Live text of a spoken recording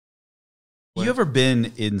you ever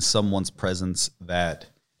been in someone's presence that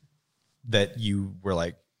you were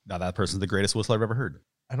like, no, that person's the greatest whistler I've ever heard?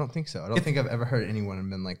 I don't think so. I don't think I've ever heard anyone and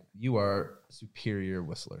been like, you are a superior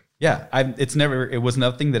whistler. Yeah, it was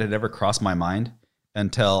nothing that had ever crossed my mind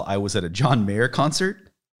until I was at a John Mayer concert.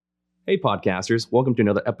 Hey podcasters, welcome to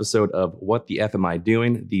another episode of What the F Am I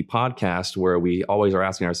Doing? The podcast where we always are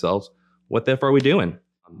asking ourselves, what the F are we doing?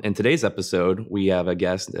 In today's episode, we have a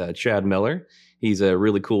guest, Chad Miller. He's a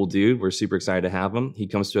really cool dude. We're super excited to have him. He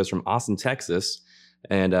comes to us from Austin, Texas,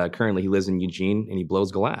 and currently he lives in Eugene and he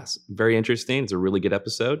blows glass. Very interesting. It's a really good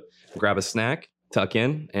episode. Grab a snack, tuck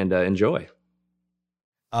in, and enjoy.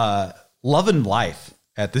 Loving life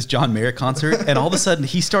at this John Mayer concert, and all of a sudden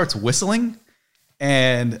he starts whistling,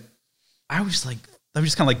 and I was just kind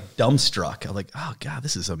of like dumbstruck. I'm like, oh God,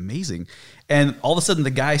 this is amazing. And all of a sudden the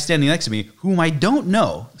guy standing next to me, whom I don't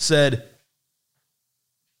know, said,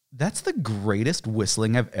 that's the greatest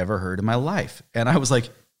whistling I've ever heard in my life. And I was like,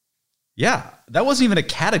 yeah, that wasn't even a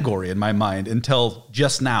category in my mind until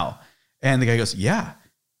just now. And the guy goes, yeah,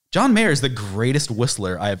 John Mayer is the greatest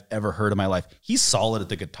whistler I have ever heard in my life. He's solid at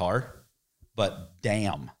the guitar, but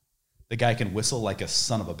damn, the guy can whistle like a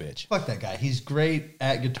son of a bitch. Fuck that guy. He's great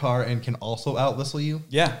at guitar and can also out whistle you.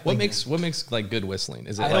 Yeah. What makes like good whistling?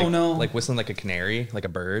 Is it I don't know. Like whistling like a canary, like a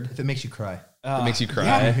bird? If it makes you cry. It makes you cry.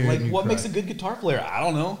 Yeah, like what cry. makes a good guitar player? I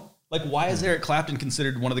don't know. Like, why is Eric Clapton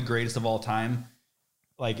considered one of the greatest of all time?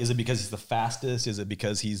 Like, is it because he's the fastest? Is it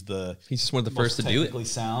because he's just one of the first to do it? Technically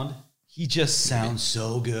sound? He just sounds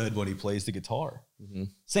so good when he plays the guitar. Mm-hmm.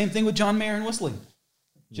 Same thing with John Mayer and whistling.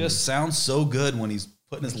 Just sounds so good when he's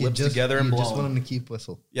putting his lips together and blowing. Just want him to keep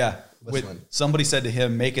whistle. Yeah. Whistling. Somebody said to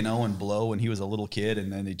him, make an O and blow when he was a little kid,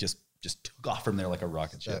 and then he just took off from there like a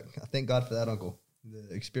rocket ship. Thank God for that, Uncle.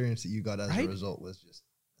 The experience that you got as a result was just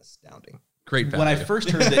astounding. Great value. When I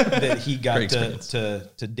first heard that he got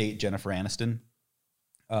to date Jennifer Aniston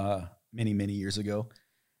many, many years ago,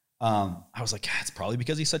 I was like, it's probably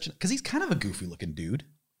because he's kind of a goofy looking dude,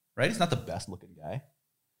 right? He's not the best looking guy,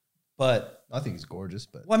 but I think he's gorgeous.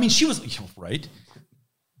 But well, I mean, she was right,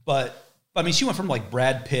 but I mean, she went from like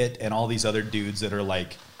Brad Pitt and all these other dudes that are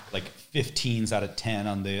like 15s out of 10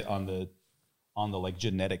 on the like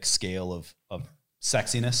genetic scale of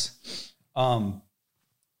sexiness. And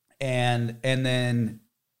then,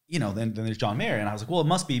 then there's John Mayer, and I was like, well, it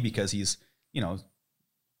must be because he's,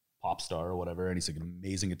 pop star or whatever, and he's like an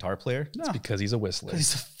amazing guitar player. It's because he's a whistler.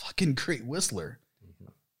 He's a fucking great whistler.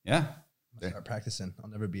 Mm-hmm. Yeah. I'll start practicing.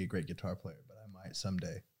 I'll never be a great guitar player, but I might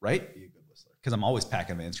someday. Right? Be a good whistler. Because I'm always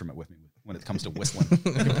packing an instrument with me when it comes to whistling.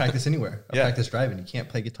 You can practice anywhere. I practice driving. You can't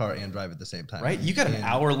play guitar and drive at the same time. Right? You got an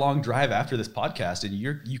hour-long drive after this podcast, and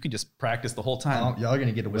you can just practice the whole time. Y'all are going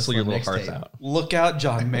to get a whistle your little next hearts tape. out. Look out,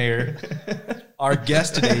 John Mayer. Our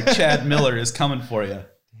guest today, Chad Miller, is coming for you.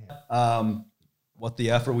 What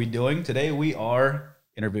the F are we doing? Today we are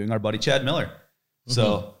interviewing our buddy Chad Miller. Mm-hmm.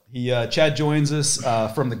 So Chad joins us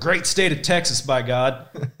from the great state of Texas, by God.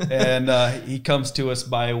 And he comes to us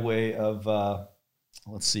by way of,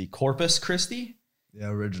 Corpus Christi. Yeah,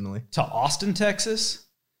 originally. To Austin, Texas.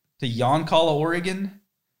 To Yoncalla, Oregon.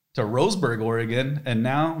 To Roseburg, Oregon. And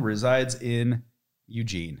now resides in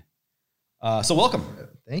Eugene. So welcome.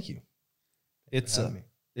 Thank you. It's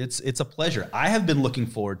a pleasure. I have been looking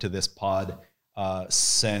forward to this pod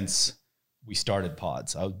since we started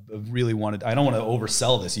pods. I really wanted, I don't want to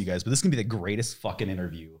oversell this, you guys, but this is going to be the greatest fucking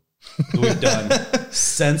interview that we've done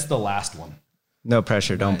since the last one. No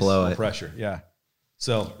pressure. Don't blow it. No pressure. Yeah.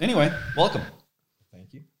 So anyway, welcome.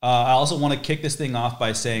 Thank you. I also want to kick this thing off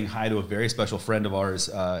by saying hi to a very special friend of ours.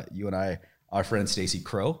 You and I, our friend Stacy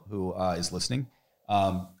Crow, who is listening.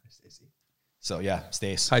 Stacy. So yeah,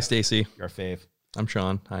 Stace. Hi, Stacy. Your fave. I'm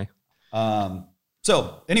Sean. Hi.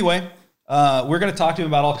 So anyway, we're going to talk to him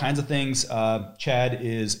about all kinds of things. Chad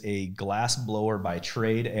is a glass blower by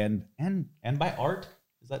trade and by art.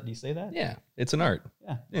 Do you say that? Yeah, it's an art.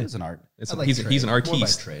 Yeah, it is an art. He's an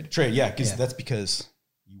artiste. Trade, yeah, because that's because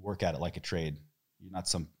you work at it like a trade. You're not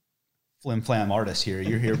some flim flam artist here.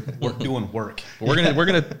 You're here doing work. We're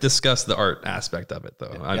gonna discuss the art aspect of it,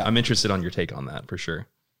 though. Yeah. I'm interested on your take on that for sure.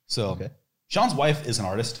 So, Sean's wife is an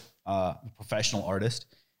artist, a professional artist,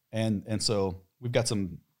 and so we've got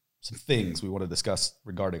some things we want to discuss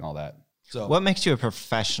regarding all that. So, what makes you a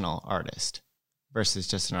professional artist versus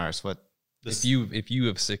just an artist? If you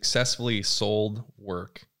have successfully sold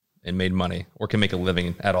work and made money or can make a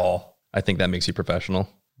living at all, I think that makes you professional.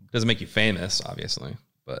 It doesn't make you famous, obviously,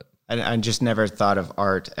 but I just never thought of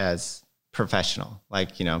art as professional.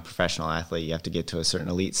 Like, professional athlete, you have to get to a certain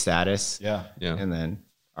elite status. Yeah. And then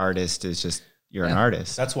artist is just, you're an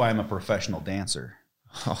artist. That's why I'm a professional dancer.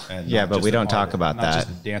 Oh, yeah, but we don't talk about I'm that. not just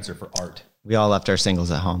a dancer for art. we all left our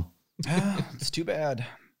singles at home. It's too bad.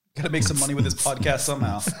 Got to make some money with this podcast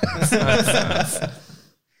somehow.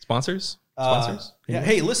 Sponsors? Yeah.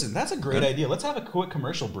 Hey, listen, that's a great idea. Let's have a quick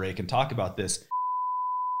commercial break and talk about this.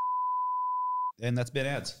 And that's been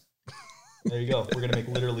ads. There you go. We're gonna make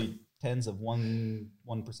literally tens of 1%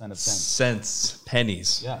 of cents. Cents,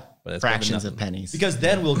 pennies. Yeah. But it's Fractions of pennies. Because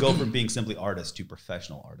then we'll go from being simply artists to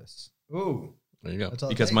professional artists. Ooh. There you go. That's all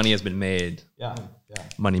it Because takes. money has been made. Yeah.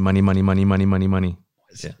 Money, money, money, money, money, money, money.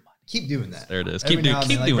 Yeah. Keep doing that. There it is. Every Keep now and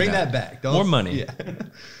then, doing bring that. that back. Don't- More money. Yeah.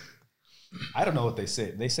 I don't know what they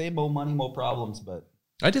say. They say more money, more problems, but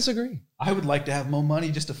I disagree. I would like to have more money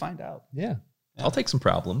just to find out. Yeah. I'll take some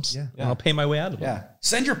problems. Yeah. And I'll pay my way out of them. Yeah.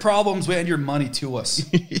 Send your problems and your money to us.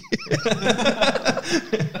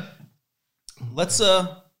 Let's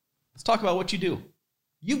talk about what you do.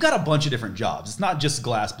 You've got a bunch of different jobs. It's not just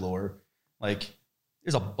glassblower. Like,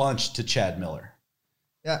 there's a bunch to Chad Miller.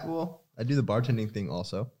 Yeah, well, I do the bartending thing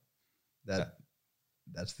also.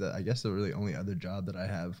 That's I guess the really only other job that I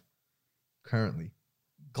have currently.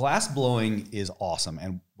 Glass blowing is awesome,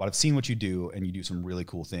 and I've seen what you do, and you do some really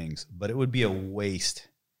cool things. But it would be a waste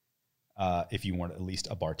if you weren't at least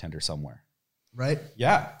a bartender somewhere. Right?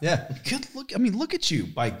 Yeah, Yeah. good look. I mean, look at you.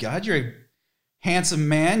 By God, you're a handsome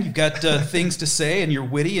man. You've got things to say, and you're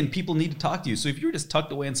witty, and people need to talk to you. So if you were just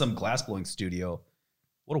tucked away in some glass blowing studio,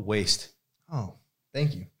 what a waste. Oh,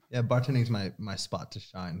 thank you. Yeah, bartending's my spot to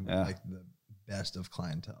shine. Yeah. Like the best of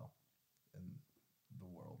clientele in the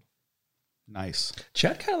world. Nice.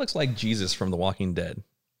 Chad kind of looks like Jesus from The Walking Dead.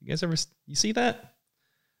 You guys ever you see that?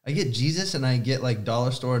 I get Jesus and I get like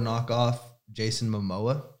dollar store knockoff Jason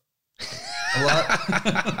Momoa a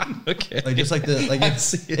lot. Okay. Like just like I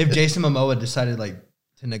see if Jason Momoa decided like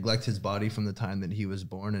to neglect his body from the time that he was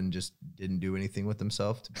born and just didn't do anything with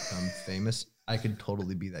himself to become famous, I could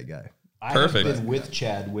totally be that guy. Perfect. I've been with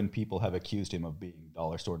Chad when people have accused him of being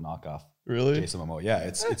dollar store knockoff. Really? Jason Momoa. Yeah,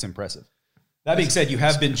 it's impressive. That being said, you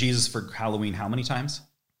have been Jesus for Halloween how many times?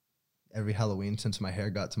 Every Halloween since my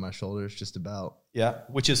hair got to my shoulders, just about. Yeah,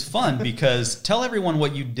 which is fun because tell everyone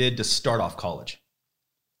what you did to start off college.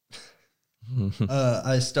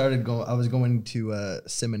 I was going to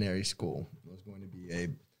seminary school. I was going to be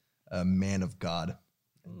a man of God,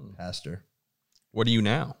 and pastor. What are you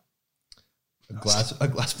now? A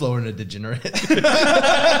glass blower and a degenerate.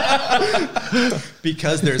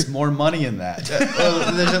 Because there's more money in that.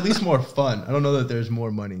 Well, there's at least more fun. I don't know that there's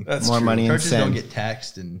more money. That's More true. money and Churches don't sin. get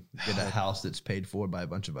taxed and get a house that's paid for by a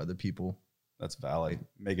bunch of other people. That's valid.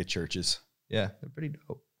 Mega churches. Yeah, they're pretty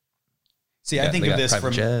dope. See, Yeah, I think they of got this private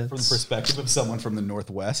from jets. the perspective of someone from the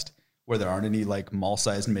Northwest, where there aren't any like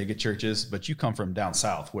mall-sized mega churches, but you come from down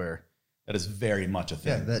south where that is very much a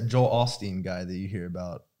Yeah, thing. that Joel Osteen guy that you hear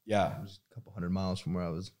about Yeah. was a couple hundred miles from where I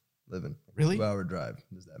was living. Really? 2-hour drive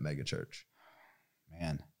is that mega church.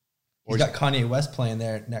 Man. He's got Kanye West playing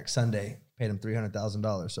there next Sunday. Paid him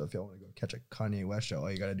 $300,000. So if y'all want to go catch a Kanye West show, all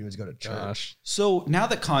you got to do is go to church. Gosh. So now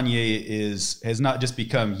that Kanye has not just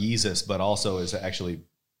become Yeezus, but also is actually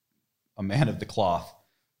a man of the cloth,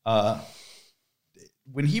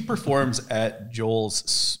 when he performs at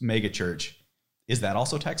Joel's mega church, is that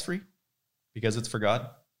also tax free because it's for God?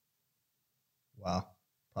 Wow.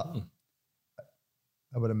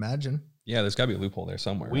 I would imagine. Yeah, there's got to be a loophole there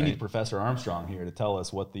somewhere. We right? need Professor Armstrong here to tell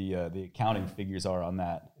us what the accounting figures are on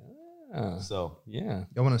that. So Yeah.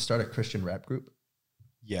 Y'all want to start a Christian rap group?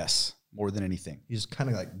 yes, more than anything. He's kind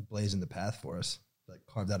of like blazing the path for us, like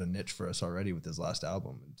carved out a niche for us already with his last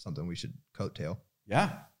album, and something we should coattail.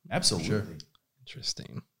 Yeah, absolutely. Sure.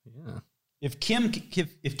 Interesting. Yeah. If Kim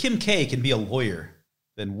K can be a lawyer,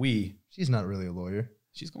 then She's not really a lawyer.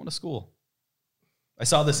 she's going to school. I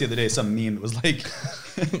saw this the other day, some meme that was like,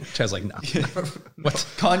 Chad's like, no. what?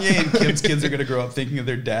 Kanye and Kim's kids are going to grow up thinking of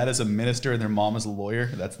their dad as a minister and their mom as a lawyer.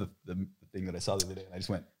 That's the thing that I saw the other day. And I just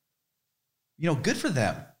went, good for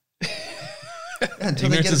them. Yeah, until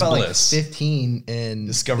they Ignorance get is about bliss. like 15 and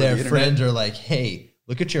Discover their the internet. friends are like, hey,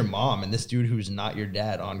 look at your mom and this dude who's not your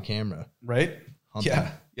dad on camera. Right? Humping.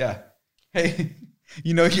 Yeah. Hey,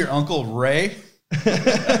 your Uncle Ray?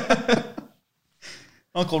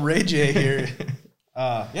 Uncle Ray J here.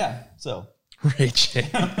 Yeah, so. Ray J.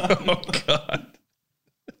 Oh, God.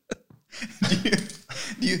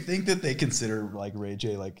 Do you think that they consider like Ray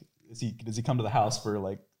J, like, does he come to the house for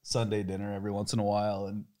like Sunday dinner every once in a while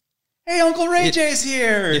and, hey, Uncle Ray J's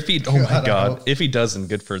here? Oh my God, I God. hope- If he doesn't,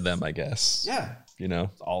 good for them, I guess. Yeah.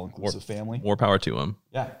 It's All inclusive family. More power to him.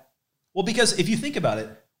 Yeah. Well, because if you think about it,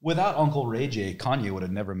 without Uncle Ray J, Kanye would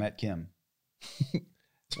have never met Kim.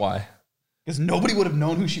 Why? Because nobody would have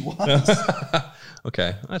known who she was.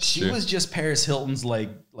 Okay. That's She true. was just Paris Hilton's like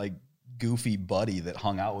goofy buddy that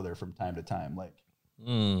hung out with her from time to time. Like,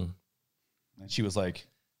 Mm. and she was like,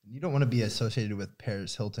 You don't want to be associated with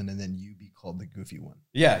Paris Hilton and then you be called the goofy one.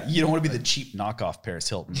 yeah, you don't want to be the cheap knockoff Paris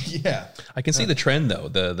Hilton. Yeah. I can see the trend though,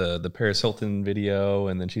 the Paris Hilton video,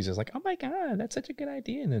 and then she's just like, "Oh my god, that's such a good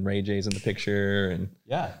idea," and then Ray J's in the picture, and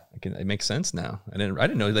Yeah, it makes sense now. I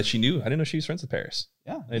didn't know that she knew. I didn't know she was friends with Paris.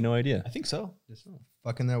 yeah, I had no idea. I think so. Just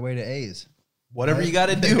fucking their way to A's. Whatever you got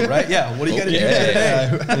to do, right? Yeah, what do you got to Okay.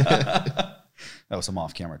 do today? That was some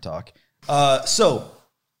off-camera talk. So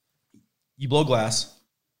you blow glass,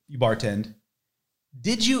 you bartend.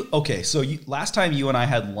 Did you? Okay, so last time you and I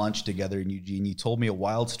had lunch together in Eugene, you told me a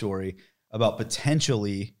wild story about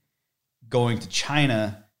potentially going to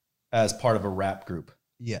China as part of a rap group.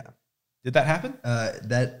 Yeah. Did that happen?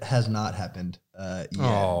 That has not happened yet.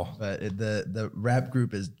 Oh. But the rap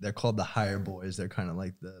group they're called the Higher Boys. They're kind of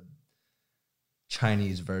like the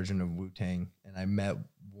Chinese version of Wu-Tang. And I met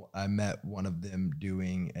one of them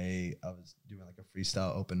I was doing like a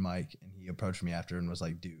freestyle open mic, and he approached me after and was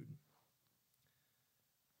like, "Dude,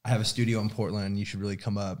 I have a studio in Portland. You should really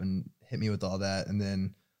come up," and hit me with all that. And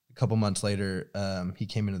then a couple months later, he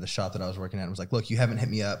came into the shop that I was working at and was like, "Look, you haven't hit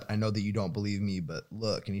me up. I know that you don't believe me, but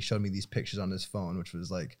look." And he showed me these pictures on his phone, which was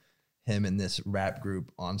like him and this rap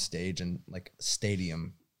group on stage in like a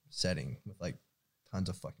stadium setting with like tons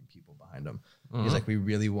of fucking people behind him. He's like, "We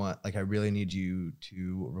really I really need you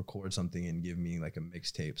to record something and give me like a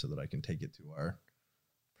mixtape so that I can take it to our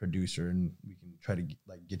producer and we can try to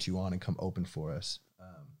like get you on and come open for us."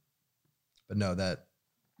 But no, that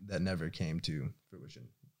never came to fruition.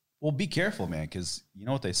 Well, be careful, man, because you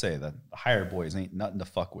know what they say, that the Higher Boys ain't nothing to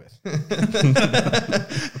fuck with.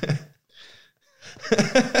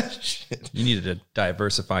 Shit. You needed to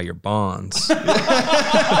diversify your bonds.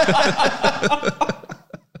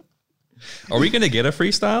 Are we going to get a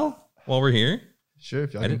freestyle while we're here? Sure,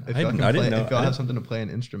 if y'all I can, didn't- if I y'all didn't- can I play, didn't know- if y'all I have didn't- something to play an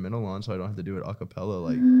instrumental on, so I don't have to do it a cappella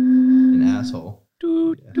like an asshole.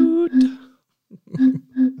 Doot, doot.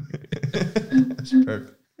 That's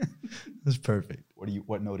perfect. That's perfect.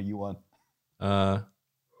 What note are you on? I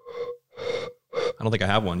don't think I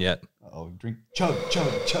have one yet. Oh, drink, chug. Oh,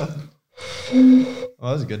 that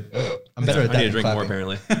was good. I'm better at that. I need to than drink more, clapping.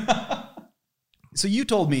 apparently. So you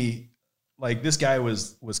told me like this guy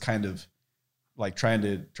was kind of like trying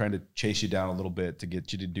to chase you down a little bit to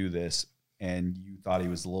get you to do this, and you thought he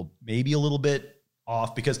was maybe a little bit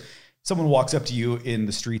off because someone walks up to you in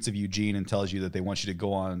the streets of Eugene and tells you that they want you to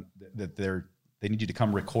go on, that they need you to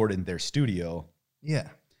come record in their studio. Yeah.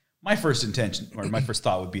 My first intention or my first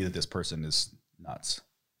thought would be that this person is nuts,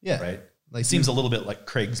 Yeah. right? Like It seems a little bit like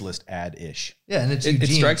Craigslist ad-ish. Yeah, and it's It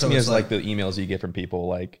Eugene, strikes so me it's as like the emails you get from people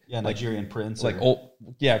like Nigerian Prince. like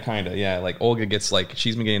yeah, kind of, yeah. Like Olga gets like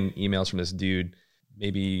she's been getting emails from this dude,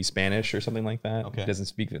 maybe Spanish or something like that. Okay. Doesn't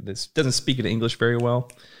speak English very well,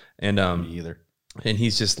 and me either. and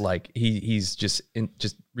he's just like he's just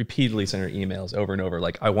repeatedly sending her emails over and over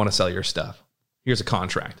like, "I want to sell your stuff. Here's a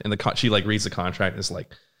contract," and she like reads the contract and is like,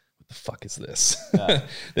 "What the fuck is this? Yeah.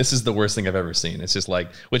 This is the worst thing I've ever seen." It's just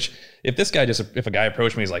like, which if a guy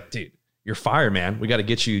approached me, he's like, "Dude, you're fired, man. We got to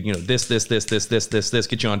get you, this,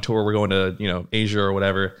 get you on tour. We're going to, Asia or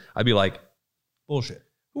whatever." I'd be like, bullshit.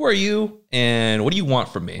 "Who are you? And what do you want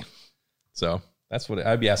from me?" So that's what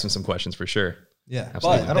I'd be asking some questions for sure. Yeah, Absolutely.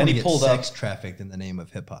 but I Then don't he get pulled sex up- trafficked in the name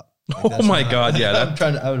of hip hop. Oh my God, yeah, that-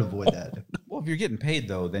 I would avoid that. Well, if you're getting paid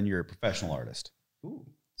though, then you're a professional artist. Ooh.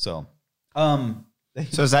 So, So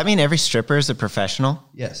does that mean every stripper is a professional?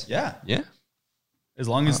 Yes. yeah, Yeah. as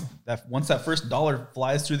long as once that first dollar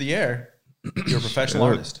flies through the air, you're a professional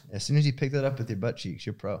artist. As soon as you pick that up with your butt cheeks,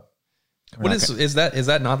 you're pro. What is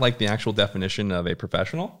that not like the actual definition of a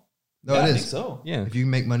professional? No, Yeah, it I is. think so. Yeah. If you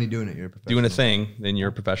make money doing it, you're a professional. Doing a thing, then you're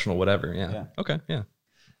a professional, whatever. Yeah. Yeah. Okay. Yeah.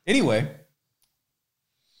 Anyway,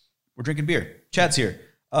 we're drinking beer. Chad's here.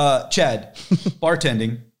 Chad,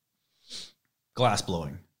 bartending, glass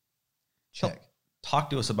blowing. Check. Talk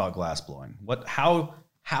to us about glass blowing.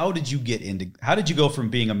 How did you get into? How did you go from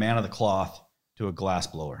being a man of the cloth to a glass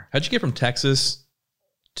blower? How'd you get from Texas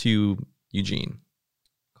to Eugene?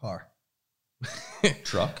 Car.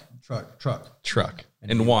 Truck. Truck.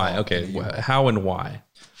 And And you why? walk, Okay. and you walk. How and why?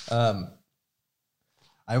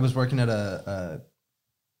 I was working at a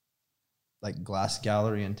like glass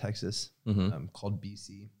gallery in Texas Mhm. called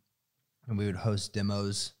BC, and we would host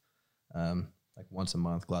demos like once a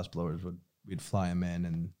month. Glass blowers we'd fly them in,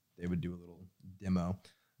 and they would do a little demo.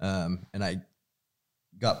 And I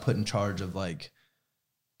got put in charge of like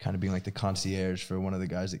kind of being like the concierge for one of the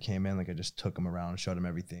guys that came in. Like I just took him around, showed him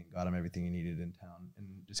everything, got him everything he needed in town,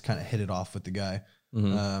 and just kind of hit it off with the guy.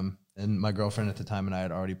 Mhm. And my girlfriend at the time and I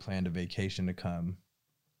had already planned a vacation to come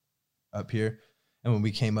up here. And when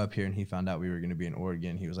we came up here and he found out we were going to be in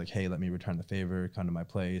Oregon, he was like, hey, let me return the favor, come to my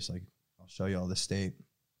place. Like, I'll show you all the state.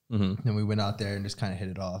 Mm-hmm. And we went out there and just kind of hit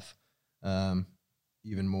it off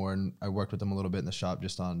even more. And I worked with him a little bit in the shop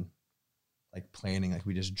just on like planning. Like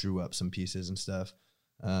we just drew up some pieces and stuff.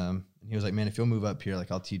 And he was like, man, if you'll move up here,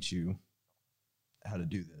 like I'll teach you how to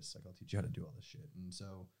do this. Like I'll teach you how to do all this shit. And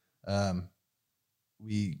so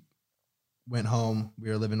we went home. We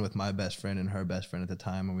were living with my best friend and her best friend at the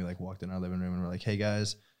time. And we like walked in our living room and we're like, hey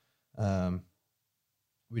guys,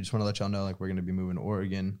 we just want to let y'all know, like, we're going to be moving to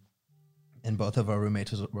Oregon. And both of our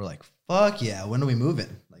roommates were like, fuck yeah, when are we moving?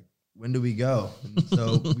 Like, when do we go? And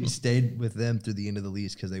so we stayed with them through the end of the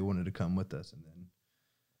lease because they wanted to come with us. And then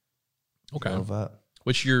drove up.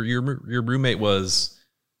 Which your roommate was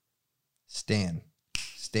Stan.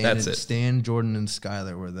 That's it. Stan, Jordan, and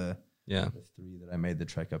Skylar were the yeah. the three that I made the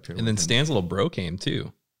trek up here. And then Stan's little bro came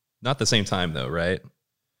too. Not the same time though, right?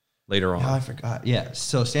 Later on. Oh, I forgot. Yeah.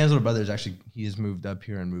 So Stan's little brother is actually, he has moved up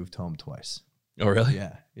here and moved home twice. Oh, really?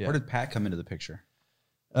 Yeah. Yeah. Where did Pat come into the picture?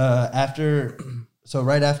 Right after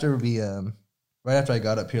I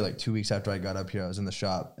got up here, like 2 weeks after I got up here, I was in the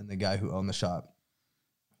shop and the guy who owned the shop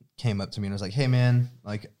came up to me and was like, hey man,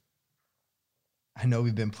 like, I know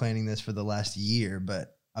we've been planning this for the last year,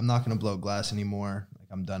 but I'm not going to blow glass anymore. Like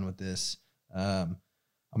I'm done with this. I'm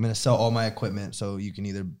going to sell all my equipment. So you can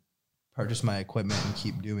either purchase my equipment and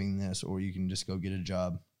keep doing this, or you can just go get a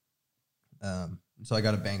job. So I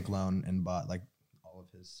got a bank loan and bought like all of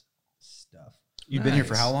his stuff. You've been here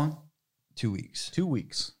for how long? 2 weeks. 2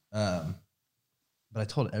 weeks. But I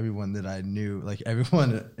told everyone that I knew, like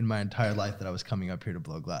everyone in my entire life, that I was coming up here to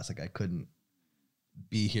blow glass. Like I couldn't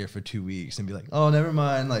be here for 2 weeks and be like, oh, never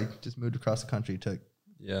mind. Like just moved across the country, took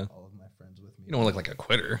all of my friends with me. You don't look like a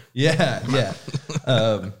quitter. Yeah, yeah.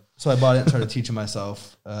 So I bought it and started teaching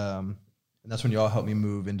myself. And that's when y'all helped me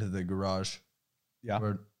move into the garage. Yeah.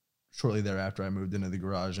 Or shortly thereafter, I moved into the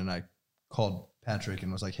garage and I called Patrick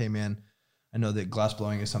and was like, hey man, I know that glass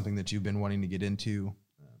blowing is something that you've been wanting to get into.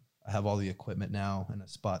 I have all the equipment now and a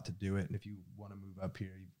spot to do it. And if you want to move up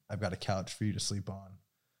here, I've got a couch for you to sleep on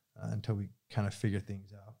until we kind of figure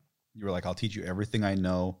things out. You were like, I'll teach you everything I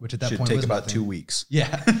know, which at that should point take was about nothing. 2 weeks.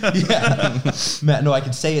 Yeah. Yeah. Matt, no, I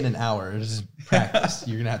can say it in an hour. It's just practice.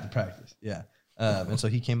 You're going to have to practice. Yeah. And so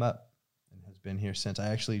he came up and has been here since. I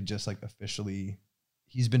actually just like officially,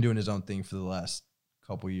 he's been doing his own thing for the last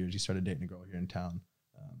couple of years. He started dating a girl here in town.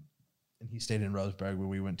 And he stayed in Roseburg where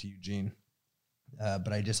we went to Eugene.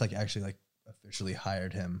 But I just like actually like officially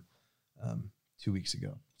hired him 2 weeks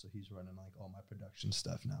ago. So he's running like all my production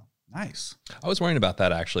stuff now. Nice. I was worrying about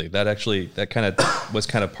that actually. That kind of was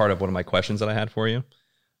kind of part of one of my questions that I had for you.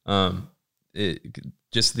 We were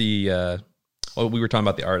talking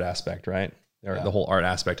about the art aspect, right? Or the whole art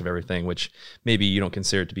aspect of everything, which maybe you don't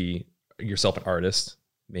consider to be yourself an artist.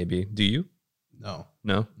 Maybe. Do you? No.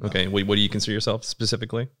 No? Okay. What do you consider yourself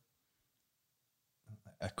specifically?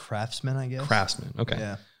 A craftsman, I guess. Craftsman. Okay.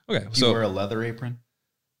 Yeah. Okay. Do you wear a leather apron?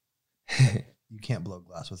 You can't blow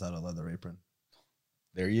glass without a leather apron.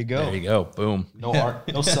 There you go. There you go. Boom. No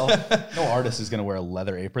artist is going to wear a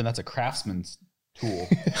leather apron. That's a craftsman's tool.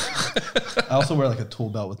 I also wear like a tool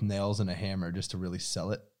belt with nails and a hammer just to really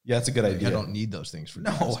sell it. Yeah, that's a good Like, idea. I don't need those things for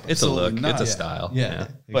No, glass, but It's a look. Absolutely not. It's a Yeah. style. yeah.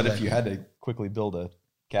 But if exactly. you had to quickly build a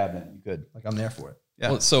cabinet, you could. like, I'm there for it.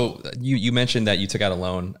 Yeah. Well, so you mentioned that you took out a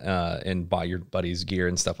loan and bought your buddy's gear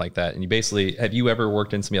and stuff like that. And you basically, have you ever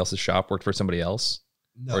worked in somebody else's shop, worked for somebody else?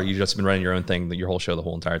 No. Or you just been running your own thing your whole show the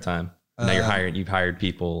whole entire time? And now you've hired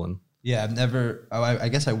people and Yeah, I've never. I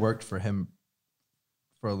guess I worked for him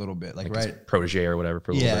for a little bit, like his right. protege or whatever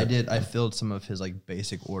for a little Yeah, bit. I did. I filled some of his like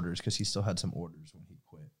basic orders because he still had some orders when he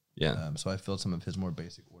quit. Yeah. So I filled some of his more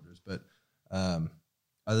basic orders, but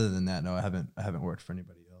other than that, no, I haven't worked for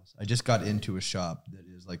anybody else. I just got into a shop that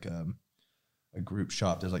is like a group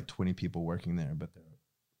shop. There's like 20 people working there, but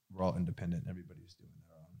we're all independent. Everybody's doing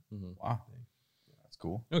their own. Wow. That's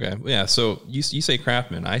cool. Okay. Yeah. So you say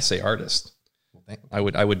craftsman, I say artist. Well, thank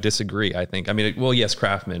I would disagree. I think, well, yes,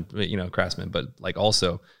 craftsman, but like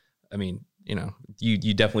also,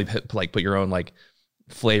 you definitely put your own like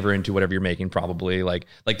flavor into whatever you're making, probably like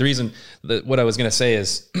the reason that what I was going to say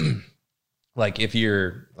is like, if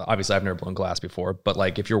you're obviously I've never blown glass before, but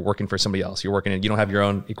like if you're working for somebody else, you don't have your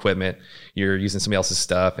own equipment, you're using somebody else's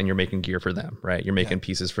stuff and you're making gear for them, right? You're making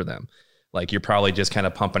pieces for them. Like you're probably just kind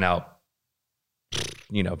of pumping out,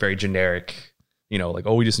 very generic, like,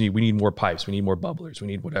 oh, we need more pipes. We need more bubblers. We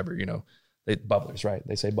need whatever, bubblers, right?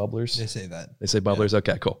 They say bubblers. They say that. They say bubblers.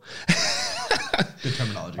 Okay, cool. Good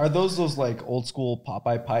terminology. Are those like old school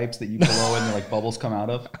Popeye pipes that you blow and like bubbles come out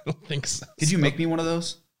of? I don't think so. Could you make me one of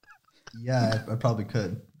those? Yeah, I probably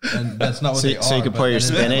could. And that's not what So- they are. so you could but pour your I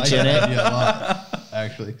didn't spinach like in that it? idea a lot,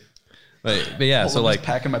 actually. But yeah, so I'm like just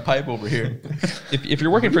packing my pipe over here. if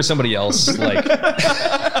you're working for somebody else, like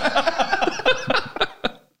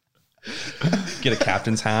get a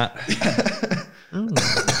captain's hat.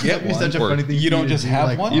 Get It'd be such a Or funny thing. you for don't to just do,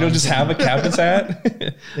 have one? You don't just have a captain's hat.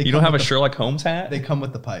 They You come don't have a with the- Sherlock Holmes hat. They come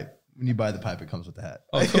with the pipe. When you buy the pipe, it comes with the hat.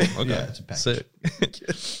 Oh, cool. Okay, Yeah, it's a package. sick.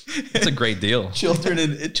 It's a great deal. children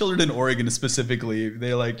in Oregon specifically,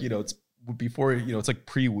 they like, it's before, it's like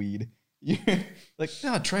pre-weed. You're like,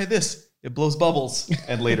 no, try this. It blows bubbles.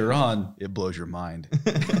 And later on, it blows your mind.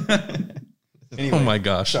 Anyway, Oh my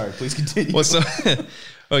gosh. sorry, please continue. Well, so,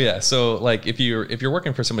 oh yeah. So like, if you're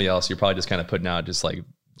working for somebody else, you're probably just kind of putting out just like,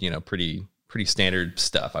 pretty standard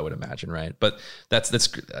stuff, I would imagine, right? But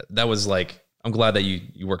that was like, I'm glad that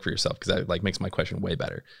you work for yourself, because that like makes my question way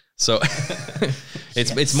better. So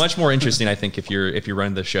it's much more interesting, I think, if you're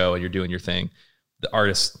running the show and you're doing your thing. The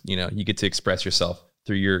artist, you get to express yourself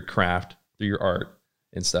through your craft, through your art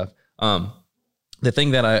and stuff. The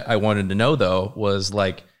thing that I wanted to know though was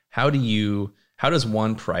like, how does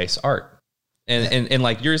one price art? And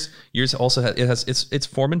like yours also has its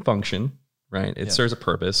form and function, right? It serves a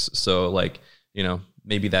purpose. So like,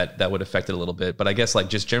 maybe that would affect it a little bit, but I guess like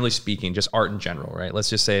just generally speaking, just art in general, right? Let's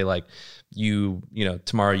just say like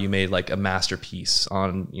tomorrow you made like a masterpiece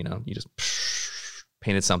on, you just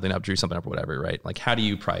painted something up, drew something up or whatever, right? Like, how do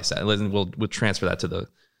you price that? And we'll transfer that to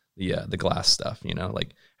the glass stuff,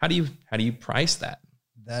 like how do you price that?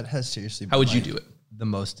 That has seriously been How would you like do it? the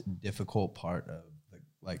most difficult part of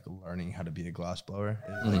like learning how to be a glass blower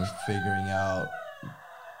is like figuring out.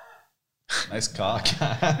 Nice cock.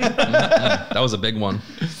 That was a big one.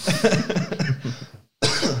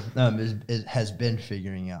 It has been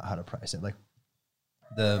figuring out how to price it. Like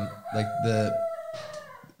the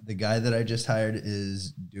guy that I just hired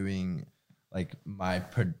is doing like my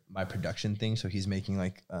production thing. So he's making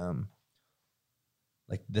like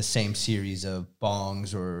the same series of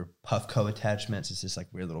bongs or Puffco attachments. It's this like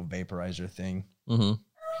weird little vaporizer thing. Mm-hmm.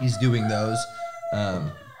 He's doing those.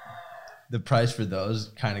 The price for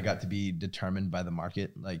those kind of got to be determined by the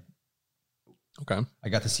market. Like, Okay. I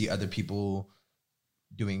got to see other people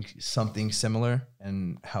doing something similar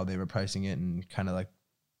and how they were pricing it, and kind of like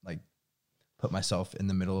put myself in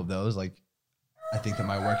the middle of those. Like, I think that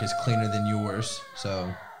my work is cleaner than yours, so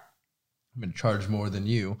I'm going to charge more than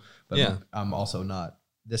you, but Yeah. I'm also not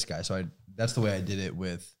this guy. So that's the way I did it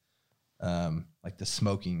with like the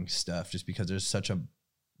smoking stuff, just because there's such a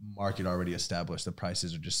market already established. The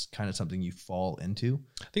prices are just kind of something you fall into.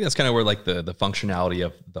 I think that's kind of where like the functionality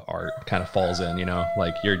of the art kind of falls in,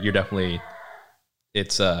 like you're definitely,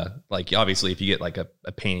 it's like obviously if you get like a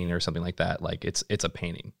painting or something like that, like it's a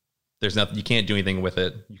painting. There's nothing, you can't do anything with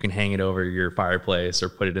it. You can hang it over your fireplace or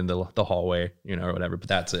put it in the hallway, or whatever, but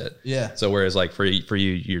that's it. Yeah. So whereas like for you,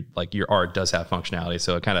 you're like your art does have functionality.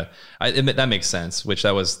 So it kind of, that makes sense,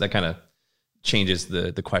 that kind of changes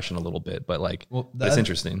the question a little bit, but like, it's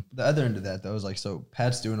interesting. The other end of that though is like, so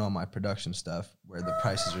Pat's doing all my production stuff where the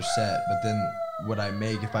prices are set, but then what I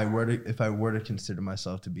make, if I were to consider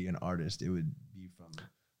myself to be an artist, it would be from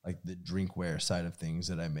like the drinkware side of things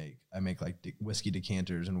that I make. I make like whiskey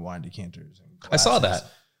decanters and wine decanters and glasses. I saw that.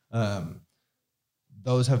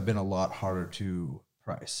 Those have been a lot harder to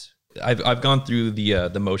price. I've gone through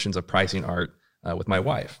the motions of pricing art with my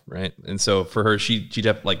wife, right? And so for her, she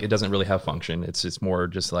like, it doesn't really have function. It's more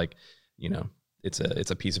just like, it's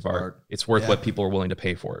a piece of art. It's worth what people are willing to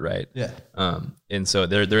pay for it, right? Yeah. And so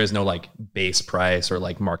there is no like base price or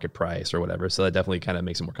like market price or whatever. So that definitely kind of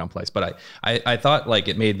makes it more complex. But I thought like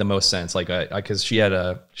it made the most sense, like because she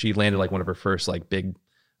landed like one of her first like big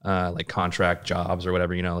like contract jobs or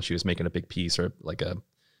whatever. She was making a big piece or like a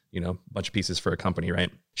bunch of pieces for a company, right?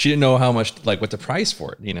 She didn't know how much, like what to price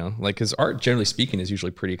for it, like, cause art generally speaking is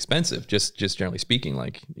usually pretty expensive, just generally speaking,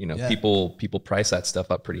 like, people price that stuff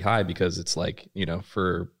up pretty high because it's like,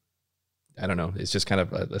 for, I don't know, it's just kind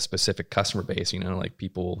of a specific customer base, like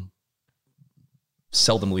people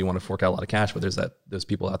seldomly want to fork out a lot of cash, but there's those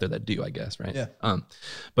people out there that do, I guess. Right. Yeah.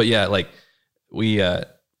 But yeah, like I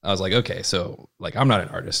was like, okay, so like, I'm not an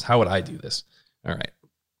artist. How would I do this? All right.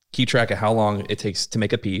 Keep track of how long it takes to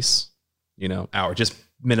make a piece, hour, just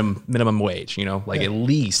minimum wage, like at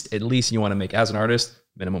least you want to make, as an artist,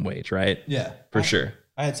 minimum wage, right? Yeah. For sure.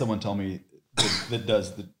 I had someone tell me that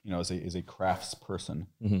does is a crafts person,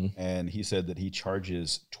 and he said that he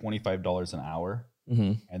charges $25 an hour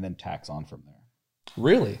and then tax on from there.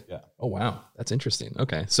 Really? Yeah. Oh, wow. That's interesting.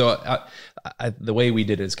 Okay. So the way we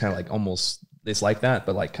did it is kind of like almost, it's like that,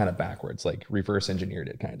 but like kind of backwards, like reverse engineered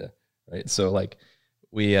it kind of, right? So like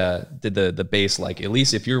we did the base, like, at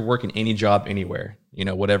least if you're working any job anywhere, you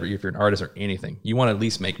know, whatever, if you're an artist or anything, you want to at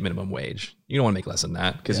least make minimum wage. You don't want to make less than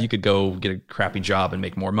that, because you could go get a crappy job and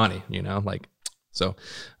make more money, you know, like, so.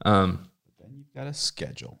 Then you've got a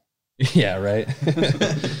schedule. Yeah, right.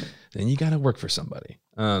 Then you got to work for somebody.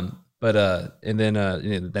 And then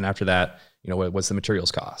after that, you know, what's the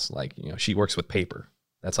materials cost? Like, you know, she works with paper.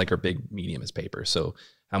 That's like her big medium is paper. So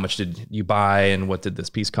how much did you buy and what did this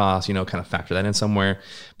piece cost? You know, kind of factor that in somewhere.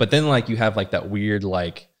 But then like you have like that weird,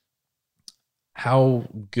 like, how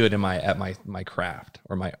good am I at my craft,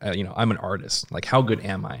 or my, you know, I'm an artist. Like, how good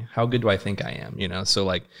am I? How good do I think I am? You know, so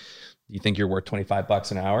like, you think you're worth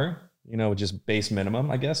 $25 an hour? You know, just base minimum,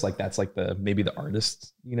 I guess. Like, that's like maybe the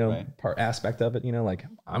artist, you know, part aspect of it, you know, like,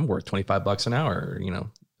 I'm worth $25 an hour, you know,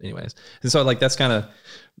 anyways. And so like, that's kind of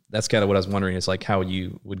what I was wondering, is like how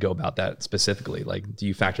you would go about that specifically. Like, do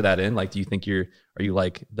you factor that in? Like, do you think are you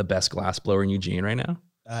like the best glass blower in Eugene right now?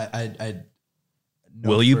 I know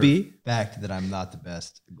Will you for be? a fact that I'm not the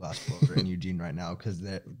best glass blower in Eugene right now, because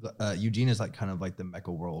Eugene is like kind of like the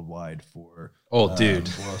mecca worldwide for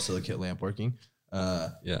borosilicate lampworking.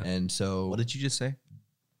 Yeah. And so What did you just say?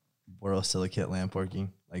 borosilicate lampworking,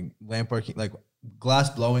 like glass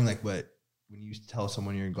blowing, like when you tell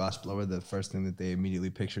someone you're a glass blower, the first thing that they immediately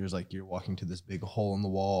picture is like you're walking to this big hole in the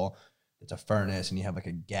wall. It's a furnace and you have like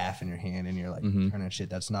a gaff in your hand and you're like turning shit.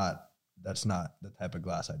 That's not the type of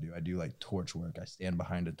glass I do. I do like torch work. I stand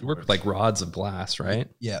behind a torch. You work with like rods of glass, right?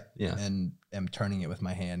 Yeah. Yeah. And am turning it with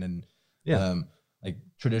my hand. And Yeah. like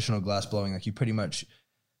traditional glass blowing, like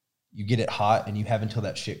you get it hot and you have until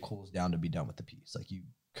that shit cools down to be done with the piece. Like, you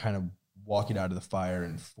kind of walk it out of the fire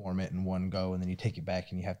and form it in one go, and then you take it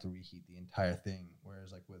back and you have to reheat the entire thing.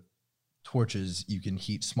 Whereas like with torches, you can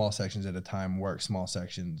heat small sections at a time, work small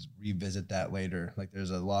sections, revisit that later. Like,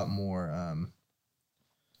 there's a lot more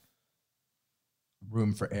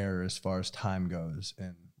room for error as far as time goes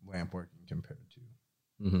in lamp working compared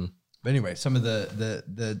to. But anyway, some of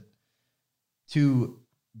the two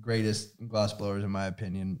greatest glass blowers in my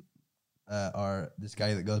opinion are this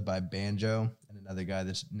guy that goes by Banjo and another guy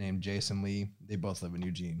that's named Jason Lee. They both live in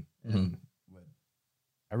Eugene. And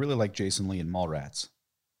I really like Jason Lee and Mallrats.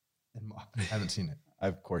 I haven't seen it.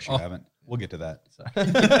 Of course you haven't. We'll get to that.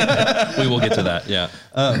 We will get to that. Yeah.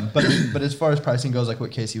 But as far as pricing goes, like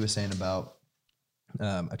what Casey was saying about,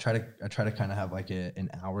 I try to kind of have like an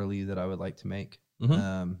hourly that I would like to make.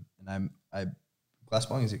 And glass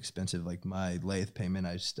blowing is expensive. Like my lathe payment,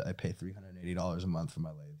 I pay $380 a month for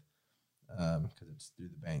my lathe because it's through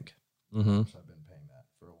the bank. So I've been paying that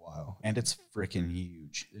for a while. And it's freaking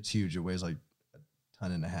huge. It's huge. It weighs like a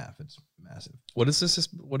ton and a half. It's massive. What is this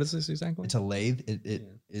exactly? It's a lathe. It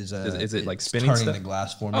is a. Is it like spinning turning stuff? the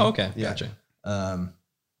glass for me? Oh, okay. Yeah. Gotcha.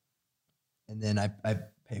 And then I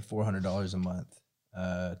pay $400 a month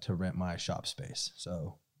to rent my shop space.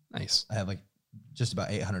 So Nice. I have like just about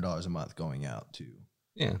 $800 a month going out to.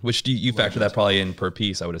 Yeah. Which do you factor that probably in per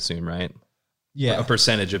piece, I would assume, right? Yeah. A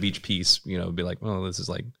percentage of each piece, you know, be like, well, this is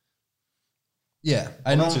like. Yeah.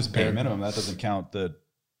 I know it's just bare minimum. That doesn't count the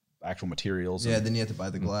actual materials. Yeah. Then you have to buy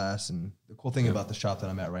the glass. And the cool thing about the shop that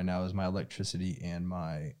I'm at right now is my electricity and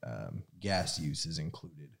my gas use is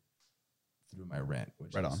included through my rent.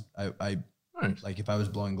 Which right is, on. I like if I was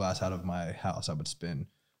blowing glass out of my house, I would spend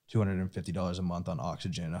 $250 a month on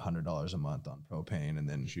oxygen, $100 a month on propane, and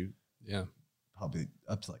then probably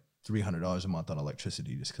up to like $300 a month on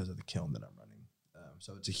electricity just because of the kiln that I'm running.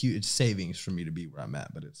 So it's a huge savings for me to be where I'm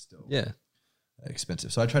at, but it's still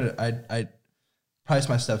expensive. So I try to I price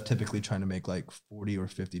my stuff typically trying to make like $40 or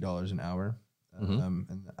 $50 an hour,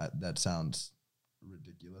 and that sounds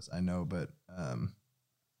ridiculous, I know, but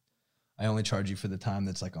I only charge you for the time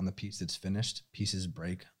that's like on the piece that's finished. Pieces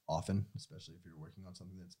break often, especially if you're working on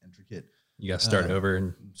something that's intricate. You got to start over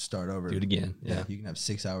and do it again. Yeah. You can have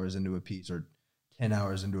 6 hours into a piece or 10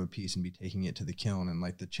 hours into a piece and be taking it to the kiln, and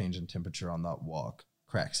like the change in temperature on that walk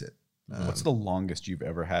cracks it. What's the longest you've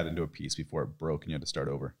ever had into a piece before it broke and you had to start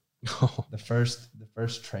over? The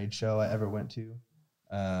first trade show I ever went to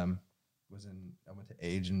I went to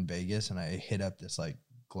Age in Vegas, and I hit up this like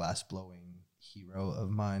glass blowing hero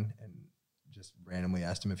of mine and just randomly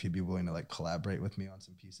asked him if he'd be willing to like collaborate with me on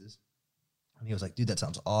some pieces. And he was like, dude, that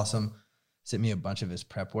sounds awesome. Sent me a bunch of his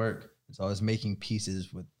prep work. And so I was making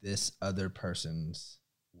pieces with this other person's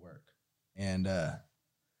work. And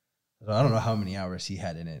so I don't know how many hours he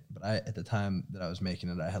had in it, but at the time that I was making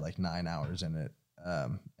it, I had like 9 hours in it.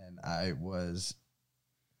 And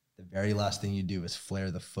the very last thing you do is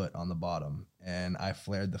flare the foot on the bottom. And I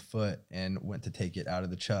flared the foot and went to take it out of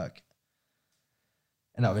the chuck.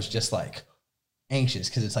 And I was just like anxious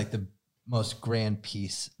because it's like the most grand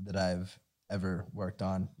piece that I've ever worked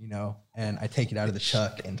on, you know, and I take it out of the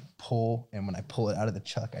chuck and pull. And when I pull it out of the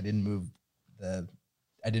chuck, I didn't move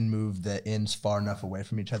the ends far enough away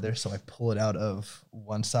from each other. So I pull it out of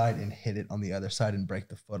one side and hit it on the other side and break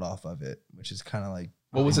the foot off of it, which is kind of like,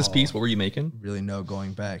 What was this piece? What were you making? really no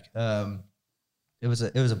going back. It was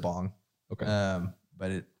a bong. Okay.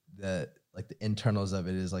 But the internals of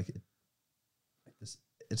it is like this.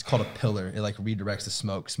 It's called a pillar. It like redirects the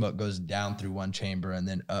smoke. Smoke goes down through one chamber and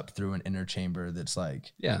then up through an inner chamber that's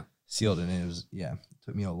like sealed. And it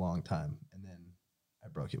took me a long time. And then I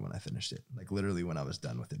broke it when I finished it. Like literally when I was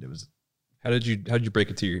done with it, it was. How'd you break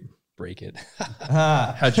it to your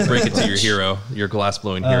How'd you break it to your hero, your glass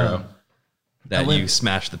blowing hero, you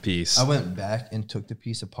smashed the piece? I went back and took the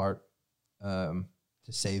piece apart to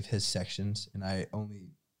save his sections, and I only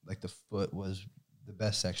the foot was the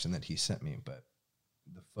best section that he sent me, but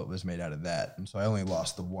the foot was made out of that, and so I only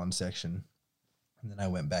lost the one section, and then I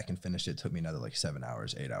went back and finished it. It took me another 7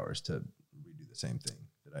 hours, 8 hours to redo the same thing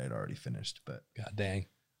that I had already finished. But God dang,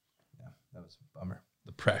 yeah, that was a bummer.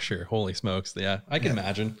 The pressure, holy smokes! Yeah, I can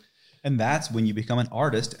imagine. And that's when you become an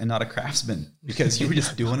artist and not a craftsman, because you were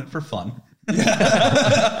just doing it for fun. Hey,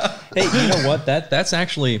 you know what? That's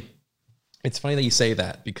actually, it's funny that you say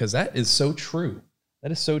that, because that is so true.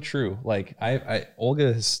 That is so true. Like Olga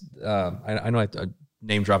is, I know I'm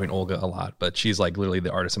name dropping Olga a lot, but she's like literally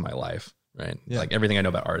the artist in my life, right? Yeah. Like everything I know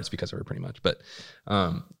about art is because of her pretty much. But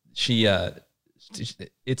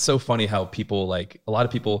it's so funny how people a lot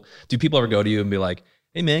of people, do people ever go to you and be like,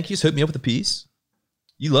 hey man, can you just hook me up with a piece?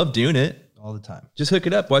 You love doing it all the time. Just hook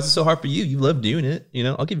it up. Why is it so hard for you? You love doing it. You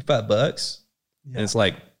know, I'll give you $5. Yeah. And it's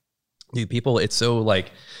like, dude, people, it's so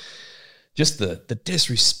just the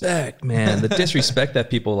disrespect, man. The disrespect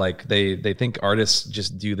that people they think artists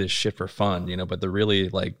just do this shit for fun, you know, but they're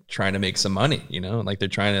really trying to make some money, you know, they're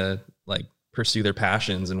trying to pursue their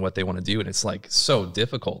passions and what they want to do. And it's so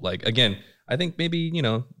difficult. Again, I think maybe, you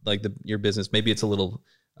know, your business, maybe it's a little,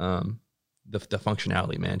 the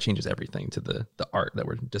functionality, man, changes everything to the art that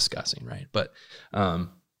we're discussing, right? But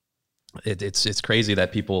it's crazy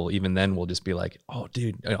that people even then will just be like, oh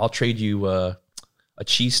dude, I'll trade you a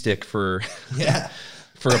cheese stick for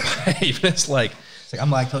for a pipe. It's like I'm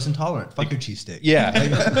lactose intolerant, fuck your cheese stick.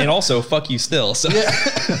 And also fuck you still. So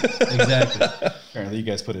exactly. Apparently you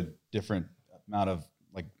guys put a different amount of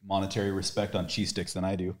monetary respect on cheese sticks than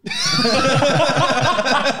I do.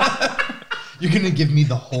 You're going to give me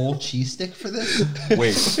the whole cheese stick for this?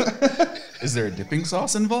 Wait, is there a dipping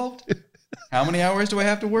sauce involved? How many hours do I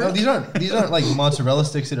have to work? No, these aren't mozzarella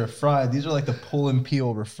sticks that are fried. These are the pull and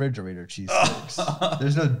peel refrigerator cheese sticks.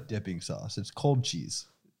 There's no dipping sauce. It's cold cheese.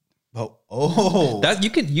 That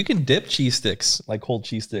you can dip cheese sticks, cold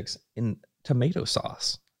cheese sticks, in tomato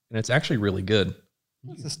sauce, and it's actually really good.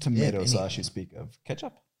 What's this tomato sauce you speak of?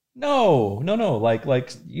 Ketchup? No.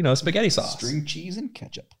 You know, spaghetti sauce. String cheese and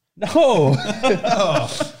ketchup. No.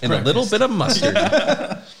 And a little bit of mustard.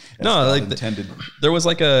 No, intended. There was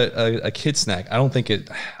a kid snack. I don't think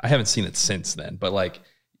I haven't seen it since then, but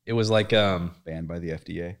it was banned by the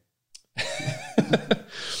FDA.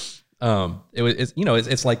 It's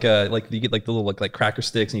you get the little cracker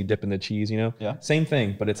sticks and you dip in the cheese, you know? Yeah. Same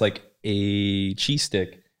thing, but it's a cheese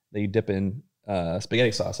stick that you dip in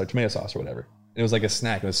spaghetti sauce or tomato sauce or whatever. It was a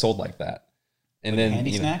snack. It was sold like that. And then a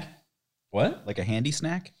handy snack? What? Like a handy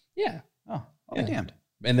snack? Yeah. Oh, yeah. Damned.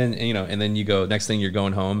 And then, and then you go, next thing you're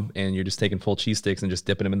going home and you're just taking full cheese sticks and just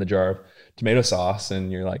dipping them in the jar of tomato sauce.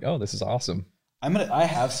 And you're like, oh, this is awesome. I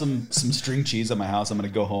have some string cheese at my house. I'm going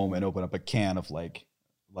to go home and open up a can of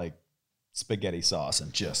spaghetti sauce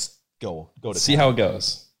and just go to see how it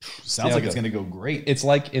goes. Sounds like it's going to go great. It's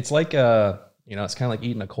it's kind of like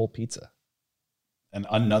eating a cold pizza. And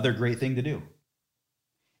another great thing to do.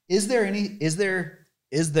 Is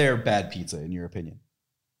there bad pizza in your opinion?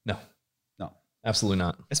 No. No. Absolutely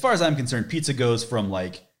not. As far as I'm concerned, pizza goes from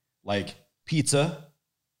pizza,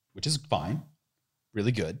 which is fine,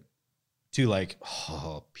 really good, to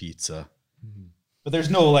pizza. Mm-hmm. But there's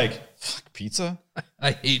no fuck pizza.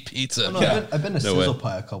 I hate pizza. Oh, no, yeah. I've been to Sizzle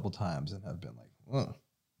Pie a couple times and I've been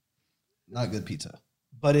not good pizza.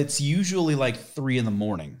 But it's usually 3 a.m.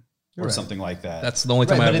 or something like that. That's the only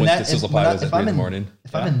time I went to Sizzle Pie was at 3 a.m.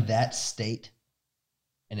 If I'm in that state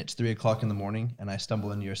and it's 3 o'clock in the morning and I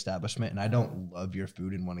stumble into your establishment and I don't love your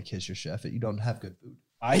food and want to kiss your chef, you don't have good food.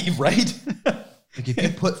 Right? If you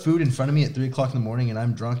put food in front of me at 3 o'clock in the morning and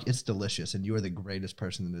I'm drunk, it's delicious and you are the greatest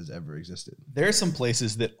person that has ever existed. There are some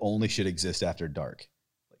places that only should exist after dark.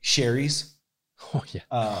 Sherry's. Oh,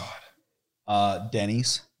 yeah.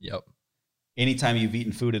 Denny's. Yep. Anytime you've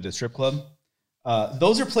eaten food at a strip club.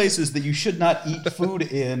 Those are places that you should not eat food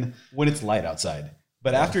in when it's light outside.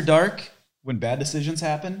 But after dark, when bad decisions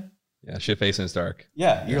happen, Yeah, shit facing is dark.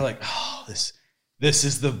 yeah, you're like, oh, this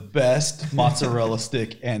is the best mozzarella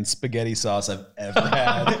stick and spaghetti sauce I've ever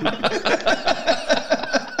had.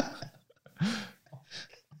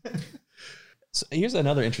 So here's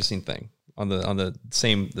another interesting thing on the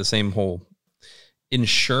same whole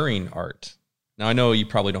insuring art. Now I know you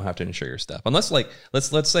probably don't have to insure your stuff unless like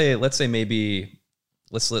let's say maybe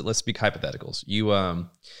let's speak hypotheticals. You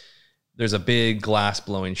there's a big glass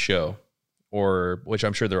blowing show, or which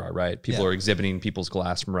I'm sure there are, right? People are exhibiting people's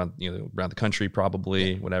glass from around the country,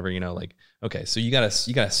 probably whatever, like, okay, so you gotta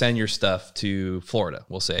send your stuff to Florida,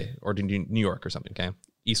 we'll say, or to New York or something, okay,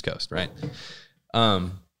 East Coast, right?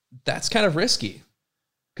 That's kind of risky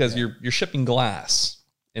because you're shipping glass,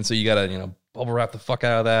 and so you gotta bubble wrap the fuck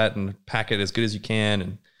out of that and pack it as good as you can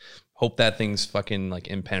and hope that thing's fucking like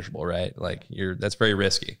impenetrable, right? Like that's very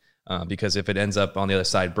risky because if it ends up on the other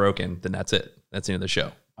side broken, then that's it. That's the end of the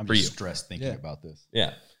show. I'm for just you. stressed thinking about this.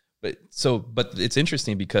 Yeah. But it's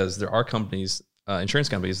interesting because there are companies, insurance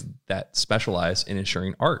companies that specialize in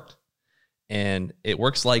insuring art. And it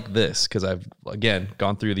works like this because I've, again,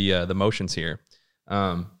 gone through the motions here.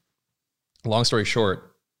 Long story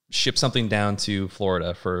short, ship something down to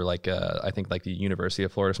Florida for like, I think like the University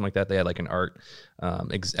of Florida, something like that. They had like an art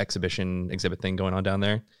exhibit thing going on down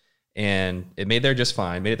there. And it made it there just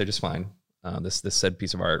fine. This said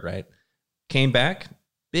piece of art, right? Came back,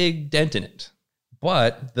 big dent in it.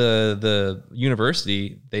 But the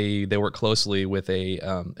university, they work closely with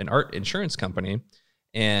an art insurance company,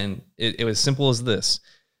 and it was simple as this.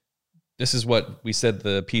 This is what we said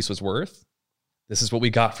the piece was worth. This is what we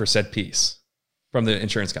got for said piece from the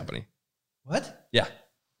insurance company. What? Yeah.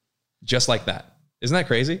 Just like that. Isn't that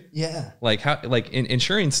crazy? Yeah. Like how, like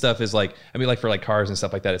insuring stuff is like, I mean, like for like cars and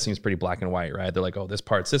stuff like that, it seems pretty black and white, right? They're like, oh, this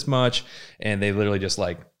part's this much. And they literally just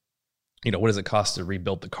like, what does it cost to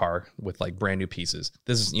rebuild the car with like brand new pieces?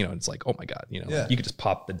 This is, it's like, oh my God, you could just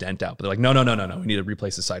pop the dent out, but they're like, no. We need to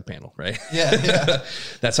replace the side panel. Right. Yeah.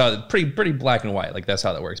 That's how pretty black and white. Like that's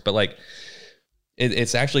how that works. But like,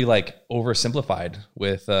 it's actually like oversimplified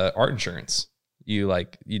with art insurance. You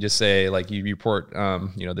just say like you report,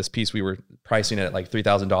 this piece we were pricing it at like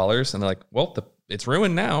 $3,000, and they're like, well, it's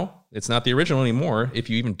ruined now. It's not the original anymore. If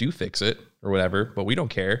you even do fix it or whatever, but we don't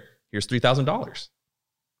care. Here's $3,000.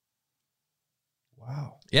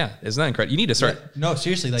 Wow. Yeah, isn't that incredible? You need to start. Yeah, no,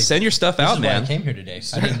 seriously. Like, send your stuff out, is man. Why I came here today.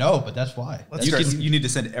 I didn't know, but that's why. You need to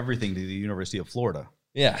send everything to the University of Florida.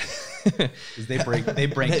 Yeah, because they break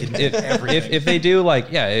everything. If they do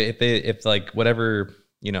if like whatever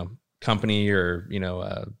company or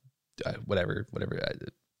whatever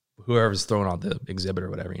whoever's throwing on the exhibit or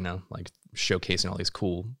whatever like showcasing all these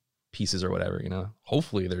cool pieces or whatever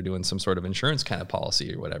hopefully they're doing some sort of insurance kind of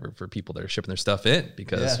policy or whatever for people that are shipping their stuff in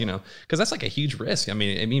because because that's like a huge risk. I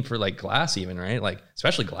mean for like glass even, right? Like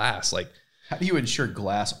especially glass. Like how do you insure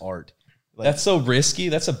glass art? Like, that's so risky.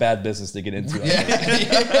 That's a bad business to get into.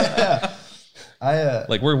 Yeah.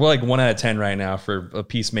 Like we're like 1 out of 10 right now for a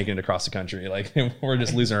piece making it across the country. Like we're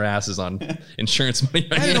just losing our asses on insurance money.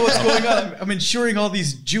 Right I don't know what's going on. I'm insuring all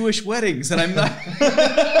these Jewish weddings, and I'm not.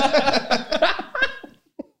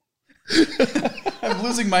 I'm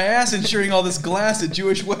losing my ass insuring all this glass at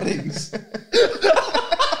Jewish weddings.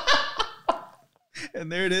 And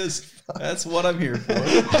there it is. That's what I'm here for.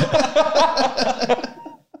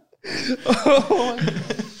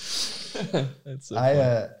 That's so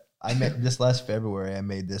funny. I made this last February. I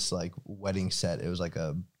made this like wedding set. It was like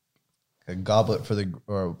a goblet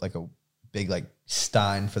or like a big like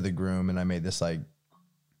stein for the groom, and I made this like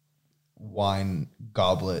wine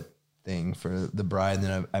goblet thing for the bride. And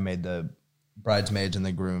then I made the bridesmaids and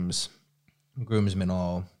the groomsmen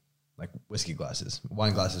all like whiskey glasses,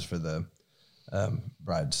 wine glasses for the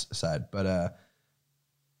bride's side. But I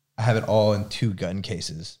have it all in 2 gun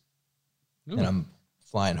cases. Ooh. And I'm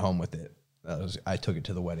flying home with it. I took it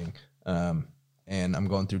to the wedding. And I'm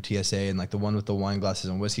going through TSA, and like the one with the wine glasses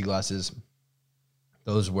and whiskey glasses,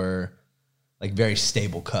 those were like very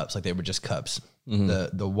stable cups. Like they were just cups.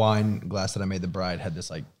 Mm-hmm. The wine glass that I made the bride had this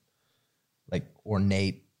like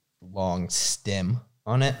ornate long stem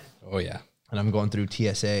on it. Oh yeah. And I'm going through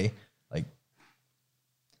TSA like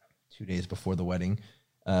 2 days before the wedding.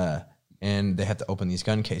 And they have to open these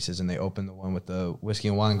gun cases, and they open the one with the whiskey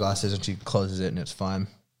and wine glasses, and she closes it and it's fine.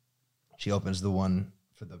 She opens the one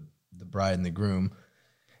for the bride and the groom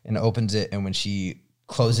and opens it. And when she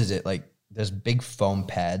closes it, like there's big foam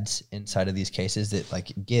pads inside of these cases that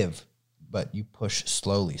like give, but you push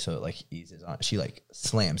slowly. So it like eases on. She like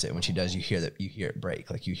slams it. When she does, you hear it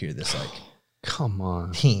break. Like you hear this like, come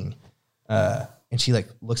on, ting. And she like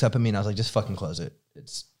looks up at me, and I was like, just fucking close it.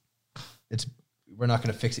 It's we're not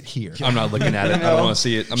going to fix it here. I'm not looking at it. I don't want to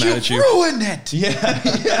see it. I'm mad at you. ruined it. Yeah,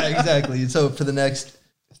 yeah, exactly. So for the next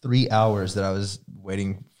 3 hours that I was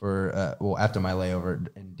waiting for, after my layover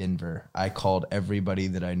in Denver, I called everybody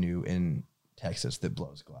that I knew in Texas that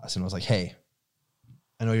blows glass and was like, hey,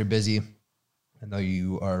 I know you're busy. I know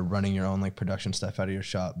you are running your own like production stuff out of your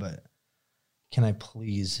shop, but can I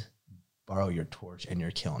please borrow your torch and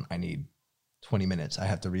your kiln? I need 20 minutes. I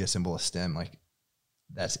have to reassemble a stem. Like,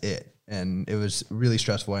 that's it. And it was really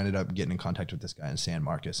stressful. I ended up getting in contact with this guy in San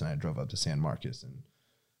Marcos, and I drove up to San Marcos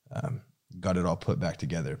and got it all put back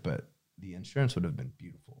together. But the insurance would have been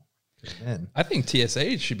beautiful. Then, I think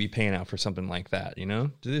TSA should be paying out for something like that, you know?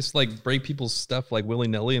 Do this like break people's stuff like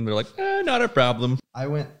willy-nilly and they're like, not a problem. I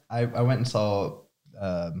went and saw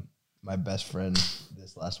my best friend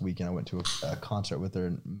this last weekend. I went to a concert with her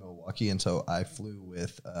in Milwaukee, and so I flew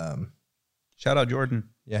with Shout out Jordan.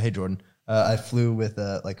 yeah, hey Jordan. I flew with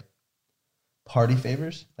like party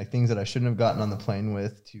favors, like things that I shouldn't have gotten on the plane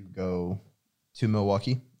with to go to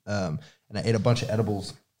Milwaukee. And I ate a bunch of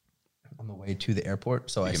edibles on the way to the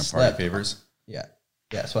airport. So Speaking I of slept. party favors. Yeah.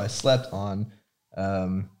 So I slept on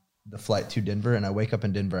the flight to Denver, and I wake up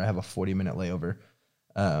in Denver. I have a 40-minute layover.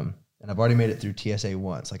 And I've already made it through TSA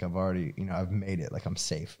once. Like I've already, I've made it. Like I'm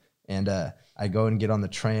safe. And I go and get on the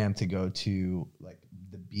tram to go to like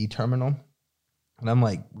the B terminal. And I'm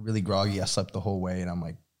like really groggy. I slept the whole way, and I'm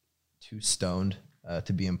like too stoned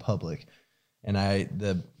to be in public. And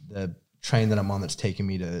the train that I'm on that's taking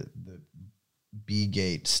me to the B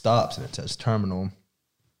gate stops, and it says terminal.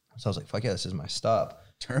 So I was like, fuck yeah, this is my stop.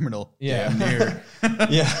 Terminal. Yeah. Damn near.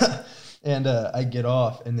 Yeah. And I get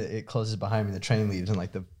off, and it closes behind me. The train leaves, and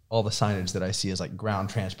like all the signage that I see is like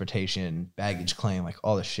ground transportation, baggage claim, like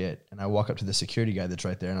all the shit. And I walk up to the security guy that's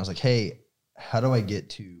right there, and I was like, hey, how do I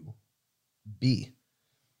get to B?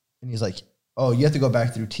 And he's like, oh, you have to go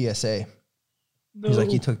back through TSA. No. He's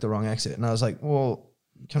like, you took the wrong exit. And I was like, well,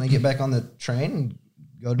 can I get back on the train and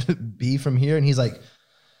go to B from here? And he's like,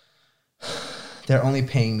 they're only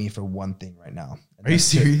paying me for one thing right now. Are you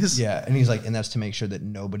serious? Yeah. And he's like, and that's to make sure that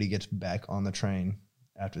nobody gets back on the train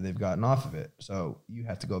after they've gotten off of it. So you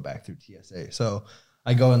have to go back through TSA. So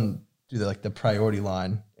I go and do the priority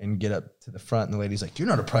line and get up to the front, and the lady's like, you're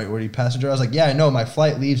not a priority passenger. I was like, yeah, I know. My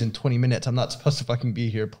flight leaves in 20 minutes. I'm not supposed to fucking be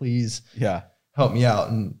here. Please help me out.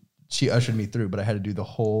 And she ushered me through, but I had to do the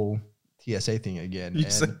whole TSA thing again.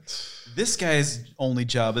 This guy's only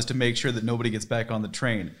job is to make sure that nobody gets back on the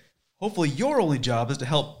train. Hopefully your only job is to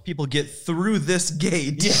help people get through this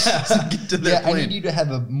gate. Yeah. To get to their plane. I need you to have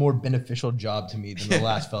a more beneficial job to me than the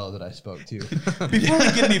last fellow that I spoke to. Before we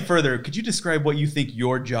get any further, could you describe what you think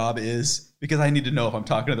your job is? Because I need to know if I'm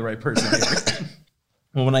talking to the right person here.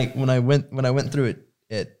 Well, when I went through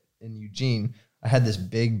it in Eugene, I had this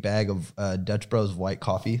big bag of Dutch Bros white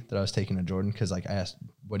coffee that I was taking to Jordan, because like I asked,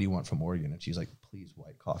 what do you want from Oregon? And she's like, please,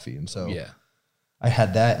 white coffee. And so I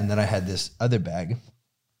had that, and then I had this other bag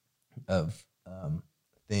of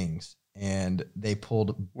things, and they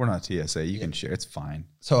pulled. We're not TSA. You can share. It's fine.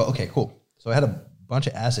 So okay, cool. So I had a bunch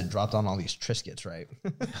of acid dropped on all these Triscuits, right?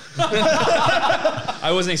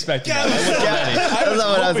 I wasn't expecting that. I wasn't ready. That's not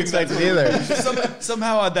what I was expecting either.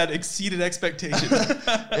 Somehow that exceeded expectation.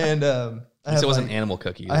 And It was an animal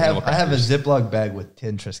cookie. I have a Ziploc bag with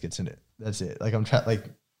 10 Triscuits in it. That's it. Like I'm trying. Like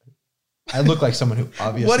I look like someone who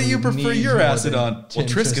obviously. What do you prefer needs your more acid than on? Well, 10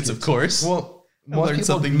 Triscuits, of course. Well, learn most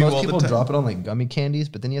something new all the people time. drop it on like gummy candies,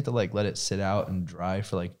 but then you have to like let it sit out and dry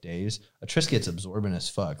for like days. A Triscuit's absorbent as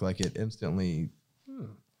fuck. Like it instantly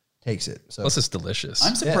takes it. So Plus, it's delicious.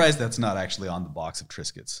 I'm surprised that's not actually on the box of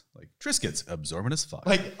Triscuits. Like Triscuits, absorbent as fuck.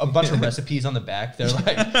 like a bunch of recipes on the back. They're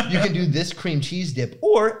like, you can do this cream cheese dip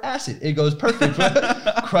or acid. It goes perfect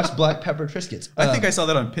with crushed black pepper Triscuits. I think I saw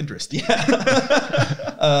that on Pinterest.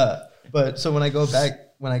 But so when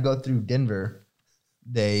I go through Denver,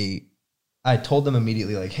 I told them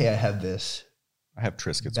immediately, like, hey, I have this I have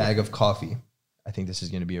Triscuits. bag of coffee. I think this is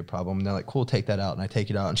going to be a problem. And they're like, cool, take that out. And I take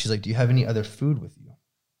it out. And she's like, do you have any other food with you?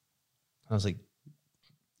 I was like,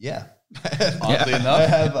 yeah. Oddly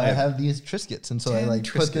enough, I have these Triscuits. And so I 10 like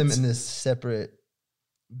put them Triscuits. in this separate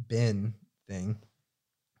bin thing.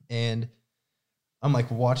 And I'm like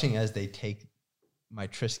watching as they take my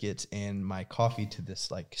Triscuits and my coffee to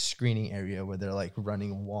this like screening area where they're like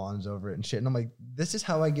running wands over it and shit. And I'm like, this is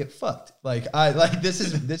how I get fucked. Like this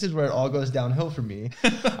is where it all goes downhill for me.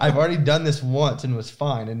 I've already done this once and was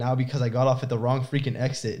fine. And now because I got off at the wrong freaking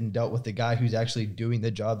exit and dealt with the guy who's actually doing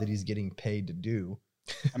the job that he's getting paid to do.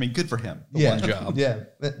 I mean, good for him. one job. Yeah.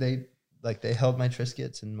 They held my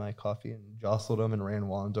Triscuits and my coffee and jostled them and ran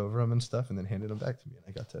wands over them and stuff and then handed them back to me. And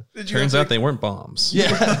I got to. Turns out they weren't bombs.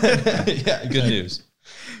 Yeah. Yeah. Good news.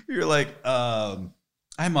 You're like, I'm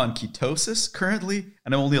on ketosis currently,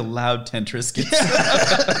 and I'm only allowed 10 Triscuits.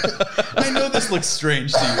 I know this looks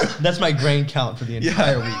strange to you. That's my grain count for the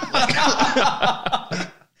entire week.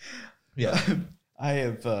 Yeah. I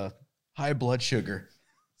have high blood sugar,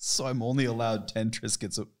 so I'm only allowed 10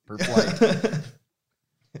 Triscuits per flight.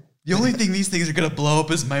 The only thing these things are going to blow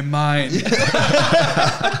up is my mind.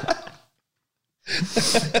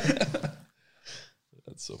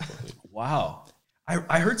 That's so funny. Wow.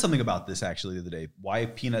 I heard something about this actually the other day. Why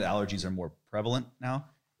peanut allergies are more prevalent now.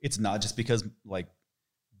 It's not just because, like,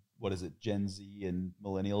 what is it? Gen Z and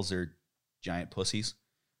millennials are giant pussies.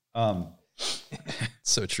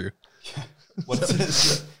 So true. What's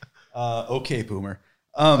this? Okay, boomer.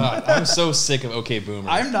 I'm so sick of OK Boomer.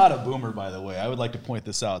 I'm not a boomer, by the way. I would like to point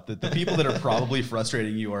this out, that the people that are probably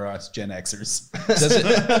frustrating you are us Gen Xers. Does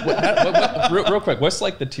it, real quick, what's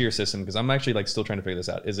like the tier system? Because I'm actually like still trying to figure this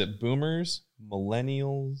out. Is it boomers,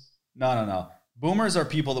 millennials? No. Boomers are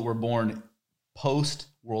people that were born post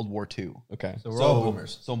World War II. Okay. So we're all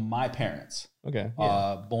boomers. So my parents, Okay.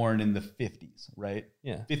 born in the 50s, right?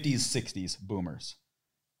 Yeah. 50s, 60s, boomers.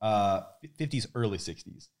 50s, early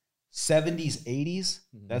 60s. 70s, 80s,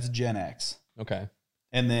 that's Gen X. Okay.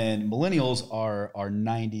 And then millennials are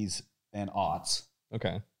 90s and aughts.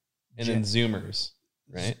 Okay. And then Zoomers,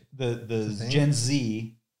 right? The Gen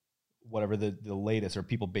Z, whatever the latest, are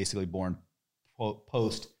people basically born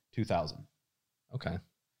post 2000. Okay.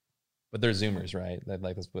 But they're Zoomers, right?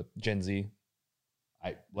 That's what Gen Z.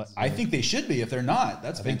 I think they should be. If they're not,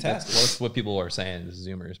 that's fantastic. That's what people are saying is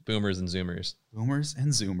Zoomers, boomers and Zoomers. Boomers and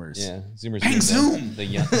Zoomers. Yeah, Zoomers. Bang Zoom! The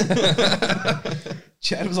young.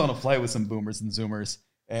 Chad was on a flight with some boomers and Zoomers,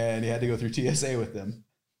 and he had to go through TSA with them.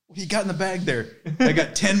 What do you got in the bag there? I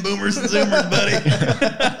got 10 boomers and Zoomers,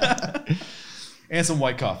 buddy. And some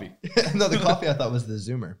white coffee. No, the coffee I thought was the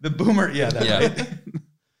Zoomer. The boomer, yeah.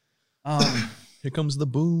 Right. Here comes the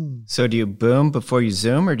boom. So do you boom before you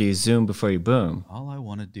zoom, or do you zoom before you boom? All I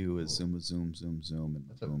want to do is zoom, and boom.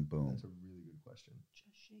 That's a really good question.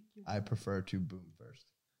 I prefer to boom first.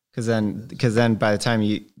 Because then by the time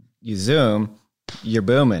you zoom, you're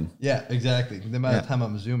booming. Yeah, exactly. Then by the time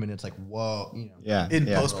I'm zooming, it's like, whoa, Yeah. In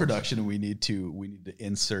post-production, we need to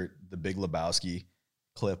insert the Big Lebowski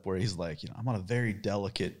clip where he's like, I'm on a very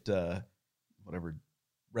delicate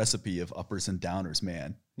recipe of uppers and downers,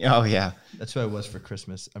 man. Oh yeah. That's what I was for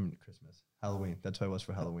Halloween. That's what I was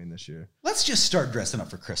for Halloween this year. Let's just start dressing up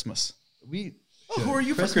for Christmas. Who are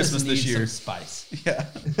you for Christmas Christmas this needs year? some spice. Yeah.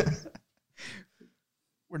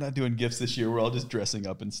 We're not doing gifts this year. We're all just dressing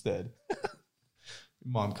up instead.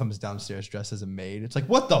 Mom comes downstairs dressed as a maid. It's like,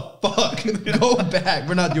 what the fuck? Go back.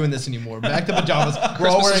 We're not doing this anymore. Back to pajamas. We're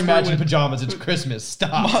all wearing matching pajamas. It's Christmas.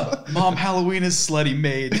 Stop. Mom, Halloween is slutty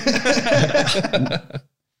maid.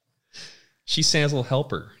 She's Santa's little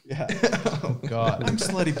helper. Yeah. Oh God. I'm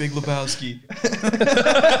slutty Big Lebowski.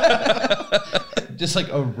 Just like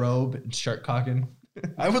a robe and shirt cocking.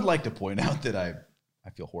 I would like to point out that I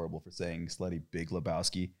feel horrible for saying slutty Big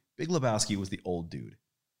Lebowski. Big Lebowski was the old dude.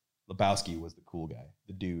 Lebowski was the cool guy,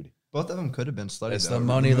 the dude. Both of them could have been slutty. It's though. the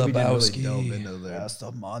money movie didn't Lebowski. delve into their That's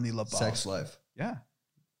the money Lebowski. sex life. Yeah.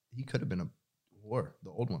 He could have been a whore, the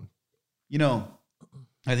old one.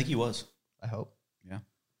 I think he was. I hope. Yeah.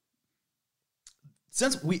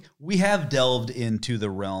 Since we have delved into the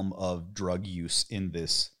realm of drug use in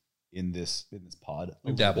this pod.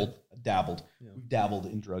 We've dabbled. We've dabbled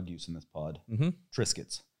in drug use in this pod. Mm-hmm.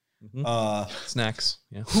 Triscuits. Mm-hmm. Snacks.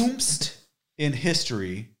 Yeah. Whomst in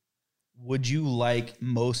history would you like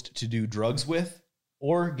most to do drugs with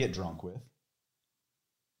or get drunk with?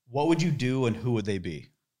 What would you do and who would they be?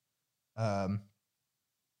 Do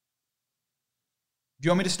you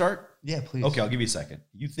want me to start? Yeah, please. Okay, I'll give you a second.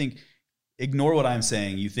 Ignore what I'm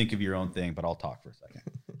saying. You think of your own thing, but I'll talk for a second.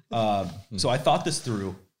 So I thought this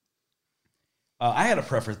through. I had to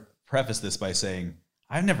preface this by saying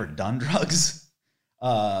I've never done drugs.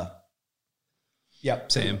 Yeah,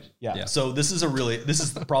 same. Yeah. So this is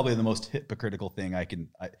probably the most hypocritical thing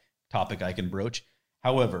topic I can broach.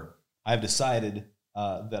 However, I've decided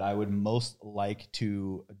that I would most like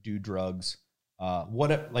to do drugs,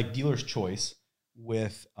 like dealer's choice,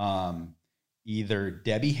 with either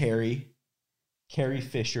Debbie Harry, Carrie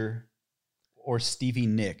Fisher, or Stevie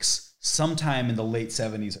Nicks sometime in the late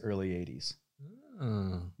 70s, early 80s.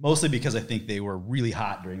 Mostly because I think they were really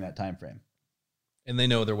hot during that time frame. And they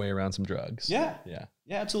know their way around some drugs. Yeah. Yeah.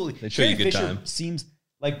 Yeah, absolutely. They show you a good Fisher time. seems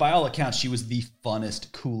like, by all accounts, she was the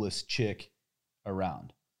funnest, coolest chick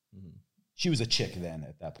around. Mm-hmm. She was a chick then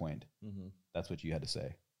at that point. Mm-hmm. That's what you had to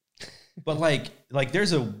say. But like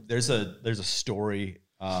there's a story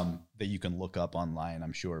that you can look up online,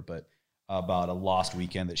 I'm sure. But about a lost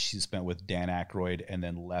weekend that she spent with Dan Aykroyd and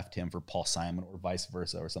then left him for Paul Simon or vice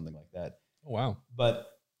versa or something like that. Oh, wow. But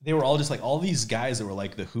they were all just like all these guys that were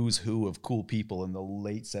like the who's who of cool people in the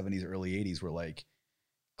late 70s, early 80s were like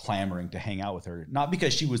clamoring to hang out with her. Not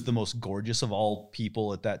because she was the most gorgeous of all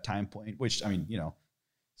people at that time point, which, I mean, you know,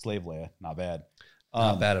 Slave Leia, not bad.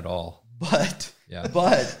 Not bad at all. But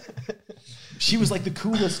she was like the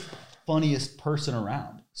coolest, funniest person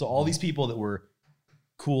around. So all these people that were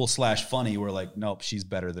cool / funny were like, nope, she's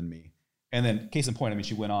better than me. And then case in point, I mean,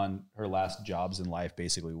 she went on her last jobs in life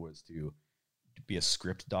basically was to be a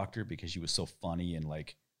script doctor because she was so funny and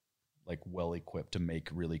like well equipped to make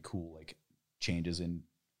really cool like changes in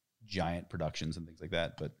giant productions and things like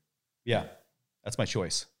that. But yeah, that's my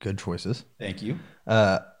choice. Good choices. Thank you.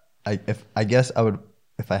 I guess I would,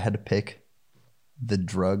 if I had to pick the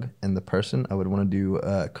drug and the person, I would want to do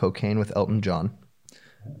cocaine with Elton John,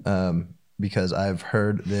 because I've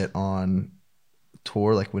heard that on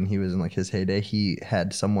tour, like when he was in like his heyday, he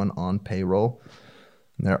had someone on payroll.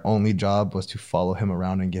 And their only job was to follow him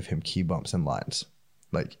around and give him key bumps and lines.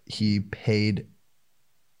 Like he paid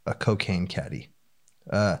a cocaine caddy.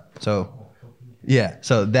 So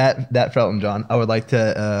that for Elton John. I would like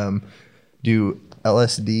to do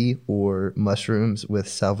LSD or mushrooms with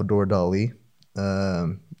Salvador Dali,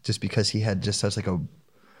 just because he had just such like a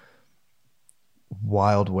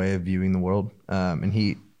wild way of viewing the world.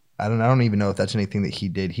 And I don't even know if that's anything that he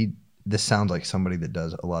did. This sounds like somebody that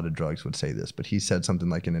does a lot of drugs would say this, but he said something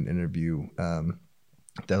like in an interview,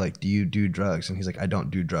 they're like, do you do drugs? And he's like, I don't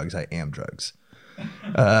do drugs. I am drugs.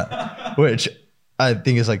 Which I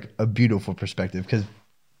think is like a beautiful perspective, because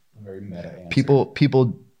Very meta answer.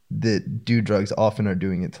 people that do drugs often are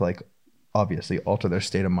doing it to like obviously alter their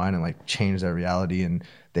state of mind and like change their reality, and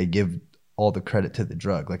they give all the credit to the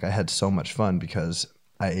drug. Like I had so much fun because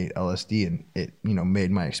I ate LSD and it, you know,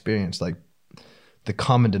 made my experience like the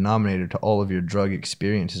common denominator to all of your drug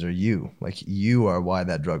experiences are you. Like you are why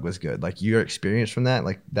that drug was good. Like your experience from that,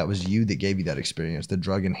 like that was you that gave you that experience. The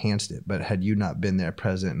drug enhanced it. But had you not been there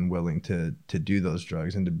present and willing to do those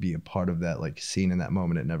drugs and to be a part of that like scene in that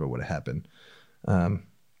moment, it never would have happened. And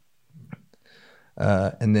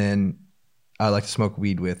then I like to smoke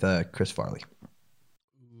weed with Chris Farley.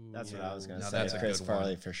 That's what I was going to Now say. that's a Chris good one.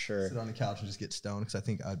 Farley for sure. Sit on the couch and just get stoned, because I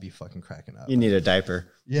think I'd be fucking cracking up. You need a diaper.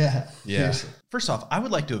 Yeah. Yeah. Seriously. First off, I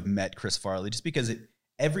would like to have met Chris Farley just because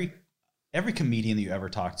every comedian that you ever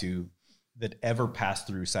talk to that ever passed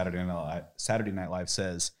through Saturday Night Live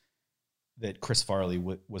says that Chris Farley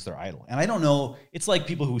was their idol. And I don't know, it's like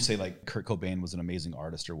people who say like Kurt Cobain was an amazing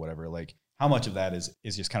artist or whatever. Like how much of that is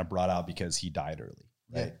just kind of brought out because he died early,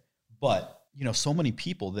 right? Yeah. But you know, so many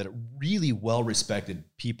people that really well-respected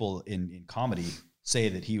people in comedy say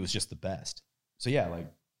that he was just the best. So yeah, like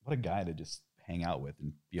what a guy to just hang out with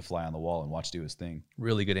and be a fly on the wall and watch do his thing.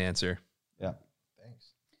 Really good answer. Yeah. Thanks.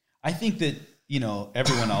 I think that, you know,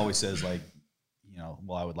 everyone always says like, you know,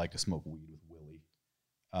 well, I would like to smoke weed with Willie,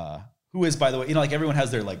 who is, by the way, you know, like everyone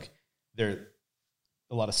has their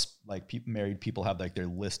a lot of like married people have like their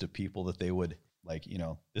list of people that they would like, you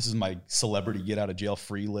know, this is my celebrity get out of jail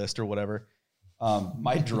free list or whatever.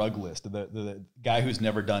 My drug list, the guy who's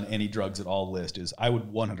never done any drugs at all list is I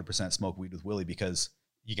would 100% smoke weed with Willie because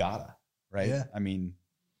you gotta, right? Yeah. I mean,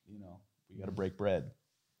 you know, we gotta break bread.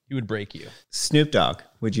 He would break you. Snoop Dogg.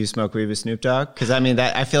 Would you smoke weed with Snoop Dogg? Because I mean,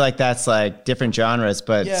 I feel like that's like different genres,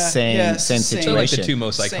 but same situation. They're like the two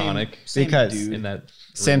most Same- iconic same Because- dude. in that.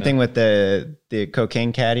 Same arena. thing with the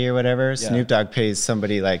cocaine caddy or whatever. Yeah. Snoop Dogg pays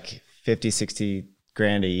somebody like 50, 60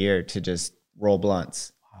 grand a year to just roll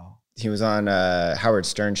blunts. Wow. He was on Howard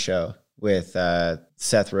Stern show with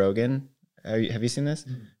Seth Rogen. Have you seen this?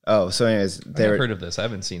 Oh, so anyways, I've they were, heard of this. I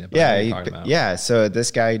haven't seen it. But I know what you're talking about. yeah. So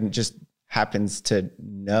this guy just happens to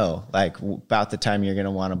know like about the time you're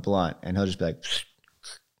gonna want a blunt, and he'll just be like,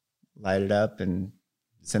 light it up and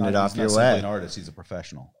send it off He's your not simply way. an artist, he's a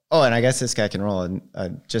professional. Oh, and I guess this guy can roll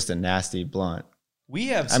just a nasty blunt. We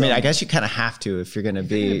have I mean, I guess you kind of have to if you're gonna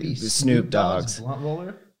be Snoop Dogg's. blunt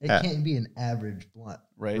roller. It Yeah. can't be an average blunt.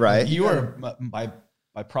 Right. You are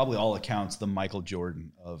by probably all accounts the Michael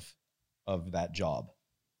Jordan of that job.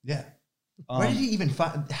 Yeah. Where did he even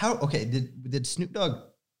find? How? Okay. Did Snoop Dogg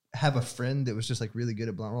have a friend that was just like really good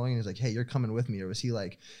at blunt rolling, and he's like, "Hey, you're coming with me," or was he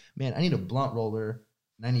like, "Man, I need a blunt roller,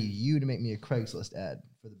 and I need you to make me a Craigslist ad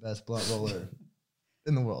for the best blunt roller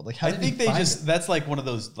in the world"? Like, how I did think he they find just it? that's like one of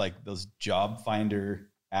those job finder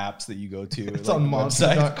apps that you go to. It's like on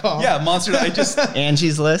monster.com. Yeah, Monster.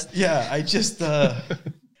 Angie's List. I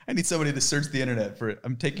need somebody to search the internet for it.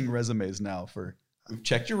 I'm taking resumes now we've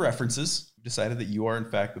checked your references. We've decided that you are in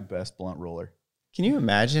fact the best blunt roller. Can you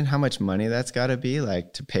imagine how much money that's got to be,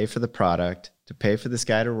 like, to pay for the product, to pay for this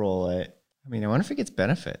guy to roll it? I mean, I wonder if he gets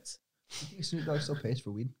benefits. You think Snoop Dogg still pays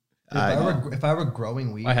for weed? I If I were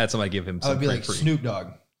growing weed, I had somebody give him I some would be for like, free. Snoop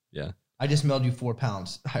Dogg, Yeah. I just mailed you 4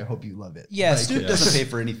 pounds. I hope you love it. Yeah, Like, Snoop doesn't pay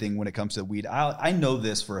for anything when it comes to weed. I know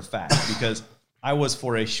this for a fact because I was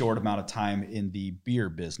for a short amount of time in the beer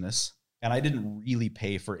business, and I didn't really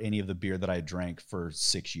pay for any of the beer that I drank for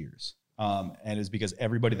 6 years. And it was because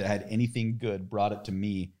everybody that had anything good brought it to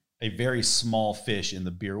me, a very small fish in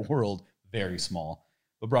the beer world, very small,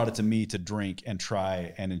 but brought it to me to drink and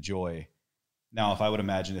try and enjoy. Now, if I would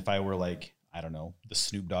imagine if I were like, I don't know, the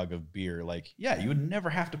Snoop Dogg of beer, like, yeah, you would never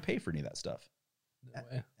have to pay for any of that stuff.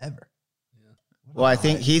 ever. Well, I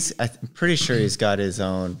think I'm pretty sure he's got his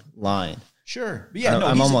own line. Sure. But yeah, no,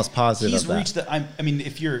 I'm he's- almost positive he's of that. reached the, I mean,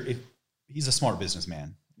 if he's a smart businessman.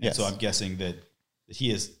 And Yes. so I'm guessing that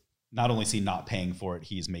he is, not only is he not paying for it,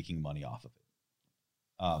 he's making money off of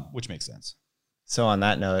it. Which makes sense. So on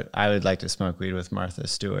that note, I would like to smoke weed with Martha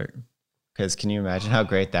Stewart. Because can you imagine how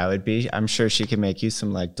great that would be? I'm sure she could make you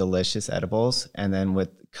some like delicious edibles, and then with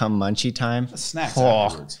come munchie time, The snacks Oh.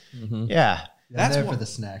 afterwards. yeah, That's I'm there what- for the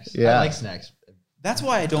snacks. Yeah. I like snacks. That's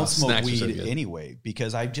why I don't smoke snacks are so weed good. anyway,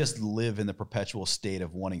 because I just live in the perpetual state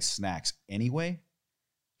of wanting snacks anyway.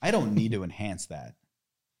 I don't need to enhance that.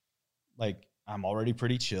 Like, I'm already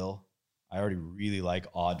pretty chill. I already really like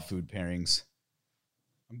odd food pairings.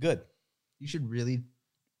 I'm good. You should really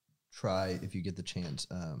try, if you get the chance,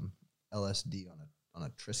 LSD on a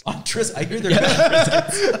Triscuit. On Tris, I hear they're good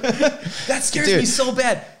Triscuits. That scares me Dude. so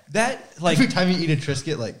bad. That, like, Every time you eat a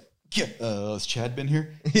Triscuit, like, has Chad been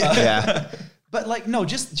here? yeah. But like, no,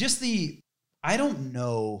 just I don't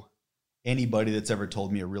know anybody that's ever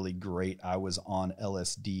told me a really great, I was on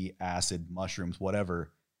LSD, acid, mushrooms,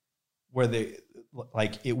 whatever, where they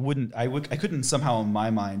like, it wouldn't, I couldn't somehow in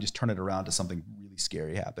my mind just turn it around to something really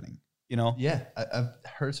scary happening, you know? yeah, I've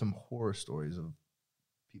heard some horror stories of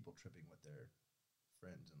people tripping with their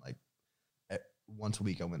friends. And like, once a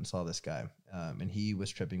week I went and saw this guy, and he was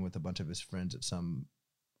tripping with a bunch of his friends at some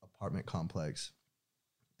apartment complex.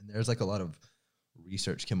 And there's like a lot of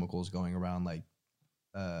research chemicals going around, like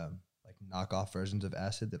knockoff versions of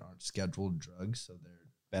acid that aren't scheduled drugs. So they're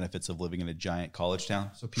Benefits of living in a giant college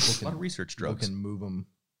town. so people A lot can of research people drugs. can move them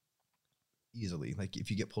easily. Like if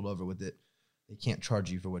you get pulled over with it, they can't charge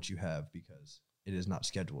you for what you have because it is not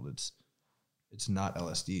scheduled. It's not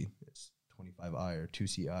LSD. It's 25I or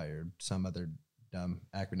 2CI or some other dumb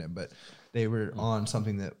acronym. But they were on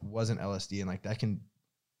something that wasn't LSD, and like that can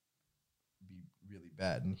be really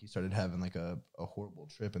bad. And he started having like a horrible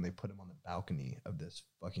trip, and they put him on the balcony of this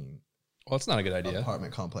fucking Well, it's not a good idea.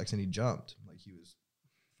 apartment complex, and he jumped. Like he was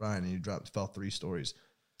flying, and he fell 3 stories,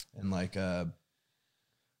 and like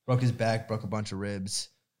broke his back, broke a bunch of ribs,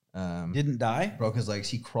 Didn't die? broke his legs.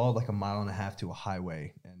 He crawled like 1.5 miles to a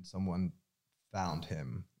highway, and someone found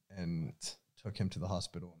him and took him to the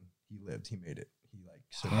hospital, and he lived. He made it. He like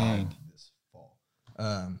survived this fall.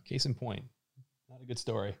 Case in point. Not a good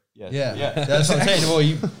story. Yeah, that's what I'm saying. Well,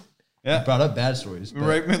 you Yeah. brought up bad stories. But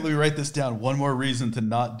Let me write this down. One more reason to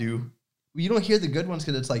not do. you don't hear the good ones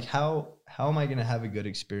because it's like, how am I going to have a good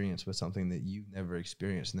experience with something that you've never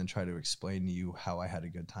experienced, and then try to explain to you how I had a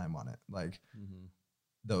good time on it? Like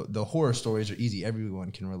the horror stories are easy.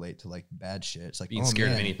 Everyone can relate to like bad shit. It's like Being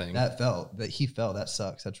scared of anything. That he fell. That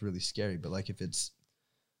sucks. That's really scary. But like if it's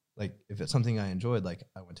something I enjoyed, like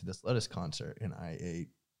I went to this Lettuce concert and I ate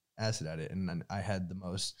acid at it, and then I had the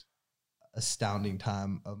most astounding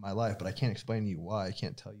time of my life. But I can't explain to you why. I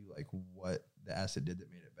can't tell you like what the acid did that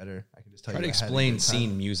made it better. I can just tell Try you. to I had a explain good time.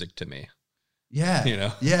 scene music to me. Yeah. You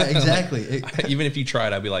know? Yeah, exactly. Even if you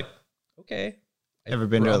tried, I'd be like, okay. Ever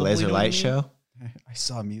been to a Probably laser know what light you mean. show? I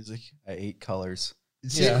saw music. I ate colors.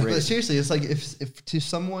 Yeah, Great. but seriously, it's like if to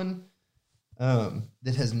someone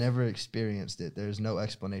that has never experienced it, there's no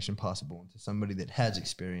explanation possible. And to somebody that has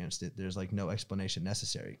experienced it, there's like no explanation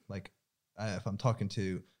necessary. Like if I'm talking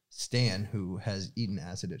to Stan, who has eaten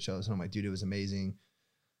acid at shows, and I'm like, dude, it was amazing.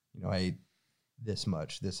 You know, I ate this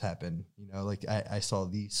much. This happened. You know, like I saw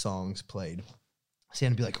these songs played.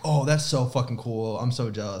 Stan would be like, oh, that's so fucking cool. I'm so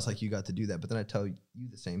jealous. Like you got to do that. But then I tell you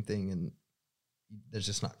the same thing, and there's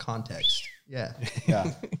just not context. Yeah.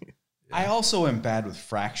 Yeah. I also am bad with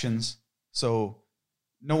fractions. So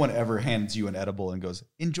no one ever hands you an edible and goes,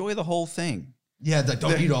 enjoy the whole thing. Yeah, it's like,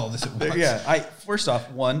 don't eat all this at once. Yeah. First off,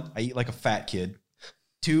 1, I eat like a fat kid.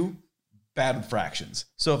 2, bad with fractions.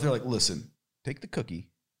 So if they're like, listen, take the cookie,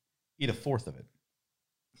 eat 1/4 of it.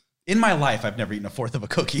 In my life, I've never eaten 1/4 of a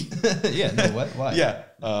cookie. Yeah, no, what? Why? Yeah.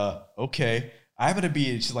 Okay. I'm gonna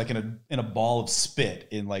be just like in a ball of spit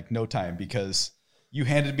in like no time because you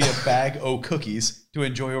handed me a bag of cookies to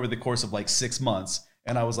enjoy over the course of like 6 months.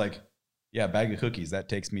 And I was like, yeah, bag of cookies.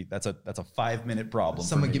 That's a 5-minute problem.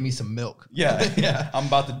 Someone give me some milk. Yeah. I'm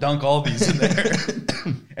about to dunk all these in there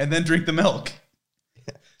and then drink the milk.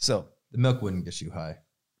 So The milk wouldn't get you high.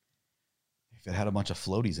 if it had a bunch of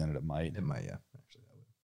floaties in it, it might. It might, yeah. Actually, that would.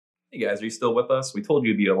 Hey guys, are you still with us? We told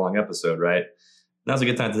you it'd be a long episode, right? Now's a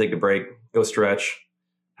good time to take a break, go stretch,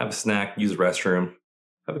 have a snack, use the restroom,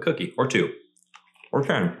 have a cookie or 2 or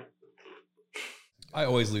 10. I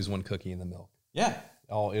always lose one cookie in the milk. Yeah.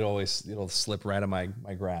 It'll slip right out of my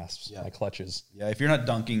grasps, my clutches. Yeah. If you're not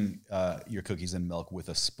dunking your cookies in milk with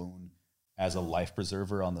a spoon as a life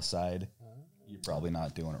preserver on the side, you're probably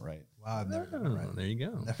not doing it right. Wow, I've never done it right. There you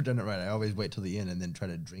go. Never done it right. I always wait till the end and then try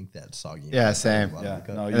to drink that soggy. Yeah, milk. same. Wow, Yeah.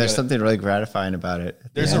 okay. No, And you there's gotta- something really gratifying about it.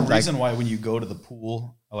 at the There's a end. Like, reason why when you go to the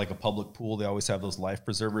pool, like a public pool, they always have those life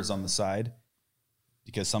preservers on the side,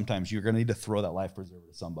 because sometimes you're going to need to throw that life preserver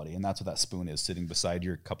to somebody. And that's what that spoon is, sitting beside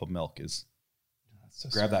your cup of milk, is It's so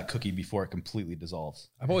grab that cookie before it completely dissolves.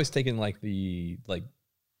 I've always taken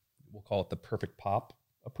we'll call it the perfect pop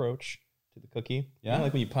approach to the cookie. Yeah.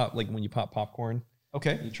 Like when you pop popcorn,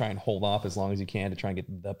 Okay. you try and hold off as long as you can to try and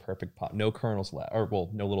get the perfect pop. No kernels left,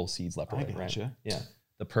 no little seeds left. I Right? gotcha. Yeah.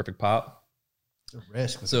 The perfect pop. It's a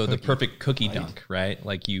risk. With So the cookie. perfect cookie Right. dunk, right?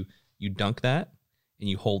 Like you dunk that and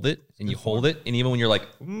you hold it and you hold it. And even when you're like,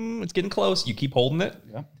 it's getting close, you keep holding it.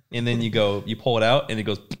 Yeah. And then you pull it out and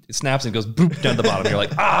it snaps and it goes boop down the bottom. You're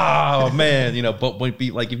like, oh man, but when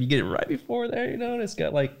if you get it right before there, and it's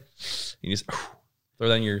got like, you just throw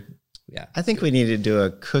that in your, yeah. I think we need to do a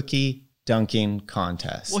cookie dunking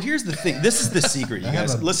contest. Well, here's the thing. This is the secret, you I have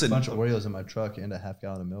guys. a Listen. bunch of Oreos in my truck and a half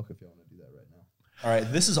gallon of milk if you want to do that right now. All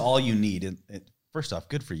right. This is all you need. And first off,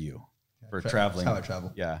 good for you for traveling. That's how I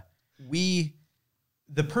travel. Yeah.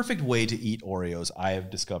 The perfect way to eat Oreos, I have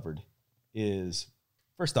discovered, is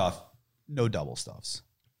first off, no double stuffs.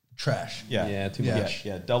 Trash. Yeah. Yeah, too Yeah, much.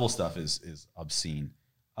 yeah, double stuff is obscene.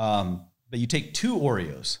 But you take 2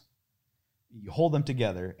 Oreos, you hold them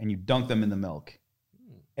together, and you dunk them in the milk.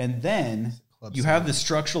 And then Club you have sandwich. the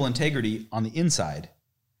structural integrity on the inside.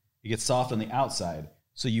 It gets soft on the outside.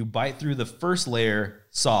 So you bite through the first layer,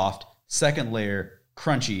 soft, second layer,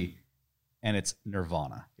 crunchy, and it's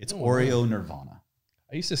nirvana. It's Oreo nirvana.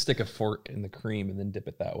 I used to stick a fork in the cream and then dip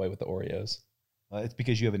it that way with the Oreos. It's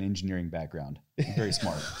because you have an engineering background. You're very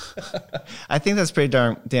smart. I think that's pretty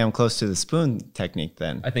damn close to the spoon technique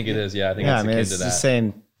then. I think it is. Yeah, I think Yeah, I it's mean, akin it's to the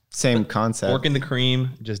that. same concept. Fork in the cream,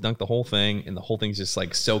 just dunk the whole thing, and the whole thing's just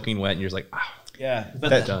like soaking wet, and you're just like, ah. Yeah, but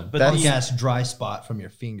That- but that's- the, Yes, dry spot from your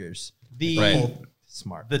fingers. the, Right.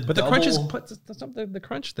 Smart. the But the double, crunch is that's not the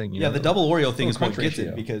crunch thing. yeah, the double Oreo thing is Little what crunch gets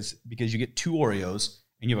it, ratio. because you get 2 Oreos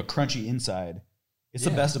and you have a crunchy inside. It's the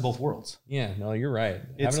Yeah. best of both worlds. Yeah, no, you're right.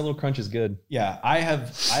 It's- Having a little crunch is good. Yeah, I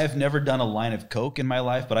have never done a line of Coke in my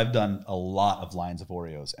life, but I've done a lot of lines of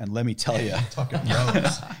Oreos. And let me tell you, Talking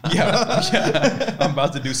rose. yeah, I'm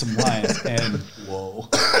about to do some lines, and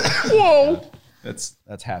whoa, that's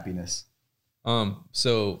happiness.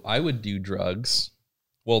 So I would do drugs.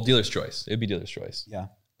 Well, dealer's choice. It'd be dealer's choice. Yeah,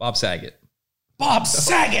 Bob Saget. Bob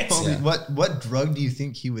Saget. Holy- What drug do you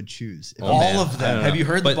think he would choose? If Oh, All man, of I them. don't Have know. you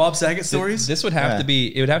heard the But Bob Saget stories? This would have Yeah. to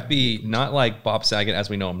be. It would have to be not like Bob Saget as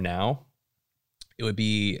we know him now. It would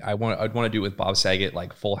be. I'd want to do it with Bob Saget,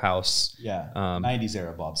 like Full House. yeah, 90s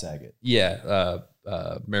era Bob Saget. Yeah,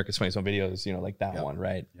 America's Funniest Home Videos. Like that Yep. one,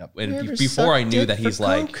 right? Yep. And You ever before I sucked knew dick that for he's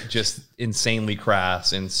like Coke? just insanely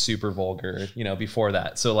crass and super vulgar. Before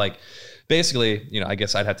that, so like basically, I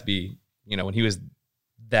guess I'd have to be. When he was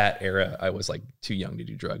that era, I was like too young to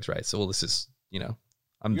do drugs, right? So this is, I'm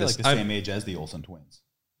You're just like the I'm- same age as the Olsen twins.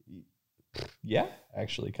 Yeah,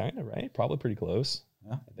 actually, kind of right. Probably pretty close.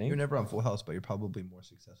 Yeah. I think. You're never on Full House, but you're probably more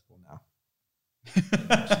successful now.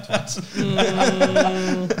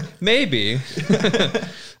 Maybe.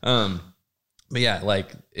 But yeah,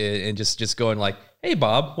 like, and just going like, "Hey,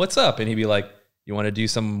 Bob, what's up?" And he'd be like, "You want to do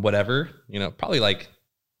some whatever?" Probably like,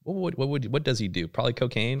 what does he do? Probably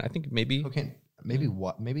cocaine. I think maybe. Cocaine. Maybe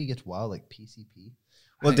maybe he gets wild like PCP.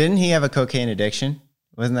 Well, didn't he have a cocaine addiction?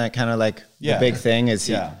 Wasn't that kind of like Yeah. the big thing? Is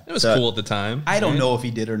he? Yeah. It was so- cool at the time. I don't right? know if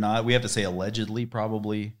he did or not. We have to say allegedly,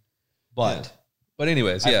 probably, but But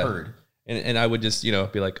anyways, I've yeah. heard. And I would just, be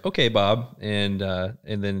like, "Okay, Bob." And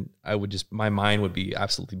then I would just, my mind would be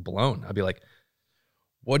absolutely blown. I'd be like,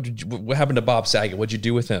 what happened to Bob Saget? What'd you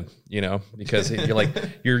do with him? Because you're like,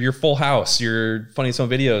 you're Full House, you're Funniest Home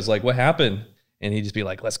Videos. Like, what happened? And he'd just be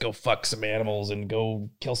like, "Let's go fuck some animals and go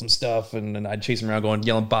kill some stuff." And I'd chase him around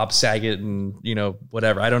yelling Bob Saget and,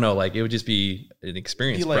 whatever. I don't know. Like, it would just be an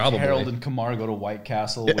experience. He like probably. Harold and Kumar go to White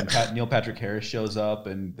Castle when Neil Patrick Harris shows up,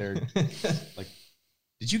 and they're like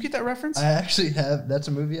Did you get that reference? I actually have. That's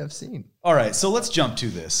a movie I've seen. All right, so let's jump to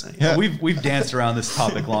this. Yeah. We've danced around this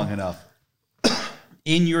topic long enough.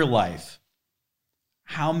 In your life,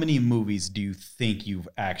 how many movies do you think you've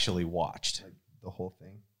actually watched? Like the whole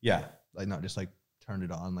thing. Yeah. Like not just like turned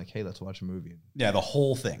it on. Like, hey, let's watch a movie. Yeah, the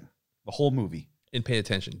whole thing. The whole movie. And pay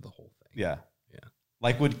attention to the whole thing. Yeah. Yeah.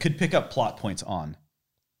 Like could pick up plot points on.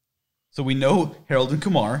 So we know Harold and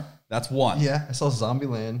Kumar. That's one. Yeah, I saw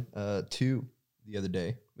Zombieland 2 the other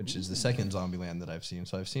day, which is the second Zombieland that I've seen.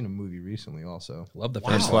 So I've seen a movie recently also. Love the Wow.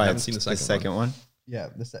 first That's one. I why haven't it's seen the the second one. Yeah,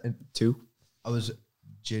 Two. I was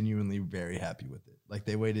genuinely very happy with it. Like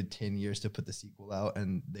they waited 10 years to put the sequel out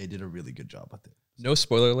and they did a really good job with it. No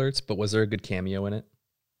spoiler alerts, but was there a good cameo in it?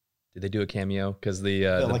 Did they do a cameo? Because the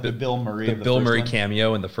Bill Murray. the in the Bill first Murray one.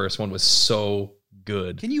 cameo in the first one was so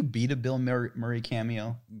good. Can you beat a Bill Murray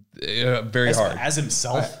cameo? Very hard. As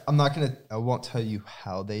himself? I won't tell you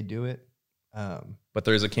how they do it. But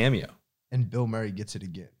there's a cameo. And Bill Murray gets it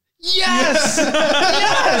again. Yes!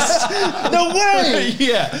 Yes! No way!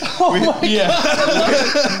 Yeah.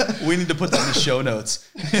 We need to put that in the show notes.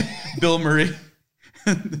 Bill Murray,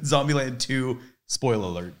 Zombieland 2, spoiler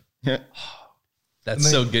alert. That's And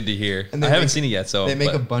so good to hear. and I they haven't make- seen it yet, so They make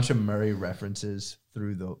but a bunch of Murray references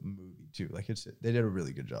through the movie too. Like they did a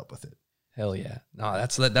really good job with it. hell yeah. No,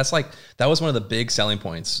 that's like that was one of the big selling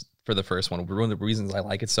points for the first one. One of the reasons I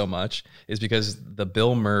like it so much is because the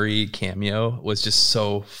Bill Murray cameo was just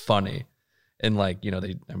so funny. And like,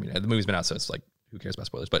 the movie's been out, so it's like, who cares about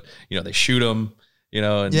spoilers? But they shoot him,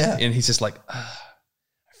 and he's just like, I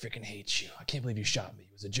freaking hate you. I can't believe you shot me.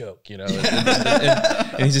 It was a joke, and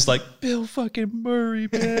he's just like, Bill fucking Murray,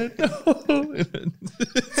 man.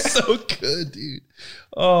 It's so good, dude.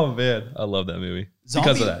 Oh man, I love that movie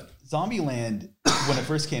because of that. Zombieland, when it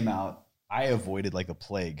first came out, I avoided like the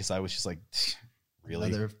plague because I was just like, really?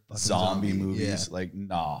 Another fucking Zombie zombie, movies? yeah. Like,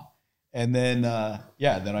 nah. And then,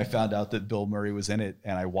 then I found out that Bill Murray was in it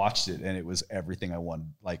and I watched it and it was everything I wanted,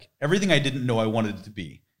 like everything I didn't know I wanted it to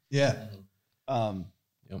be. Yeah.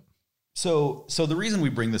 Yep. So the reason we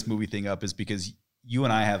bring this movie thing up is because you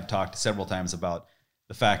and I have talked several times about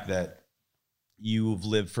the fact that you've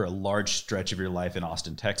lived for a large stretch of your life in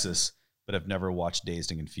Austin, Texas, but have never watched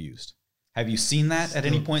Dazed and Confused. Have you seen that at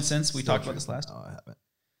any point since we talked about this last? No, I haven't.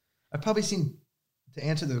 I've probably seen, to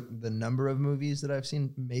answer the number of movies that I've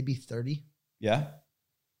seen, maybe 30. Yeah.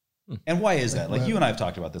 And why is that? Like you and I have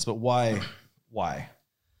talked about this, but why? Why?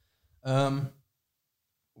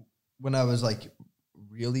 When I was like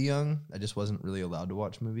really young, I just wasn't really allowed to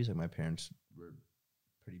watch movies. Like my parents were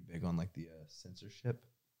pretty big on like the censorship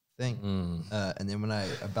thing. And then when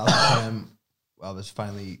about the time I was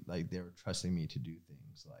finally like, they were trusting me to do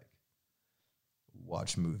things like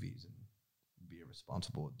watch movies and be a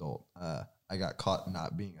responsible adult. I got caught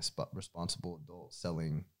not being a responsible adult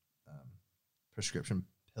selling prescription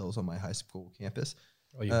pills on my high school campus.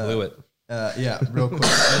 Oh, you blew it. Yeah, real quick.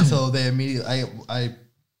 And so they immediately, I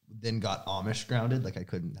then got Amish grounded. Like I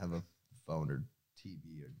couldn't have a phone or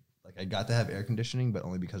TV, or like I got to have air conditioning, but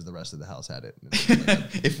only because the rest of the house had it. And it was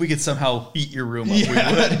like, If we could somehow heat your room up, we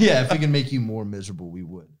would. yeah, if we can make you more miserable, we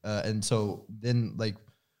would. And so then, like,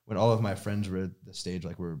 when all of my friends were at the stage,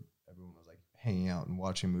 like, where everyone was like hanging out and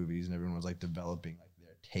watching movies, and everyone was like developing like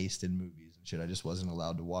their taste in movies and shit, I just wasn't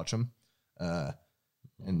allowed to watch them,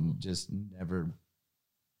 and just never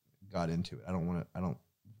got into it. I don't want to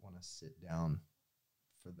sit down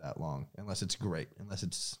for that long unless it's great, unless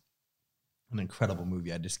it's an incredible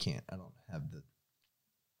movie. I just can't. I don't have the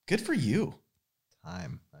Good for you.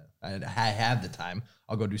 time. I have the time.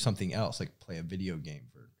 I'll go do something else, like play a video game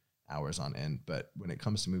for hours on end. But when it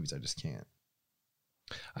comes to movies, I just can't.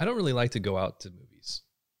 I don't really like to go out to movies.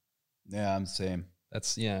 Yeah, I'm the same.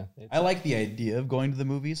 That's it's- I like the idea of going to the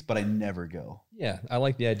movies, but I never go. yeah, I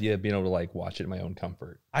like the idea of being able to like watch it in my own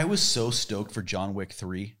comfort. I was so stoked for John Wick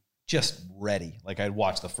 3, just ready. Like I'd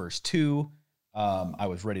watched the first two. I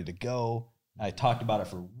was ready to go. I talked about it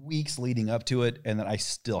for weeks leading up to it, and then I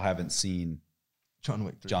still haven't seen John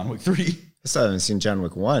Wick 3. John Wick 3. I still haven't seen John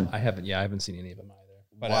Wick 1. I haven't seen any of them either.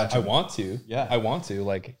 But Watch I 'em. want to. Yeah. I want to.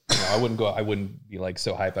 Like, I wouldn't be like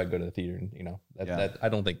so hyped I'd go to the theater and that I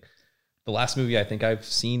don't think the last movie I think I've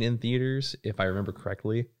seen in theaters, if I remember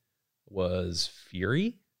correctly, was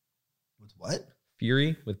Fury. With what?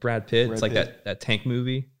 Fury with Brad Pitt. Brad It's like Pitt. that tank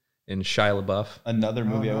movie in Shia LaBeouf. Another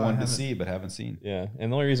movie no, I I wanted to haven't. see, but haven't seen. Yeah.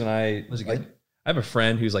 And the only reason I Was it like, good? I have a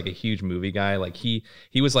friend who's like a huge movie guy. Like he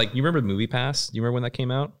was like, you remember Movie Pass? Do you remember when that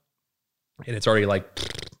came out? And it's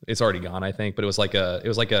already gone, I think. But it was like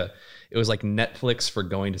Netflix for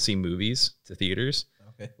going to see movies to theaters.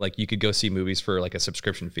 Okay. Like you could go see movies for like a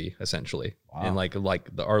subscription fee essentially. Wow.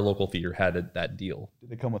 And our local theater had that deal. Did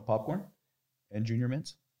they come with popcorn and Junior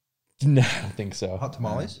Mints? No, I don't think so. Hot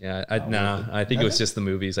tamales? Yeah, I think it was just the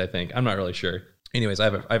movies. I think I'm not really sure. Anyways, I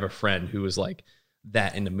have a friend who was like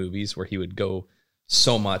that into movies, where he would go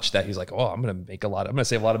so much that he's like, oh, I'm gonna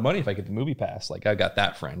save a lot of money if I get the movie pass. Like I got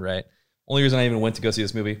that friend, right? Only reason I even went to go see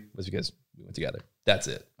this movie was because we went together. That's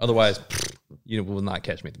it. Otherwise, you will not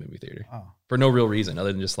catch me at the movie theater for no real reason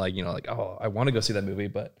other than just like, like, oh, I want to go see that movie,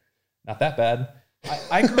 but not that bad.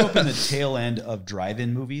 I grew up in the tail end of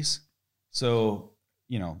drive-in movies, so.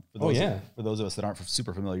 For those of us that aren't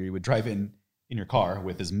super familiar, you would drive in your car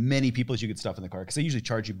with as many people as you could stuff in the car, because they usually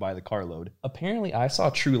charge you by the carload. Apparently, I saw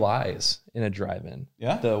True Lies in a drive-in.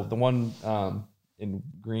 Yeah? The one in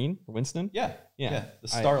Green, Winston? Yeah. Yeah. The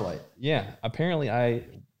Starlight. Apparently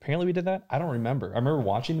we did that. I don't remember. I remember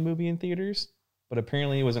watching the movie in theaters, but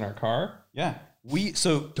apparently it was in our car. Yeah.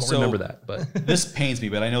 Don't remember that, but this pains me,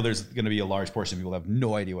 but I know there's going to be a large portion of people that have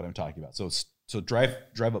no idea what I'm talking about. So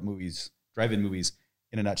drive-in movies,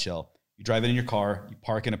 in a nutshell, you drive in your car, you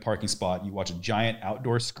park in a parking spot, you watch a giant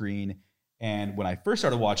outdoor screen. And when I first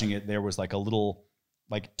started watching it, there was like a little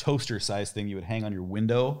like toaster size thing you would hang on your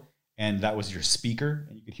window, and that was your speaker,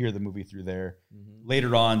 and you could hear the movie through there. Mm-hmm.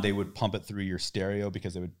 Later on, they would pump it through your stereo,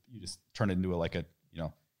 because you just turn it into a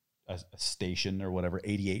station or whatever,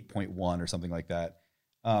 88.1 or something like that.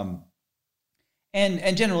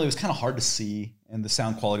 And generally it was kind of hard to see, and the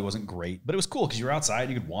sound quality wasn't great, but it was cool because you were outside,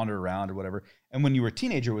 you could wander around or whatever. And when you were a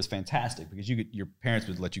teenager, it was fantastic because your parents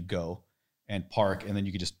would let you go and park, and then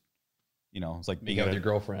you could just, it was like being out with your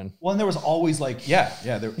girlfriend. Well, and there was always like,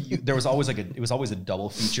 there was always it was always a double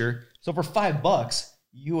feature. So for $5,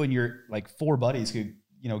 you and your like 4 buddies could,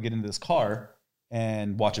 get into this car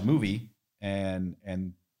and watch a movie and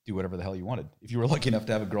do whatever the hell you wanted. If you were lucky enough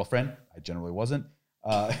to have a girlfriend, I generally wasn't.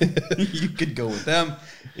 You could go with them.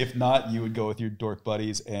 If not, you would go with your dork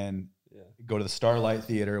buddies and go to the Starlight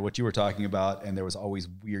Theater, what you were talking about. And there was always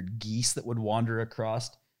weird geese that would wander across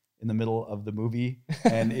in the middle of the movie.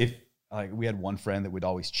 And if we had one friend that would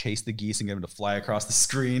always chase the geese and get them to fly across the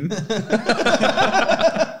screen.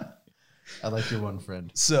 I like your one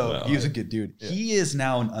friend. So he was a good dude. Yeah. He is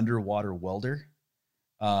now an underwater welder.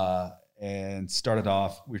 And started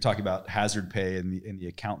off, we were talking about hazard pay in the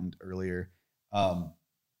accountant earlier.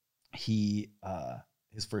 His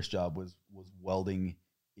first job was welding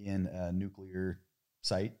in a nuclear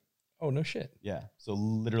site. Oh, no shit. Yeah. So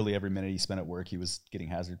literally every minute he spent at work, he was getting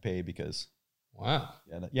hazard pay because. Wow.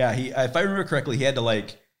 Yeah. If I remember correctly, he had to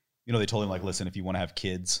they told him listen, if you want to have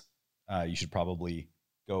kids, you should probably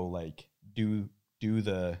go do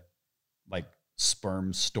the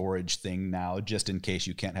sperm storage thing now, just in case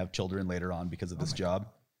you can't have children later on because of this job.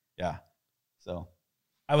 Yeah. So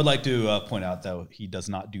I would like to point out, though, he does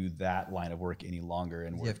not do that line of work any longer.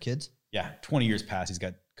 And does he have kids? Yeah, 20 years past. He's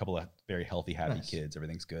got a couple of very healthy, happy kids.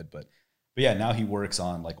 Everything's good. But yeah, now he works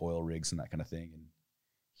on oil rigs and that kind of thing.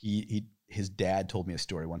 And his dad told me a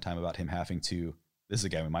story one time about him having to. This is a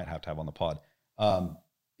guy we might have to have on the pod.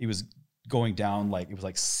 He was going down it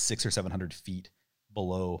was 600 or 700 feet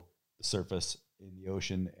below the surface in the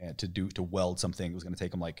ocean, and to weld something. It was going to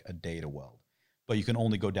take him a day to weld, but you can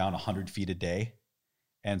only go down 100 feet a day.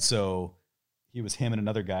 And so he was him and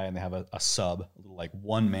another guy, and they have a sub, a little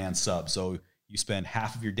one-man sub. So you spend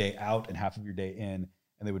half of your day out and half of your day in,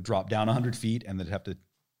 and they would drop down 100 feet, and they'd have to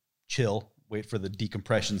chill, wait for the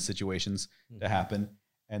decompression situations to happen.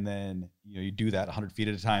 And then, you do that 100 feet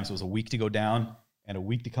at a time. So it was a week to go down and a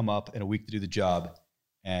week to come up and a week to do the job.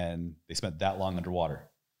 And they spent that long underwater.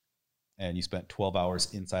 And you spent 12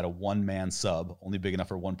 hours inside a one-man sub, only big enough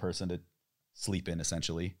for one person to sleep in,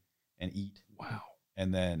 essentially, and eat. Wow.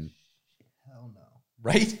 And then, hell no,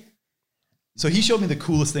 right? So he showed me the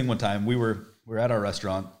coolest thing one time. We were at our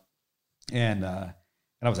restaurant, and I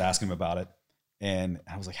was asking him about it, and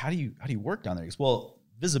I was like, "How do you work down there?" He goes, "Well,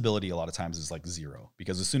 visibility a lot of times is 0,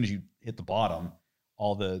 because as soon as you hit the bottom,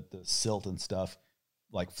 all the silt and stuff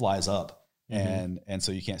flies up, and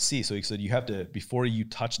so you can't see. So he said you have to, before you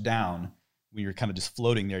touch down, when you're kind of just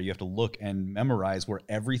floating there, you have to look and memorize where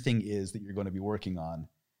everything is that you're going to be working on,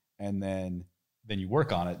 and then you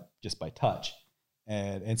work on it just by touch.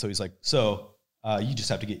 And so he's like, you just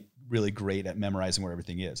have to get really great at memorizing where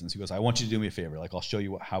everything is. And so he goes, I want you to do me a favor. I'll show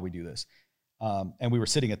you how we do this. And we were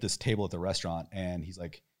sitting at this table at the restaurant, and he's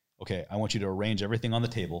like, okay, I want you to arrange everything on the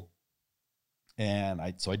table. And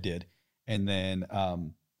so I did. And then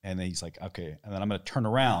he's like, okay. And then I'm going to turn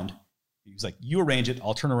around. He's like, you arrange it.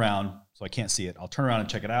 I'll turn around so I can't see it. I'll turn around and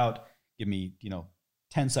check it out. Give me,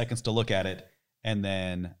 10 seconds to look at it. And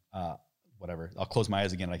then, whatever, I'll close my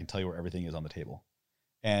eyes again and I can tell you where everything is on the table.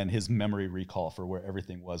 and his memory recall for where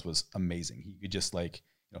everything was amazing. He could just like,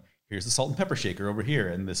 here's the salt and pepper shaker over here,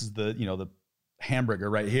 and this is the the hamburger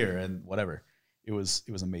right here, and whatever. It was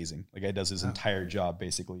amazing. The guy does his entire job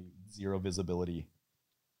basically zero visibility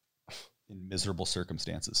in miserable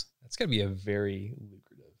circumstances. That's got to be a very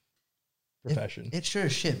lucrative profession. It sure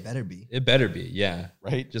as shit better be. It better be, yeah.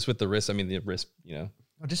 Right? Just with the risk. I mean, the risk,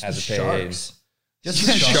 Just has with to pay. sharks. Just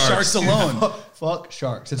Yeah, sharks alone. Fuck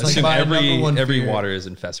sharks. It's Assume like my number one every fear. water is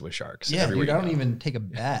infested with sharks. Yeah, everywhere dude, I you don't go. even take a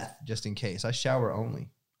bath just in case. I shower only.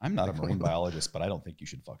 I'm not a marine biologist, but I don't think you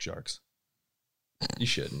should fuck sharks. You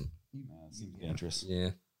shouldn't. Seems dangerous. Yeah,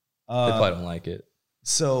 they probably don't like it.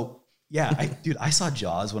 So yeah, I saw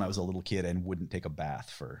Jaws when I was a little kid and wouldn't take a bath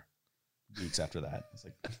for weeks after that. It's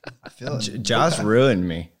like, I feel it. Jaws ruined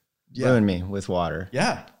me. Yeah. Ruined me with water.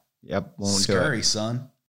 yeah, Yep. Won't do scurry, it. son.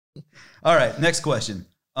 All right, next question.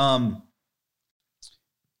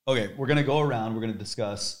 Okay, we're gonna go around. We're gonna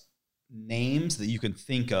discuss names that you can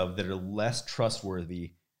think of that are less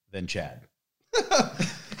trustworthy than Chad.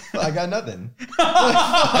 I got nothing.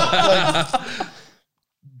 Like,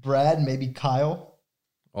 Brad, maybe Kyle.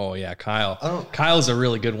 Oh yeah, Kyle. I don't- Kyle's a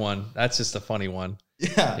really good one. That's just a funny one.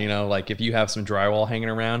 Yeah. Like if you have some drywall hanging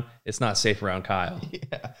around, it's not safe around Kyle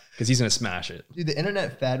Yeah. because he's gonna smash it. Dude, the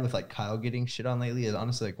internet fad with like Kyle getting shit on lately is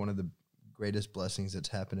honestly like one of the greatest blessings that's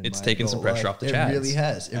happened in It's my taken some adult pressure life. off the It Chads. really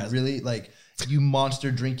has. It really, like, you monster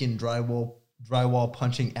drinking drywall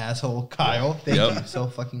punching asshole Kyle. Thank Yep. you so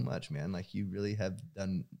fucking much, man. Like, you really have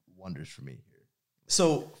done wonders for me here.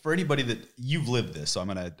 So for anybody that you've lived this, so I'm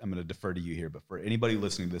gonna defer to you here. But for anybody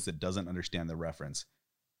listening to this that doesn't understand the reference,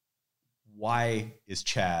 why is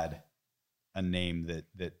Chad a name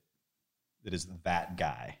that is that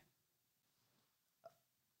guy?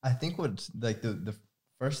 I think what's like the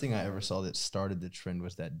first thing I ever saw that started the trend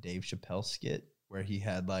was that Dave Chappelle skit where he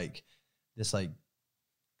had like this like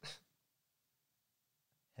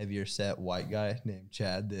heavier set white guy named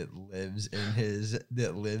Chad that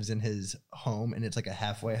lives in his home, and it's like a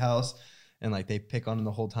halfway house, and like they pick on him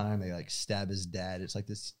the whole time. They like stab his dad. It's like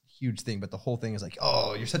this huge thing, but the whole thing is like,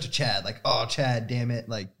 oh, you're such a Chad, like, oh, Chad, damn it,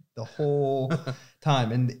 like the whole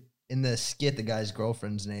time. And in the skit, the guy's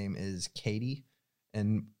girlfriend's name is Katie.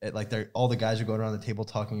 And all the guys are going around the table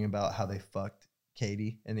talking about how they fucked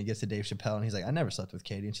Katie. And he gets to Dave Chappelle and he's like, I never slept with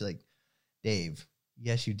Katie. And she's like, Dave,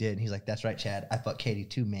 yes, you did. And he's like, that's right, Chad. I fucked Katie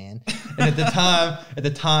too, man. And at the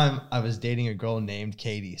time, I was dating a girl named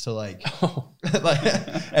Katie. So like, like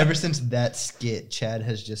ever since that skit, Chad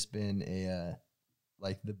has just been a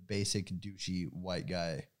like the basic douchey white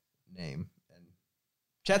guy name. And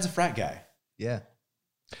Chad's a frat guy. yeah.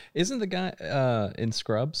 Isn't the guy in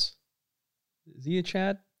Scrubs? Is he a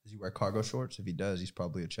Chad? Does he wear cargo shorts? If he does, he's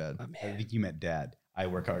probably a Chad. I think you meant dad. I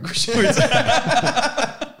wear cargo shorts.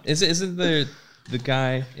 Isn't the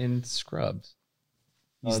guy in Scrubs?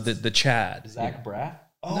 He's the Chad. Zach Braff?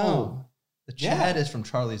 Oh. No. The Yeah. Chad is from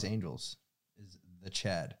Charlie's Angels. Is the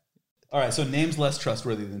Chad. All right, so names less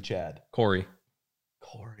trustworthy than Chad. Corey.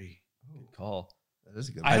 Corey. Good call. That is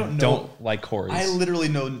a good I one. don't know. Don't like Corey's.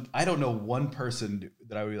 I don't know one person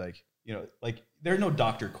that I would be like, like there are no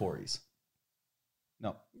Dr. Corys.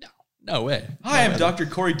 No. No way. Hi, I'm Dr.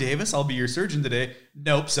 Corey Davis. I'll be your surgeon today.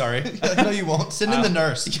 Nope, sorry. No, you won't. Send in the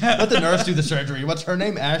nurse. Let the nurse do the surgery. What's her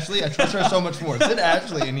name? Ashley? I trust her so much more. Send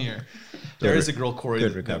Ashley in here. There is a girl, Corey,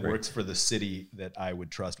 Good that recovery. works for the city that I would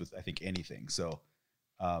trust with, I think, anything. So,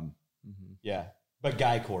 yeah. But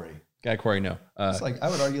Guy Corey. Guy Corey, no. It's like, I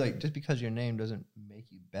would argue, like, just because your name doesn't make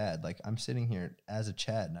you bad. Like, I'm sitting here as a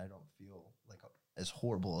Chad, and I don't feel like as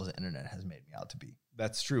horrible as the internet has made me out to be.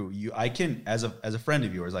 That's true. I can, as a friend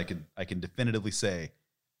of yours, I can definitively say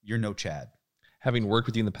you're no Chad. Having worked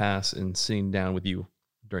with you in the past and sitting down with you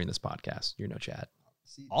during this podcast, you're no Chad.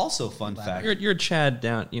 See, Also, fun fact, You're a Chad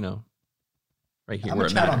down, right here I'm where a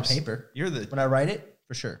it Chad on matters. paper. you're the. When I write it,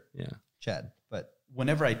 for sure. Yeah. Chad. But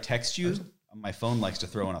Whenever I text you, my phone likes to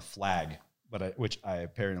throw in a flag, which I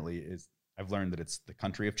apparently is. I've learned that it's the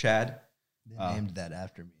country of Chad. they named that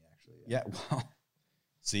after me, actually. Yeah. Well,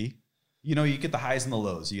 see, you get the highs and the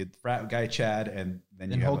lows. You get frat guy Chad, and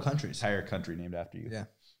then In you whole have countries. an entire country named after you. Yeah.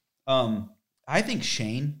 I think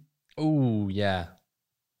Shane. Oh, yeah.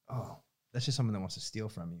 Oh, that's just someone that wants to steal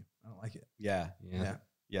from you. I don't like it. Yeah. Yeah.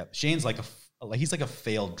 Yeah. Shane's he's like a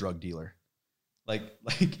failed drug dealer. Like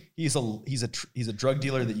he's a drug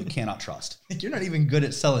dealer that you cannot trust. You're not even good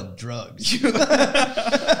at selling drugs.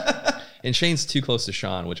 And Shane's too close to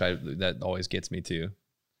Sean, which that always gets me too.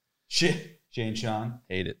 Shit. Shane Sean.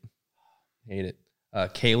 Hate it.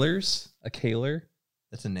 Kaler's a Kaler.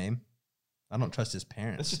 That's a name. I don't trust his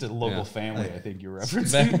parents. That's just a local Yeah. family, I think you're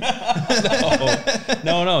referencing.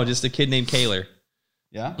 No, just a kid named Kaler.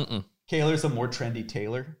 Yeah. Mm-mm. Kaylor's a more trendy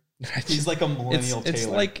Taylor. He's like a millennial It's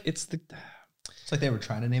Taylor. like it's the It's like they were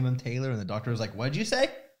trying to name him Taylor, and the doctor was like, "What'd you say?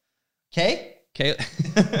 K?"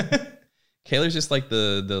 Kaylor's just like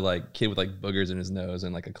the like kid with like boogers in his nose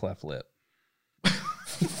and like a cleft lip.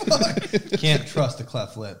 Can't trust a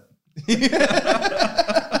cleft lip. We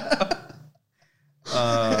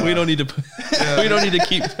don't need to. We don't need to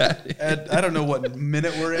keep that. I don't know what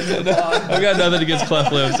minute we're in. I've got nothing against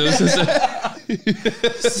cleft lips. It was just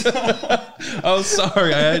oh,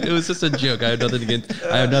 sorry. It was just a joke. I have nothing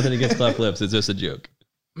against cleft lips. It's just a joke.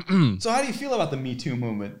 So how do you feel about the Me Too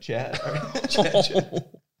movement, Chad?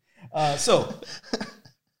 So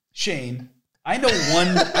Shane, I know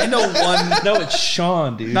one. No, it's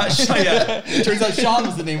Sean, dude. Not Sean. Yeah, it turns out Sean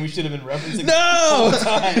was the name we should have been referencing. No! the whole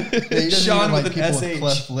time. Yeah, he doesn't Sean even with like an people SH. with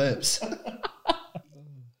cleft lips.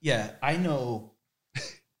 Yeah, I know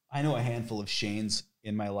a handful of Shanes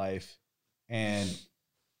in my life, and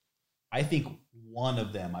I think one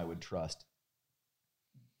of them I would trust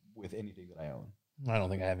with anything that I own. I don't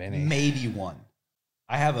think I have any. Maybe one.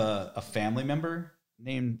 I have a family member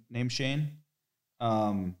named Shane,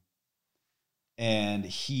 and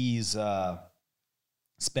he's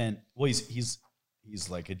spent. Well, he's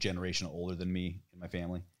like a generation older than me in my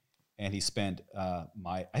family, and he spent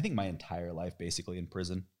my entire life basically in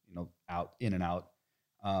prison. You know, out in and out,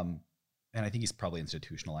 and I think he's probably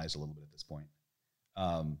institutionalized a little bit at this point.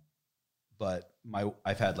 But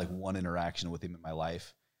I've had like one interaction with him in my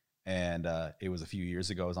life. And it was a few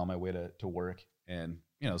years ago. I was on my way to work, and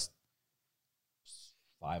you know, it's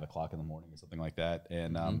 5 o'clock in the morning or something like that.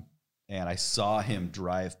 And and I saw him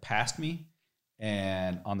drive past me,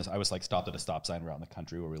 and I was like stopped at a stop sign around the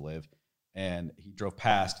country where we live, and he drove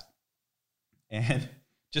past, and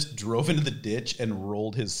just drove into the ditch and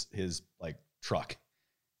rolled his like truck,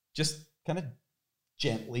 just kind of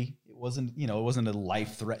gently. It wasn't a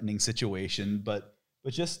life threatening situation, but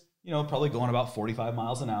just. You know, probably going about 45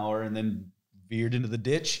 miles an hour, and then veered into the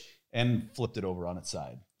ditch and flipped it over on its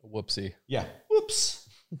side. Whoopsie. Yeah. Whoops.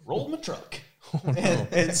 Rolled my truck.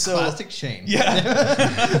 And so. Classic Shane.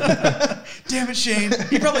 Yeah. Damn it, Shane.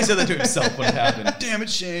 He probably said that to himself when it happened. Damn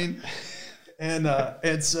it, Shane.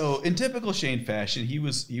 And so in typical Shane fashion, he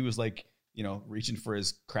was like, you know, reaching for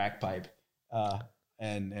his crack pipe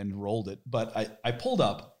and rolled it. But I pulled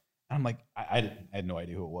up, and I'm like, I had no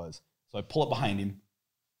idea who it was. So I pull up behind him.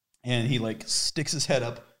 And he like sticks his head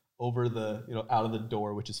up over out of the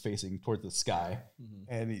door, which is facing towards the sky. Mm-hmm.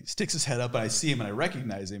 And he sticks his head up, and I see him, and I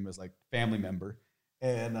recognize him as like family member.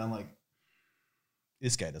 And I'm like,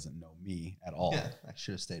 this guy doesn't know me at all. Yeah, I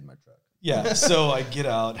should have stayed in my truck. Yeah. So I get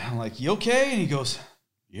out, and I'm like, you okay? And he goes,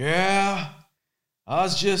 yeah, I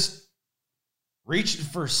was just reaching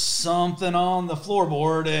for something on the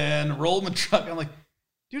floorboard and rolled my truck. I'm like,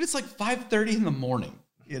 dude, it's like 5:30 in the morning,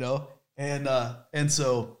 you know? And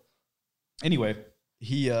so anyway,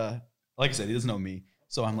 he, like I said, he doesn't know me.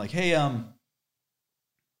 So I'm like, hey,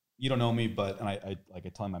 you don't know me, but, and I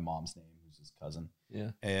tell him my mom's name, who's his cousin.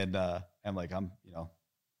 Yeah. And, I'm like, I'm, you know,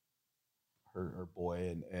 her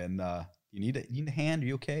boy. And you need a hand? Are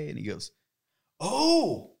you okay? And he goes,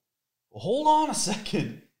 oh, well, hold on a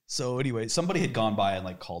second. So anyway, somebody had gone by and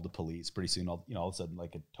like called the police. Pretty soon, all of a sudden,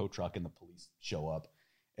 like a tow truck and the police show up.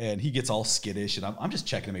 And he gets all skittish, and I'm just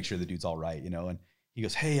checking to make sure the dude's all right, you know. And he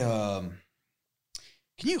goes, hey,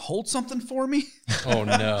 can you hold something for me? Oh,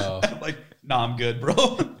 no. I'm like, nah, I'm good,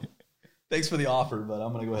 bro. Thanks for the offer, but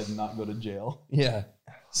I'm going to go ahead and not go to jail. Yeah.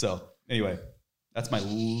 So anyway, that's my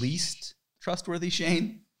least trustworthy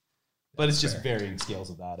Shane. But it's just varying scales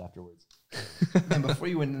of that afterwards. And before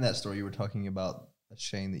you went into that story, you were talking about a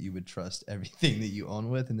Shane that you would trust everything that you own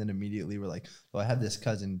with. And then immediately we're like, well, I have this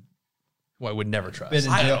cousin. Well, I would never trust. Been in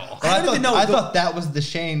I jail. don't know. Well, I don't even know I the- thought that was the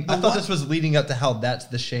Shane. I thought this was leading up to how that's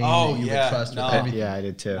the Shane Oh, that you yeah. would trust No. with everything. Yeah, I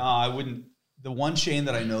did too. No, I wouldn't. The one Shane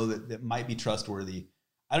that I know that might be trustworthy,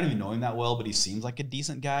 I don't even know him that well, but he seems like a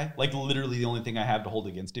decent guy. Like literally the only thing I have to hold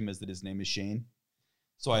against him is that his name is Shane.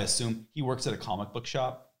 So I assume he works at a comic book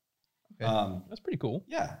shop. Okay. That's pretty cool.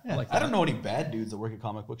 Yeah. I like I don't that. know any bad dudes that work at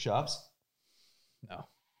comic book shops. No.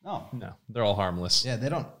 No. They're all harmless. Yeah, they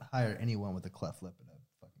don't hire anyone with a cleft lip in a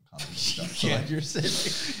fucking comedy stuff. So Yeah. like you're saying.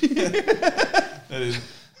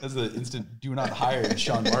 That's the instant do not hire in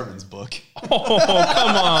Sean Marvin's book. Oh,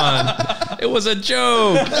 come on. It was a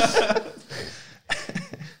joke.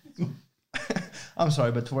 I'm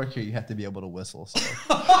sorry, but to work here, you have to be able to whistle. So.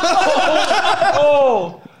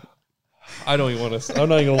 Oh. I don't even want to. I'm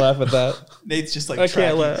not even going to laugh at that. Nate's just like I can't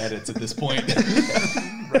tracking laugh. edits at this point.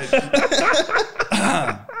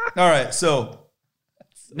 All right, so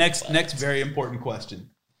next very important question.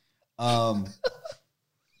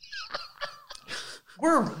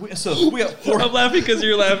 we got 4. I'm laughing because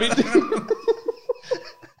you're laughing.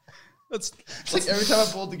 It's like every time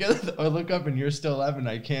I pull it together, I look up and you're still laughing.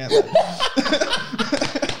 I can't.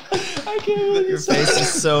 I can't. Your face is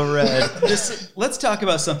so red. Let's talk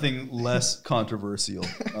about something less controversial.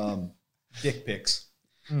 Dick pics.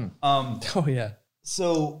 Oh yeah.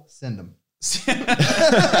 So Send them.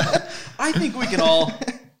 I think we can all,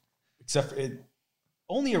 except for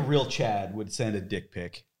only a real Chad would send a dick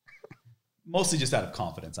pic. Mostly just out of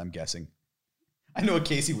confidence, I'm guessing. I know a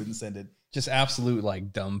Casey wouldn't send it. Just absolute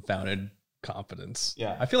like dumbfounded confidence.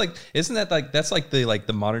 Yeah. I feel like isn't that like that's like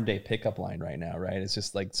the modern day pickup line right now, right? It's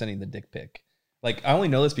just like sending the dick pic. Like I only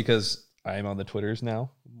know this because I am on the Twitters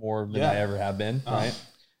now more than I ever have been, right?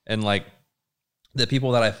 And like the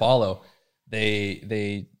people that I follow,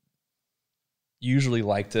 they usually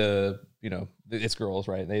like to, you know, it's girls,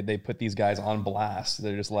 right? They put these guys on blast.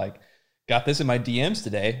 They're just like, got this in my DMs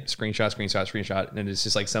today, screenshot. And it's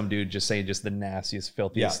just like some dude just saying just the nastiest,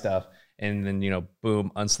 filthiest stuff. And then, you know,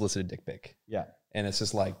 boom, unsolicited dick pic. Yeah. And it's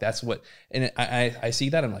just like, that's what, and I see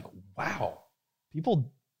that. I'm like, wow,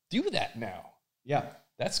 people do that now. Yeah.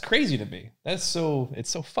 That's crazy to me. It's so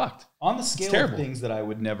fucked. On the scale of terrible. things that I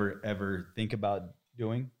would never, ever think about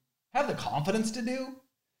doing, have the confidence to do.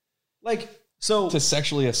 Like, so. To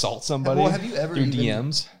sexually assault somebody Well, have you ever through even-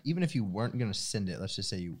 DMs. Even if you weren't going to send it, let's just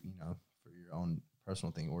say you know, for your own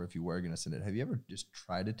personal thing, or if you were going to send it, have you ever just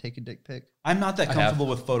tried to take a dick pic? I'm not that I comfortable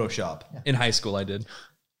with Photoshop. In high school, I did.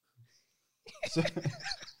 So,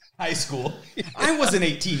 high school. I wasn't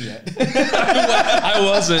 18 yet. I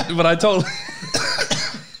wasn't, but I totally.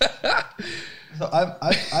 So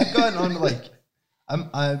I've gotten on to like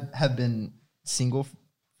I have been single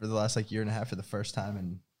for the last like year and a half for the first time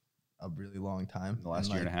in a really long time. The last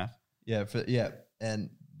year and a half. Yeah, and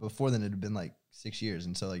before then it had been like 6 years,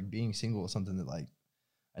 and so like being single was something that like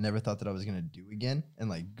I never thought that I was gonna do again, and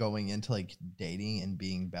like going into like dating and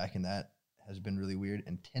being back in that has been really weird.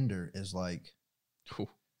 And Tinder is like,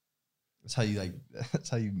 that's how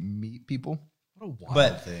you meet people. What a wild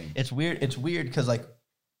But thing. it's weird. It's weird because like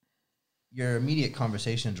your immediate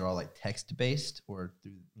conversations are all like text based or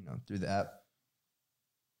through the app,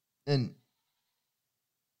 and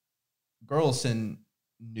girls send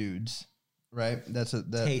nudes, right? That's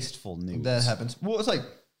Tasteful news. that happens. Well, it's like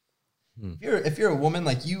if you're a woman,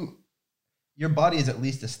 like your body is at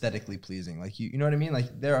least aesthetically pleasing. Like you know what I mean?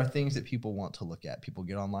 Like there are things that people want to look at. People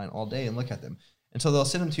get online all day and look at them, and so they'll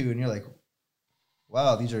send them to you, and you're like,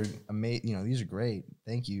 wow, these are amazing. You know, these are great.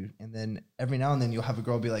 Thank you. And then every now and then you'll have a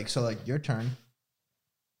girl be like, so like your turn.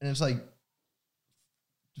 And it's like,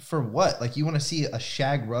 for what? Like you want to see a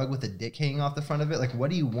shag rug with a dick hanging off the front of it? Like, what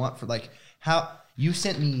do you want for like how you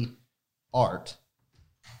sent me art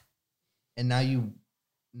and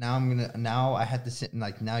now I had to sit and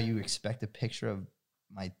like, now you expect a picture of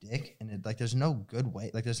my dick, and it like, there's no good way.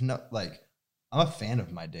 Like there's no, like, I'm a fan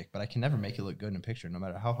of my dick, but I can never make it look good in a picture. No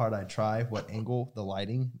matter how hard I try, what angle, the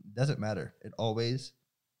lighting, doesn't matter. It always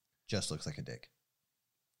just looks like a dick.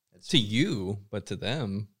 It's To you, but to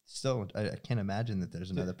them. still, I can't imagine that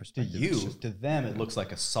there's another to perspective. you, It's just- to them, it looks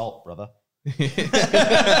like assault, brother.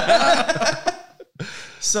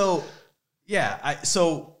 So, yeah.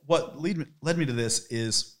 So what led me to this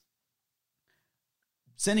is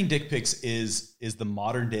sending dick pics is the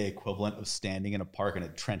modern day equivalent of standing in a park in a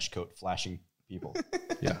trench coat flashing people.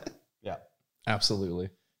 Yeah. Yeah. Absolutely.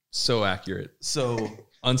 So accurate. So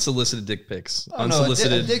Unsolicited dick pics. I don't know,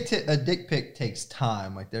 Unsolicited. a dick pic takes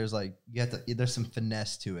time. Like there's like there's some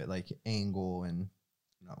finesse to it, like angle and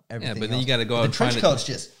everything. Yeah, but then else. you got to go But out the and find trench it. coat's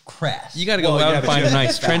just crass. You got to go Well, out yeah, and but find you a gotta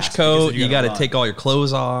nice be trench fast because coat. you You got gotta to run. take all your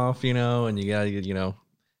clothes off, and you got to, you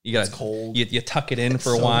got It's cold. You tuck it in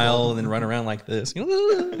for a so while cold. and then run around like this. And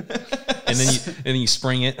then you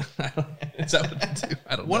spring it. Is that what they do?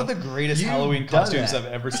 I don't one know. of the greatest You've Halloween done costumes that.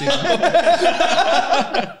 I've ever seen.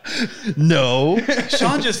 No.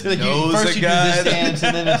 Sean just Like knows first a you guy. do this dance,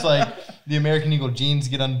 and then it's like the American Eagle jeans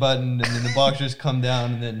get unbuttoned, and then the boxers come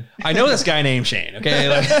down, and then I know this guy named Shane, okay?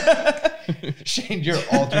 Like, Shane, your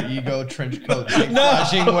alter ego trench coat, big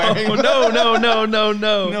flashing wearing. no.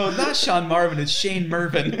 No, not Sean Marvin. It's Shane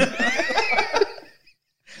Mervin.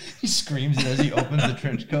 He screams it as he opens the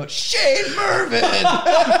trench coat. Shane Mervin.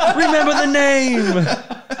 Remember the name.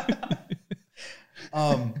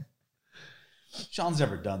 Sean's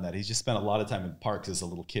never done that. He's just spent a lot of time in parks as a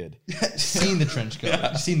little kid. Seen the trench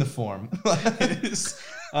coat. Seen the form.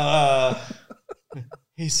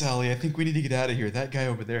 Hey, Sally, I think we need to get out of here. That guy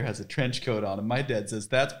over there has a trench coat on, and my dad says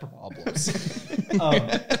that's problems.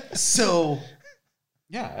 So,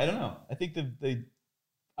 yeah, I don't know. I think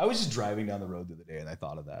I was just driving down the road the other day, and I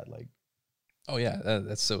thought of that. Like, Oh yeah,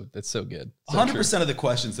 that's so good. So 100% of the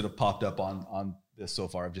questions that have popped up on this so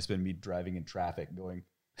far have just been me driving in traffic, going,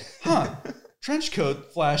 "Huh, trench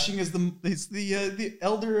coat flashing is the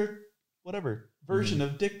elder whatever version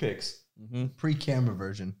of dick pics." Mm-hmm. Pre-camera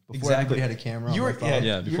version. Before Exactly. everybody had a camera on You were their phone.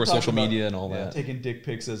 Yeah, you before were talking social about, media and all that. taking dick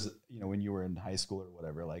pics as when you were in high school or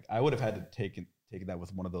whatever. Like I would have had to taken that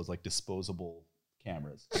with one of those like disposable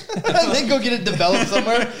cameras. Then go get it developed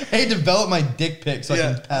somewhere. Hey, develop my dick pic so I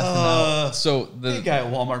can pass them out. So The guy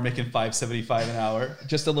at Walmart making $5.75 an hour.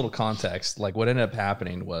 just a little context, like what ended up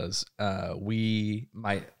happening was we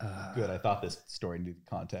might Good. I thought this story needed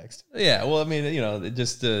context. yeah, well, I mean,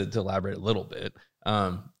 just to elaborate a little bit,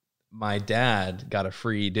 my dad got a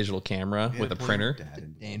free digital camera with a printer.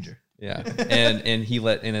 Danger. Yeah, and he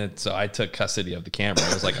let in it, so I took custody of the camera.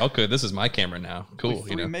 I was like, okay, this is my camera now. Cool,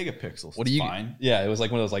 Like 3 megapixels. What do you? Fine. Yeah, it was like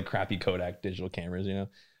one of those like crappy Kodak digital cameras,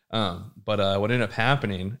 But what ended up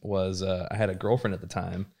happening was I had a girlfriend at the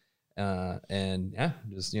time, and yeah,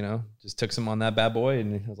 just took some on that bad boy,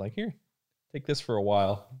 and I was like, here, take this for a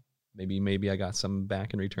while. Maybe I got some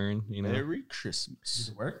back in return. Merry Did Christmas.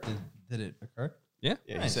 it work? Did it occur? Yeah.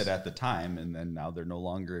 Yeah, Nice. you said at the time, and then now they're no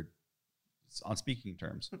longer on speaking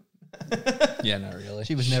terms. Yeah, not really.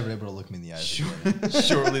 She was never able to look me in the eyes again.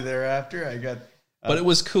 Shortly thereafter, I got But it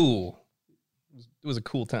was cool. It was a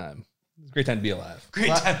cool time. It was a great time to be alive. great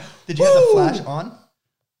time. Did you have the flash on?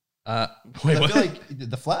 Wait, I what? feel like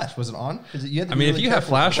the flash wasn't on because you had to. I mean, if you have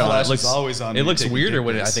flash on, Flash it looks is always on It when looks you're taking weirder dick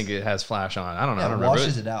when I pics. think it has flash on. I don't know. I yeah, don't it remember.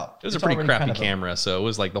 washes it out. It was a It's pretty already crappy kind of camera, so it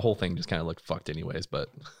was like the whole thing just kind of looked fucked anyways. But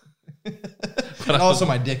And also,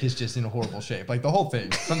 my dick is just in a horrible shape. Like the whole thing,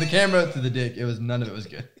 from the camera to the dick, none of it was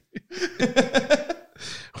good.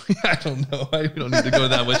 I don't know. We don't need to go into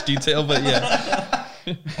that much detail, but yeah.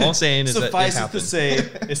 All I'm saying is Suffice that it to say,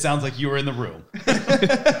 it sounds like you were in the room.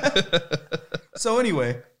 So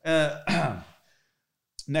anyway,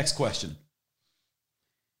 next question.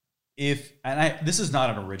 This is not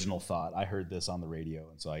an original thought. I heard this on the radio,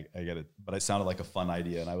 and so I get it. But it sounded like a fun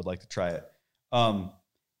idea, and I would like to try it.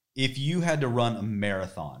 If you had to run a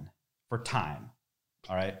marathon for time,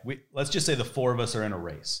 all right, let's just say the 4 of us are in a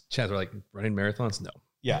race. Chaz are like running marathons. No,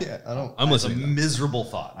 Yeah, Yeah, I don't. I'm it's a listening. miserable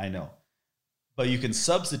thought, I know. But you can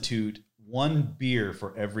substitute 1 beer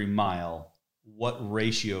for every mile. What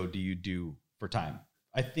ratio do you do for time?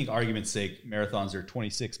 I think, argument's sake, marathons are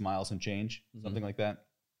 26 miles and change, something like that.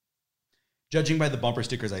 Judging by the bumper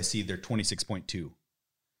stickers I see, they're 26.2.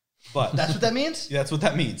 But That's what that means. that's what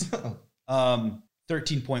that means.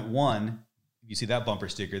 13.1, if you see that bumper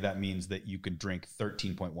sticker, that means that you could drink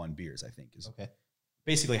 13.1 beers, I think. Is Okay.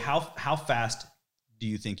 basically how fast do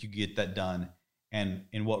you think you get that done, and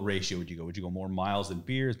in what ratio would you go? Would you go more miles than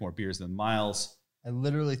beers, more beers than miles? I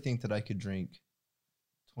literally think that I could drink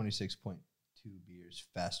 26.2 beers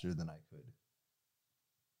faster than I could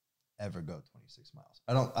ever go 26 miles.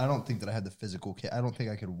 I don't think that I had the physical. I don't think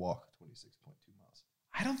I could walk 26.2 miles.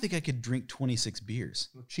 I don't think I could drink 26 beers.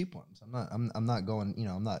 Well, cheap ones. I'm not going.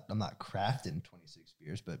 I'm not crafting 26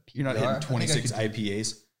 beers, but You're not PBR, I hitting think I 26 could do-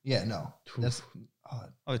 IPAs. Yeah, no. That's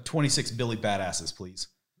 26 Billy Badasses, please.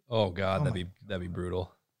 Oh God, Oh that'd be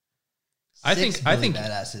brutal. six I Billy think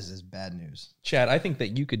badasses is bad news. Chad, I think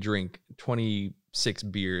that you could drink 26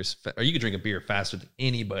 beers, or you could drink a beer faster than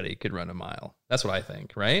anybody could run a mile. That's what I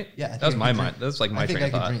think, right? Yeah, I think that was I my could mind. drink- That's like my I think train I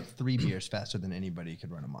of could thought. drink 3 beers faster than anybody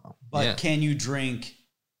could run a mile. But Yeah. can you drink?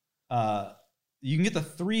 You can get the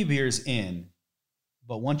 3 beers in,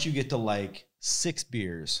 but once you get to like 6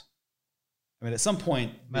 beers, I mean, at some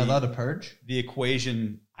point, Am I allowed to purge? the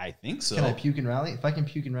equation, I think so. Can I puke and rally? If I can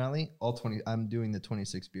puke and rally, all 20, I'm doing the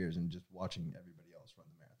 26 beers and just watching everybody else run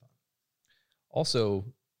the marathon. Also,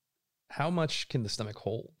 how much can the stomach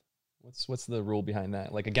hold? What's the rule behind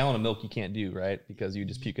that? Like a gallon of milk you can't do, right? Because you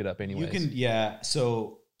just puke it up anyways. You can, yeah.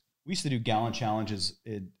 So we used to do gallon challenges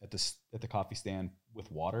at the coffee stand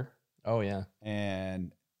with water, Oh yeah.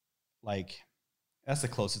 and like that's the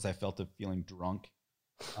closest I felt to feeling drunk.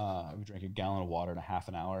 We drank a gallon of water in a half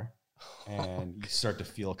an hour, and you start to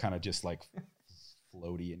feel kind of just like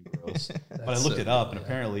floaty and gross. But I looked it up, and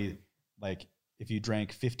apparently, like if you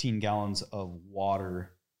drank 15 gallons of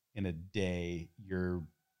water in a day, your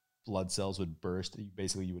blood cells would burst.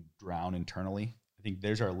 You would drown internally. I think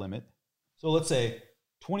there's our limit. So let's say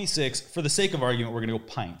 26. For the sake of argument, we're gonna go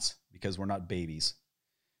pints because we're not babies.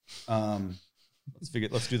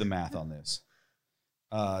 Let's do the math on this.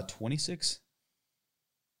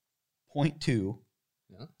 26.2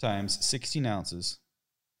 Yeah. times 16 ounces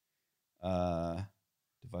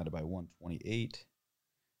divided by 128.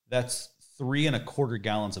 That's 3 1/4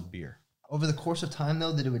 gallons of beer. Over the course of time,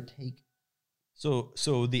 though, that it would take. So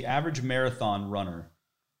the average marathon runner,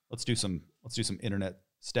 let's do some let's do some internet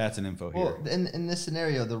stats and info here. Well, in this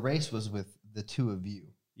scenario, the race was with the two of you.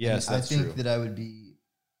 Yes, And that's I think true. that I would be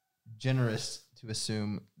generous to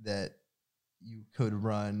assume that you could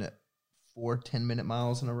run 4 10-minute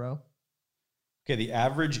miles in a row. Okay, the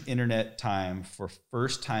average internet time for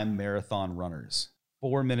first-time marathon runners,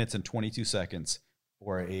 4 minutes and 22 seconds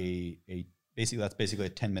for a that's basically a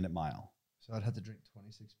 10-minute mile. So I'd have to drink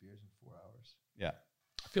 26 beers in 4 hours. Yeah.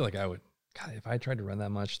 I feel like I would. God, if I tried to run that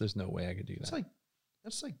much, there's no way I could do that.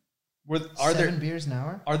 That's like Are 7 beers an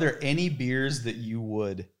hour? Are there any beers that you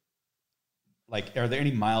would are there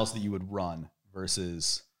any miles that you would run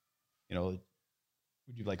versus, would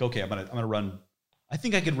you like, okay, I'm gonna run, I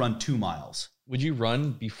think I could run 2 miles. Would you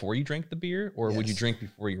run before you drank the beer, or would you Yes. drink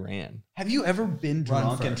before you ran? Have you ever been Run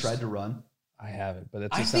drunk and first. tried to run? I haven't, but it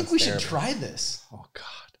I just think sounds we terrible. should try this. Oh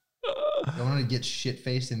God. You want to get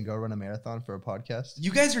shit-faced and go run a marathon for a podcast?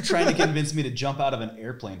 You guys are trying to convince me to jump out of an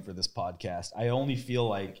airplane for this podcast. I only feel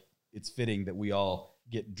like it's fitting that we all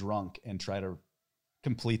get drunk and try to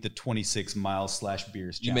complete the 26 miles /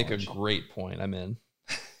 beers You make a challenge. great point. I'm in.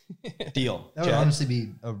 Deal. That would Chad? honestly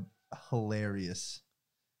be a hilarious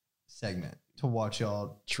segment to watch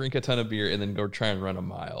y'all. Drink a ton of beer and then go try and run a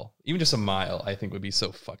mile. Even just a mile, I think would be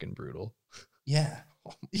so fucking brutal. Yeah.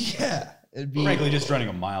 Yeah. It'd be. Frankly, just running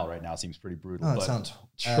a mile right now seems pretty brutal. Oh, it but sounds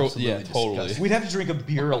Tro- absolutely yeah, totally. disgusting. we'd have to drink a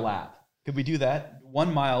beer a lap. Could we do that?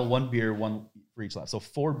 1 mile, 1 beer, 1 for each lap. So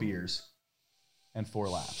 4 beers and 4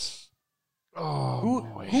 laps. Oh,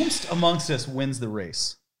 Who amongst us wins the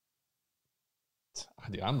race?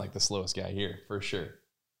 Dude, I'm like the slowest guy here for sure.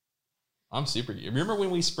 I'm super. Remember when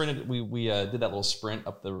we sprinted? We did that little sprint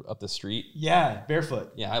up the street. Yeah,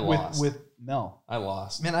 barefoot. Yeah, I lost. with Mel. I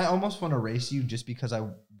lost. Man, I almost want to race you just because I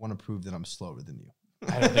want to prove that I'm slower than you.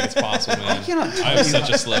 I don't think it's possible, man. I cannot tell I'm you such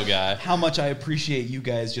a slow guy. how much I appreciate you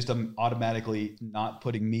guys just automatically not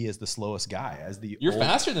putting me as the slowest guy, as the You're old-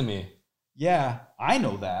 faster than me. Yeah, I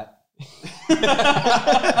know that.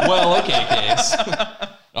 Well, okay, Case.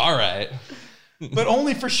 All right. But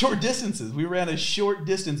only for short distances. We ran a short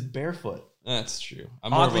distance barefoot. That's true. I'm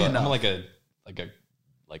more of Oddly a, enough. I'm like a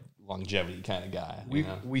longevity kind of guy. We you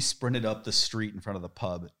know? we sprinted up the street in front of the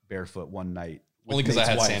pub barefoot one night. with Only because I Nate's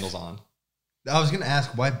had wife. sandals on. I was gonna ask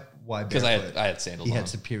why Because barefoot? I had sandals He on. had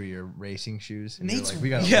superior racing shoes. And Nate's, you're like, we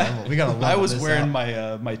gotta yeah. level, we gotta level I was this wearing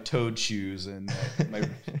out. my Toad shoes and my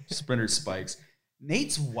sprinter spikes.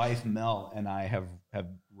 Nate's wife Mel and I have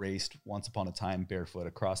raced once upon a time barefoot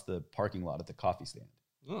across the parking lot at the coffee stand,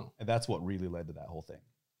 Oh. and that's what really led to that whole thing.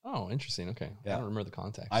 Oh, interesting. Okay. Yeah. I don't remember the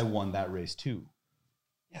context. I won that race too.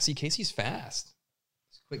 yeah, see, Casey's fast.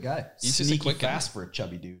 Quick guy. He's just a Sneaky quick guy. fast for a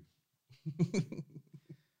chubby dude.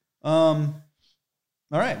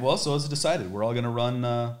 All right. Well, so it's decided. We're all gonna run.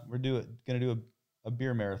 Gonna do a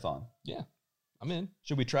beer marathon. Yeah, I'm in.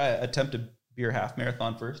 Should we try attempt a beer half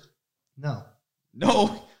marathon first? No.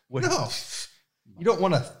 No. What- No. You don't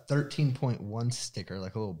want a 13.1 sticker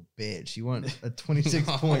like a little bitch. You want a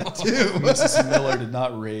 26.2. Mrs. Miller did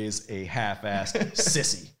not raise a half-assed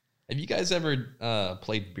sissy. Have you guys ever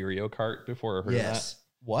played Beerio Kart before or heard Yes.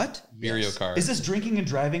 What? of that? Beerio Kart. Is this drinking and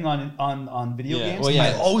driving on video Yeah. games? Well, yeah.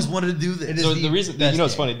 I always wanted to do this. It is So the the reason, best you know,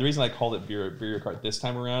 it's game. funny. The reason I called it Beerio Kart this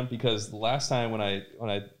time around, because the last time when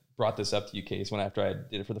I brought this up to you, Case, after I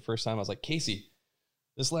did it for the first time, I was like, Casey,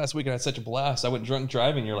 this last week I had such a blast. I went drunk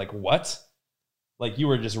driving. You're like, what? Like you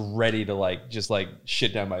were just ready to just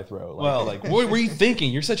shit down my throat. Like, Well- like what were you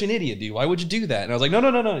thinking? You're such an idiot, dude. Why would you do that? And I was like,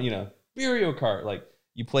 no. You know, Beerio Kart. Like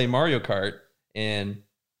you play Mario Kart and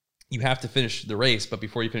you have to finish the race, but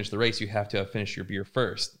before you finish the race, you have to finish your beer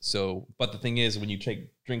first. So, but the thing is, when you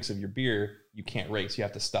take drinks of your beer, you can't race. You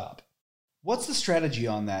have to stop. What's the strategy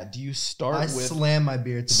on that? Do you start I with slam my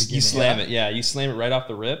beer at the beginning. You slam it, yeah. You slam it right off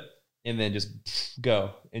the rip, and then just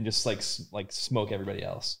go and just like smoke everybody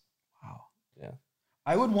else. Wow. Yeah.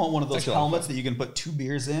 I would want one of those It's actually a lot of helmets that you can put 2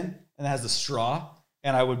 beers in and it has a straw.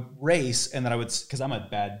 And I would race, and then I would, because I'm a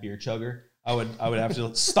bad beer chugger, I would have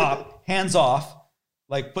to stop, hands off,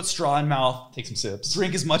 put straw in mouth, Take some sips.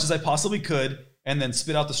 drink as much as I possibly could, and then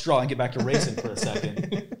spit out the straw and get back to racing for a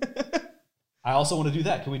second. I also want to do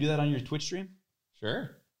that. Can we do that on your Twitch stream? Sure.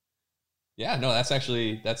 Yeah. No, that's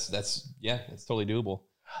actually that's totally doable.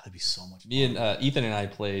 Oh, that'd be so much fun. Me and Ethan and I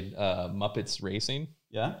played Muppets Racing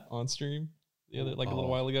Yeah, on stream a little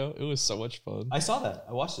while ago. It was so much fun. I saw that.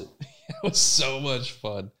 I watched it. It was so much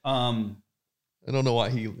fun. I don't know why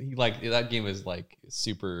he that game is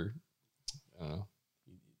super, I don't know,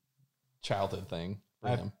 childhood thing for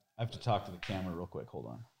him. I have to talk to the camera real quick. Hold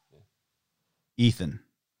on. Ethan,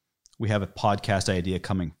 we have a podcast idea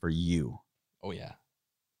coming for you. Oh yeah.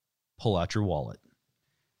 Pull out your wallet.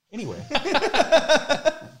 Anyway,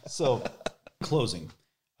 so closing.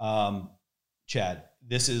 Chad,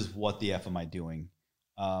 this is what the F am I doing?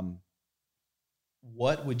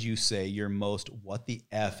 What would you say your most what the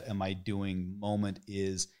F am I doing moment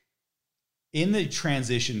is in the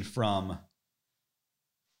transition from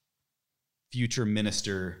future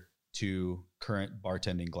minister to current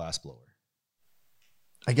bartending glassblower?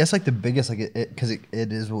 I guess like the biggest, like because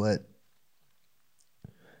it is what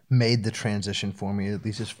made the transition for me, at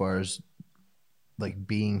least as far as like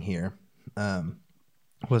being here,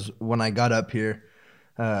 was when I got up here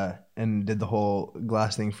and did the whole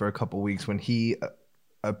glass thing for a couple weeks. When he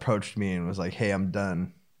approached me and was like, "Hey, I'm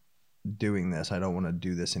done doing this. I don't want to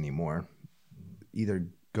do this anymore. Either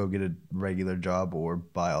go get a regular job or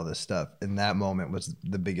buy all this stuff." And that moment was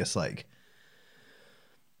the biggest, like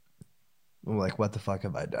what the fuck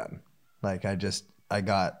have I done? Like I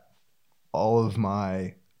got all of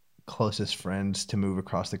my closest friends to move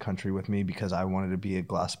across the country with me because I wanted to be a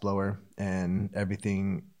glass blower and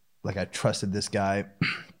everything. Like I trusted this guy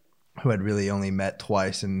who I'd really only met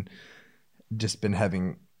twice and just been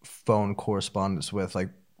having phone correspondence with. Like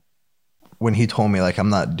when he told me like, I'm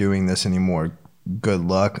not doing this anymore, good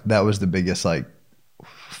luck. That was the biggest, like,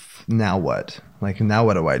 now what? Like, now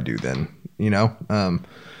what do I do then? You know?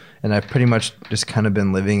 And I've pretty much just kind of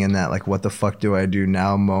been living in that, like, what the fuck do I do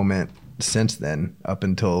now moment since then, up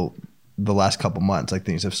until the last couple months. Like,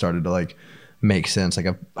 things have started to, like, make sense. Like,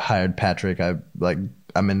 I've hired Patrick.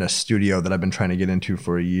 I'm in a studio that I've been trying to get into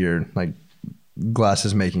for a year. Like, glass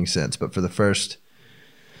is making sense. But for the first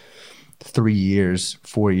 4 years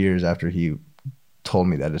after he told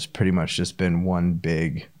me that, it's pretty much just been one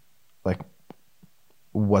big, like,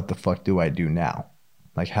 what the fuck do I do now?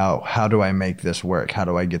 Like, how do I make this work? How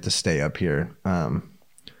do I get to stay up here?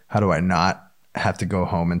 How do I not have to go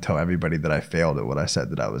home and tell everybody that I failed at what I said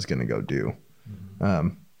that I was going to go do?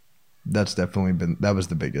 That's definitely that was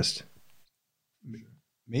the biggest.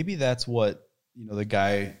 Maybe that's what, the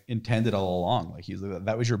guy intended all along. Like,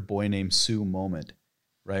 that was your boy named Sue moment,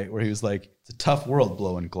 right? Where he was like, it's a tough world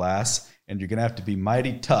blowing glass, and you're going to have to be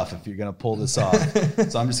mighty tough if you're going to pull this off.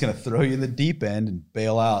 So I'm just going to throw you in the deep end and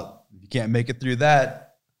bail out. If you can't make it through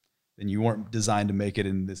that, then you weren't designed to make it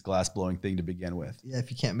in this glass blowing thing to begin with. Yeah, if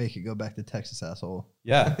you can't make it, go back to Texas, asshole.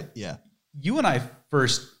 Yeah. Yeah. You and I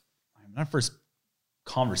our first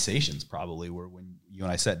conversations probably were when you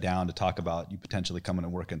and I sat down to talk about you potentially coming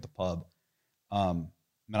and working at the pub.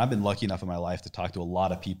 I've been lucky enough in my life to talk to a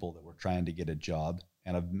lot of people that were trying to get a job,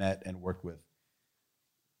 and I've met and worked with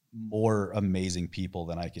more amazing people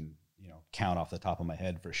than I can, count off the top of my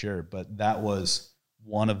head for sure. But that was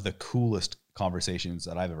one of the coolest conversations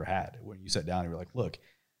that I've ever had, when you sat down and you were like, look,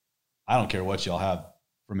 I don't care what y'all have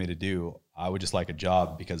for me to do. I would just like a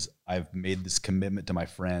job because I've made this commitment to my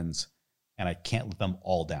friends and I can't let them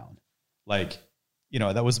all down. Like,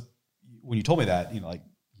 that was when you told me that,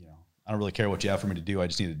 I don't really care what you have for me to do. I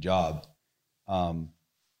just need a job.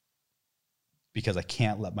 Because I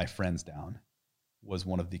can't let my friends down was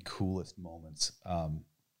one of the coolest moments.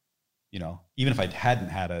 Even if I hadn't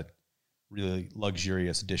had a really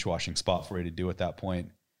luxurious dishwashing spot for you to do at that point,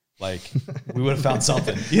 like, we would have found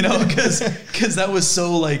something, because that was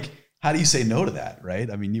so, like, how do you say no to that? Right.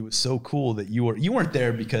 I mean, it was so cool that you weren't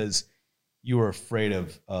there because you were afraid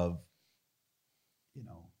of,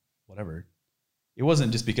 whatever. It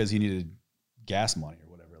wasn't just because you needed gas money or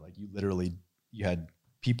whatever. Like, you had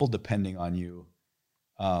people depending on you,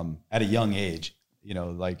 at a young age, you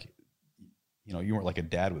weren't like a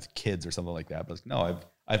dad with kids or something like that, but no,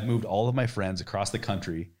 I've moved all of my friends across the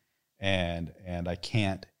country and I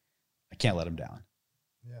can't let them down.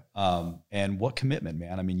 Yeah. And what commitment,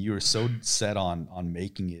 man. I mean, you were so set on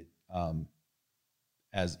making it,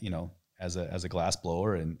 as a glass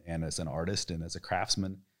blower and as an artist and as a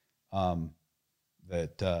craftsman,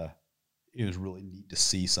 that it was really neat to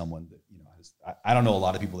see someone that, I don't know a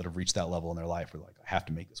lot of people that have reached that level in their life where, like, I have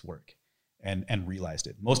to make this work and realized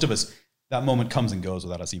it. Most of us, that moment comes and goes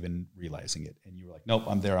without us even realizing it. And you were like, nope,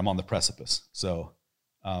 I'm there. I'm on the precipice. So,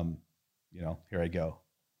 here I go.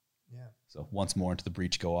 Yeah. So once more into the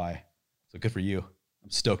breach go I. So good for you.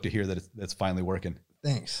 I'm stoked to hear that that's finally working.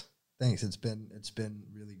 Thanks. It's been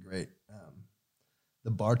really great.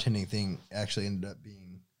 The bartending thing actually ended up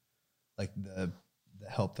being like the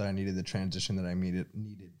help that I needed, the transition that I needed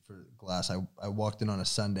for glass. I walked in on a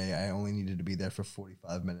Sunday. I only needed to be there for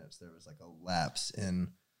 45 minutes. There was like a lapse in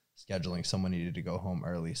scheduling. Someone needed to go home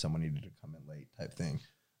early. Someone needed to come in late, type thing.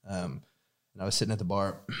 And I was sitting at the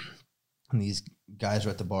bar, and these guys are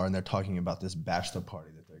at the bar, and they're talking about this bachelor party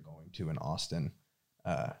that they're going to in Austin.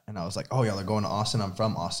 And I was like, oh, y'all are going to Austin? I'm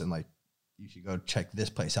from Austin. Like, you should go check this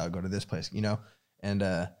place out, go to this place, And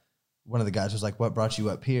one of the guys was like, "What brought you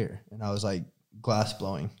up here?" And I was like, "Glass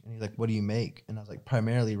blowing." And he's like, "What do you make?" And I was like,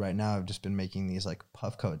 "Primarily right now, I've just been making these like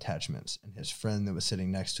Puffco attachments." And his friend that was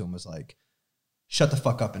sitting next to him was like, "Shut the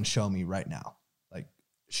fuck up and show me right now. Like,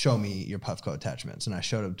 show me your Puffco attachments." And I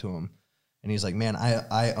showed them to him, and he's like, "Man,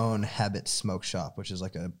 I own Habit Smoke Shop, which is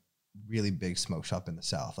like a really big smoke shop in the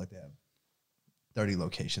South. Like they have 30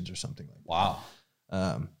 locations or something like that."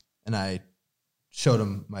 Wow. And I showed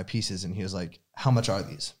him my pieces, and he was like, "How much are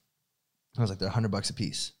these?" I was like, "They're $100 a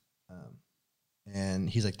piece." And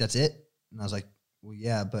he's like, "That's it?" And I was like, "Well,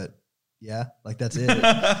 yeah, but yeah, like that's it."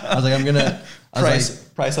 I was like, "I'm gonna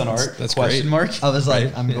Price on art? That's question great. mark. I was like,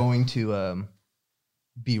 Right. I'm going to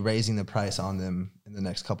be raising the price on them in the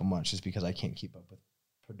next couple months just because I can't keep up with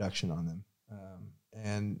production on them."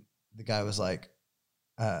 And the guy was like,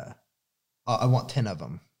 "I want 10 of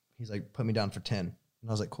them." He's like, "Put me down for 10." And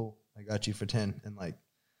I was like, "Cool, I got you for 10. And like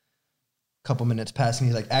a couple minutes passed, and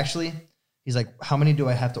he's like, "Actually," he's like, "How many do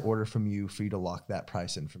I have to order from you for you to lock that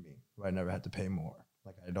price in for me, where I never have to pay more?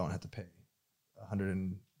 Like I don't have to pay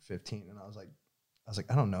 115. And I was like,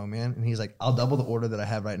 "I don't know, man." And he's like, "I'll double the order that I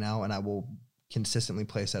have right now, and I will consistently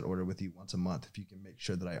place that order with you once a month if you can make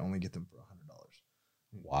sure that I only get them for $100.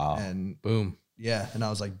 Wow. And Boom. yeah, and I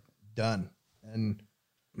was like, done. And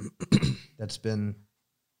that's been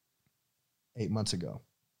 8 months ago.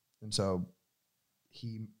 And so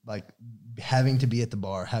he like having to be at the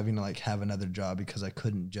bar, having to like have another job because I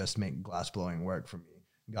couldn't just make glass blowing work for me,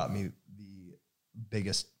 got me the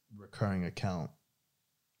biggest recurring account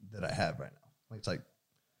that I have right now. Like it's like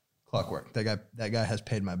clockwork. That guy has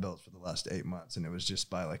paid my bills for the last 8 months, and it was just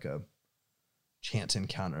by like a chance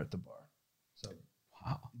encounter at the bar. So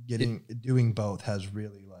Wow. doing both has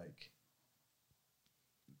really like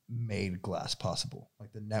made glass possible.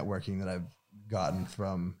 Like the networking that I've gotten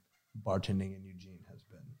from bartending in Eugene has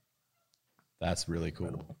been That's really cool.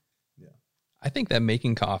 incredible. Yeah. I think that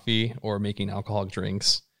making coffee or making alcoholic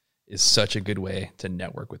drinks is such a good way to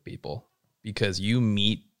network with people because you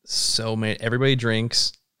meet so many, everybody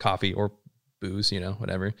drinks coffee or booze,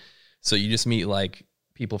 whatever. So you just meet like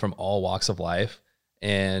people from all walks of life,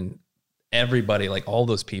 and everybody, like all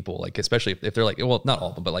those people, like, especially if they're like, well, not all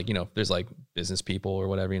of them, but like, if there's like business people or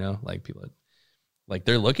whatever, like people that, like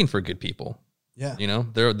they're looking for good people. Yeah.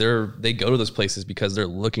 They go to those places because they're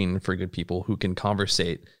looking for good people who can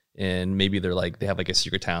conversate, and maybe they're like, they have like a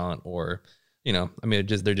secret talent, or, they're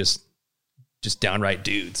just downright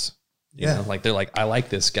dudes. Like they're like, I like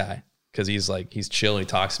this guy because he's chill, he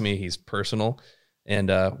talks to me, he's personal. And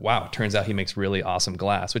wow, turns out he makes really awesome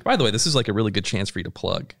glass, which by the way, this is like a really good chance for you to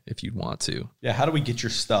plug if you'd want to. Yeah. How do we get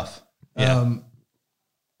your stuff? Yeah.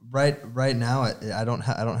 Right now I don't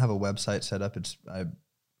have a website set up. I'm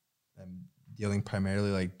dealing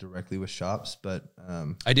primarily like directly with shops, but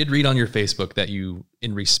I did read on your Facebook that you,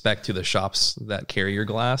 in respect to the shops that carry your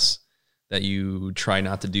glass, that you try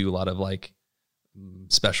not to do a lot of like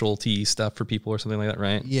specialty stuff for people or something like that,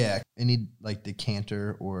 right? yeah, any like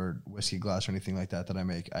decanter or whiskey glass or anything like that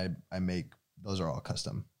I make, those are all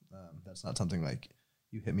custom. That's not something like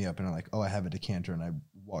you hit me up and I'm like, "Oh, I have a decanter," and I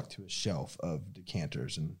walk to a shelf of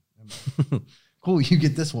decanters and I'm like, "Cool, you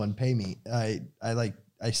get this one, pay me." I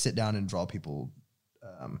sit down and draw people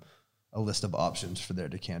a list of options for their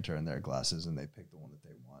decanter and their glasses, and they pick the one that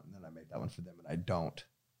they want, and then I make that one for them, and I don't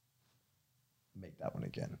make that one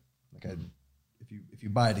again. Like if you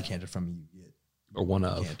buy a decanter from me, you get Or one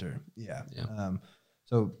of. decanter. Yeah. Yeah.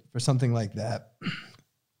 So for something like that,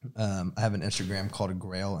 I have an Instagram called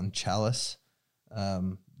Grail and Chalice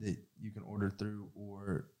that you can order through,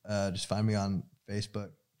 or just find me on Facebook,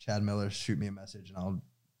 Chad Miller. Shoot me a message, and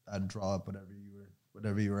I'd draw up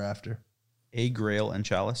whatever you were after. A Grail and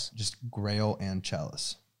Chalice. Just Grail and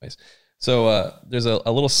Chalice. Nice. So there's a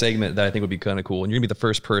little segment that I think would be kind of cool, and you're gonna be the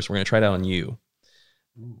first person. We're gonna try it out on you.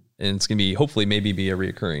 And it's going to be, hopefully, maybe be a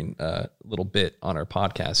reoccurring little bit on our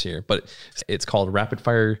podcast here, but it's called Rapid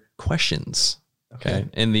Fire Questions. Okay.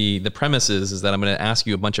 And the premise is that I'm going to ask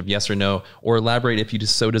you a bunch of yes or no, or elaborate if you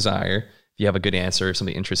just so desire, if you have a good answer or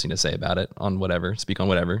something interesting to say about it on whatever, speak on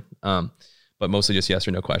whatever. But mostly just yes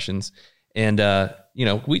or no questions. And,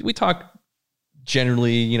 we talk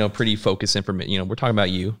generally, pretty focused information, we're talking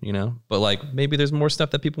about you, but like maybe there's more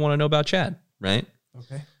stuff that people want to know about Chad, right?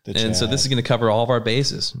 Okay. And so this is going to cover all of our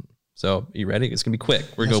bases. So you ready? It's going to be quick.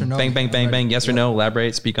 We're Yes going to or go no? bang, bang, bang, I'm bang. ready. Yes or Yep. no.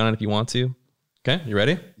 Elaborate. Speak on it if you want to. Okay. You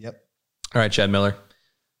ready? Yep. All right, Chad Miller.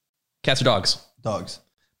 Cats or dogs? Dogs.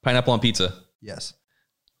 Pineapple on pizza. Yes.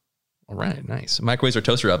 All right. Nice. Microwaves or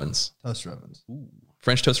toaster ovens? Toaster ovens.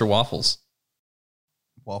 French toast or waffles?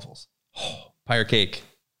 Waffles. Pie or cake?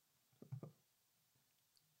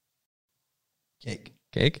 Cake.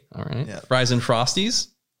 Cake. All right. Yeah. Fries and Frosties?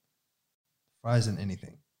 Fries and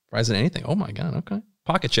anything. Fries and anything. Oh my God. Okay.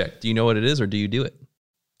 Pocket check. Do you know what it is or do you do it?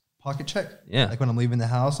 Pocket check. Yeah. Like when I'm leaving the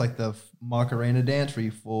house, like the Macarena dance where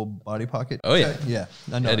you full body pocket. Oh, yeah. check. Yeah.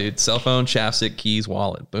 I know. Yeah, dude. Cell phone, chapstick, keys,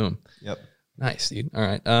 wallet. Boom. Yep. Nice, dude. All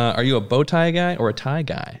right. Are you a bow tie guy or a tie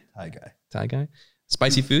guy? Tie guy. Tie guy.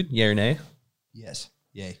 Spicy food? Yay or nay? Yes.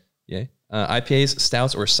 Yay. Yay. IPAs,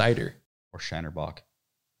 stouts, or cider? Or Shinerbach.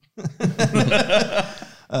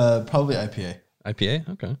 Probably IPA. IPA.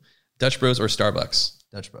 Okay. Dutch Bros or Starbucks?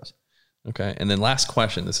 Dutch Bros. Okay. And then last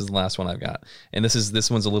question. This is the last one I've got. And this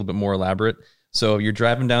one's a little bit more elaborate. So you're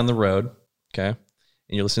driving down the road, okay, and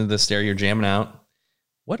you're listening to the stereo, you're jamming out.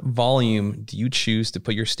 What volume do you choose to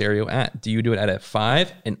put your stereo at? Do you do it at a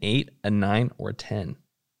 5, an 8, a 9, or a 10?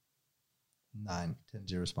 9.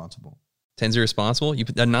 10's irresponsible. 10's irresponsible? You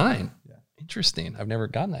put a 9. Yeah. Interesting. I've never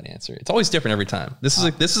gotten that answer. It's always different every time. This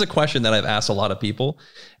is a question that I've asked a lot of people,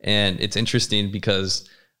 and it's interesting because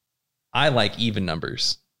I like even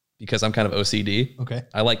numbers because I'm kind of OCD. Okay.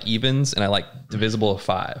 I like evens and I like divisible of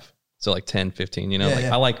 5. So like 10, 15, you know,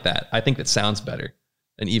 Yeah. I like that. I think that sounds better,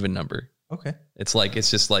 an even number. Okay. It's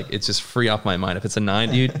just free off my mind. If it's a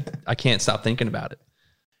 9, dude, I can't stop thinking about it.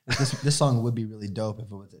 This song would be really dope if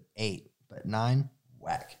it was an 8, but 9,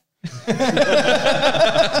 whack.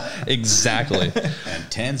 Exactly. And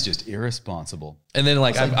 10's just irresponsible. And then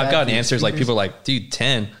like It's like I've bad gotten for your answers like speakers. people are like, dude,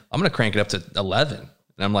 10, I'm going to crank it up to 11.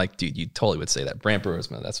 And I'm like, dude, you totally would say that. Brant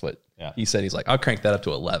Burosma, that's what he said. He's like, I'll crank that up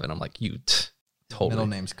to 11. I'm like, totally. Middle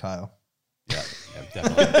name's Kyle. Yeah,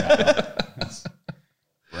 definitely. That's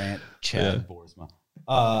Brant, Chad, Boersma.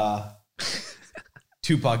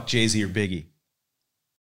 Tupac, Jay-Z, or Biggie?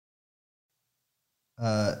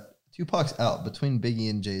 Tupac's out. Between Biggie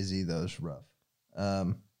and Jay-Z, though, is rough.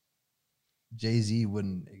 Jay-Z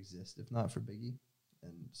wouldn't exist if not for Biggie.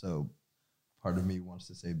 And so part of me wants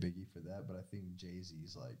to say Biggie for that, but I think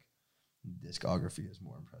Jay-Z's like discography is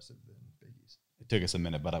more impressive than Biggie's. It took us a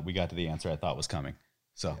minute, but we got to the answer I thought was coming.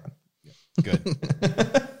 So good.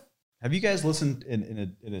 Have you guys listened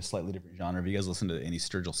in a slightly different genre? Have you guys listened to any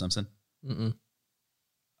Sturgill Simpson? Mm-mm.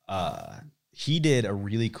 He did a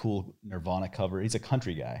really cool Nirvana cover. He's a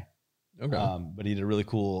country guy. Okay. But he did a really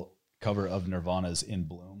cool cover of Nirvana's In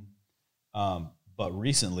Bloom. But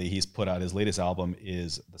recently he's put out his latest album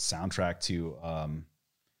is the soundtrack to,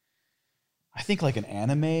 I think like an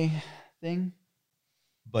anime thing,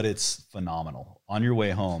 but it's phenomenal. On Your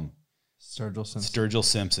Way Home, Sturgill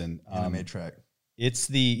Simpson. Anime track. You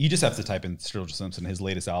just have to type in Sturgill Simpson, his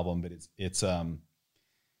latest album, but it's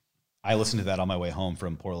I listened to that on my way home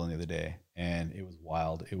from Portland the other day and it was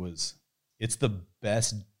wild. It's the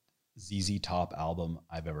best ZZ Top album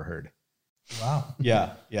I've ever heard. Wow.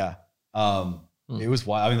 Yeah. It was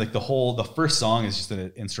wild. I mean, like the first song is just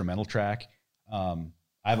an instrumental track. I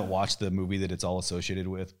haven't watched the movie that it's all associated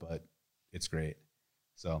with, but it's great.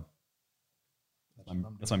 So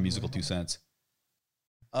that's my musical 2 cents.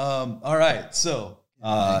 All right. So,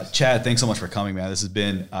 Chad, thanks so much for coming, man. This has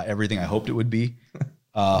been everything I hoped it would be.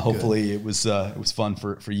 Hopefully it was fun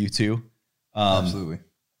for you too. Absolutely.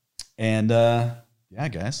 And yeah,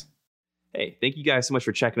 guys. Hey, thank you guys so much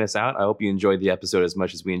for checking us out. I hope you enjoyed the episode as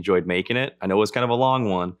much as we enjoyed making it. I know it was kind of a long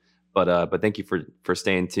one, but thank you for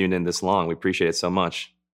staying tuned in this long. We appreciate it so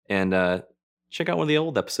much. And check out one of the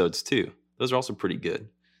old episodes too. Those are also pretty good.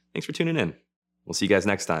 Thanks for tuning in. We'll see you guys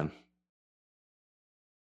next time.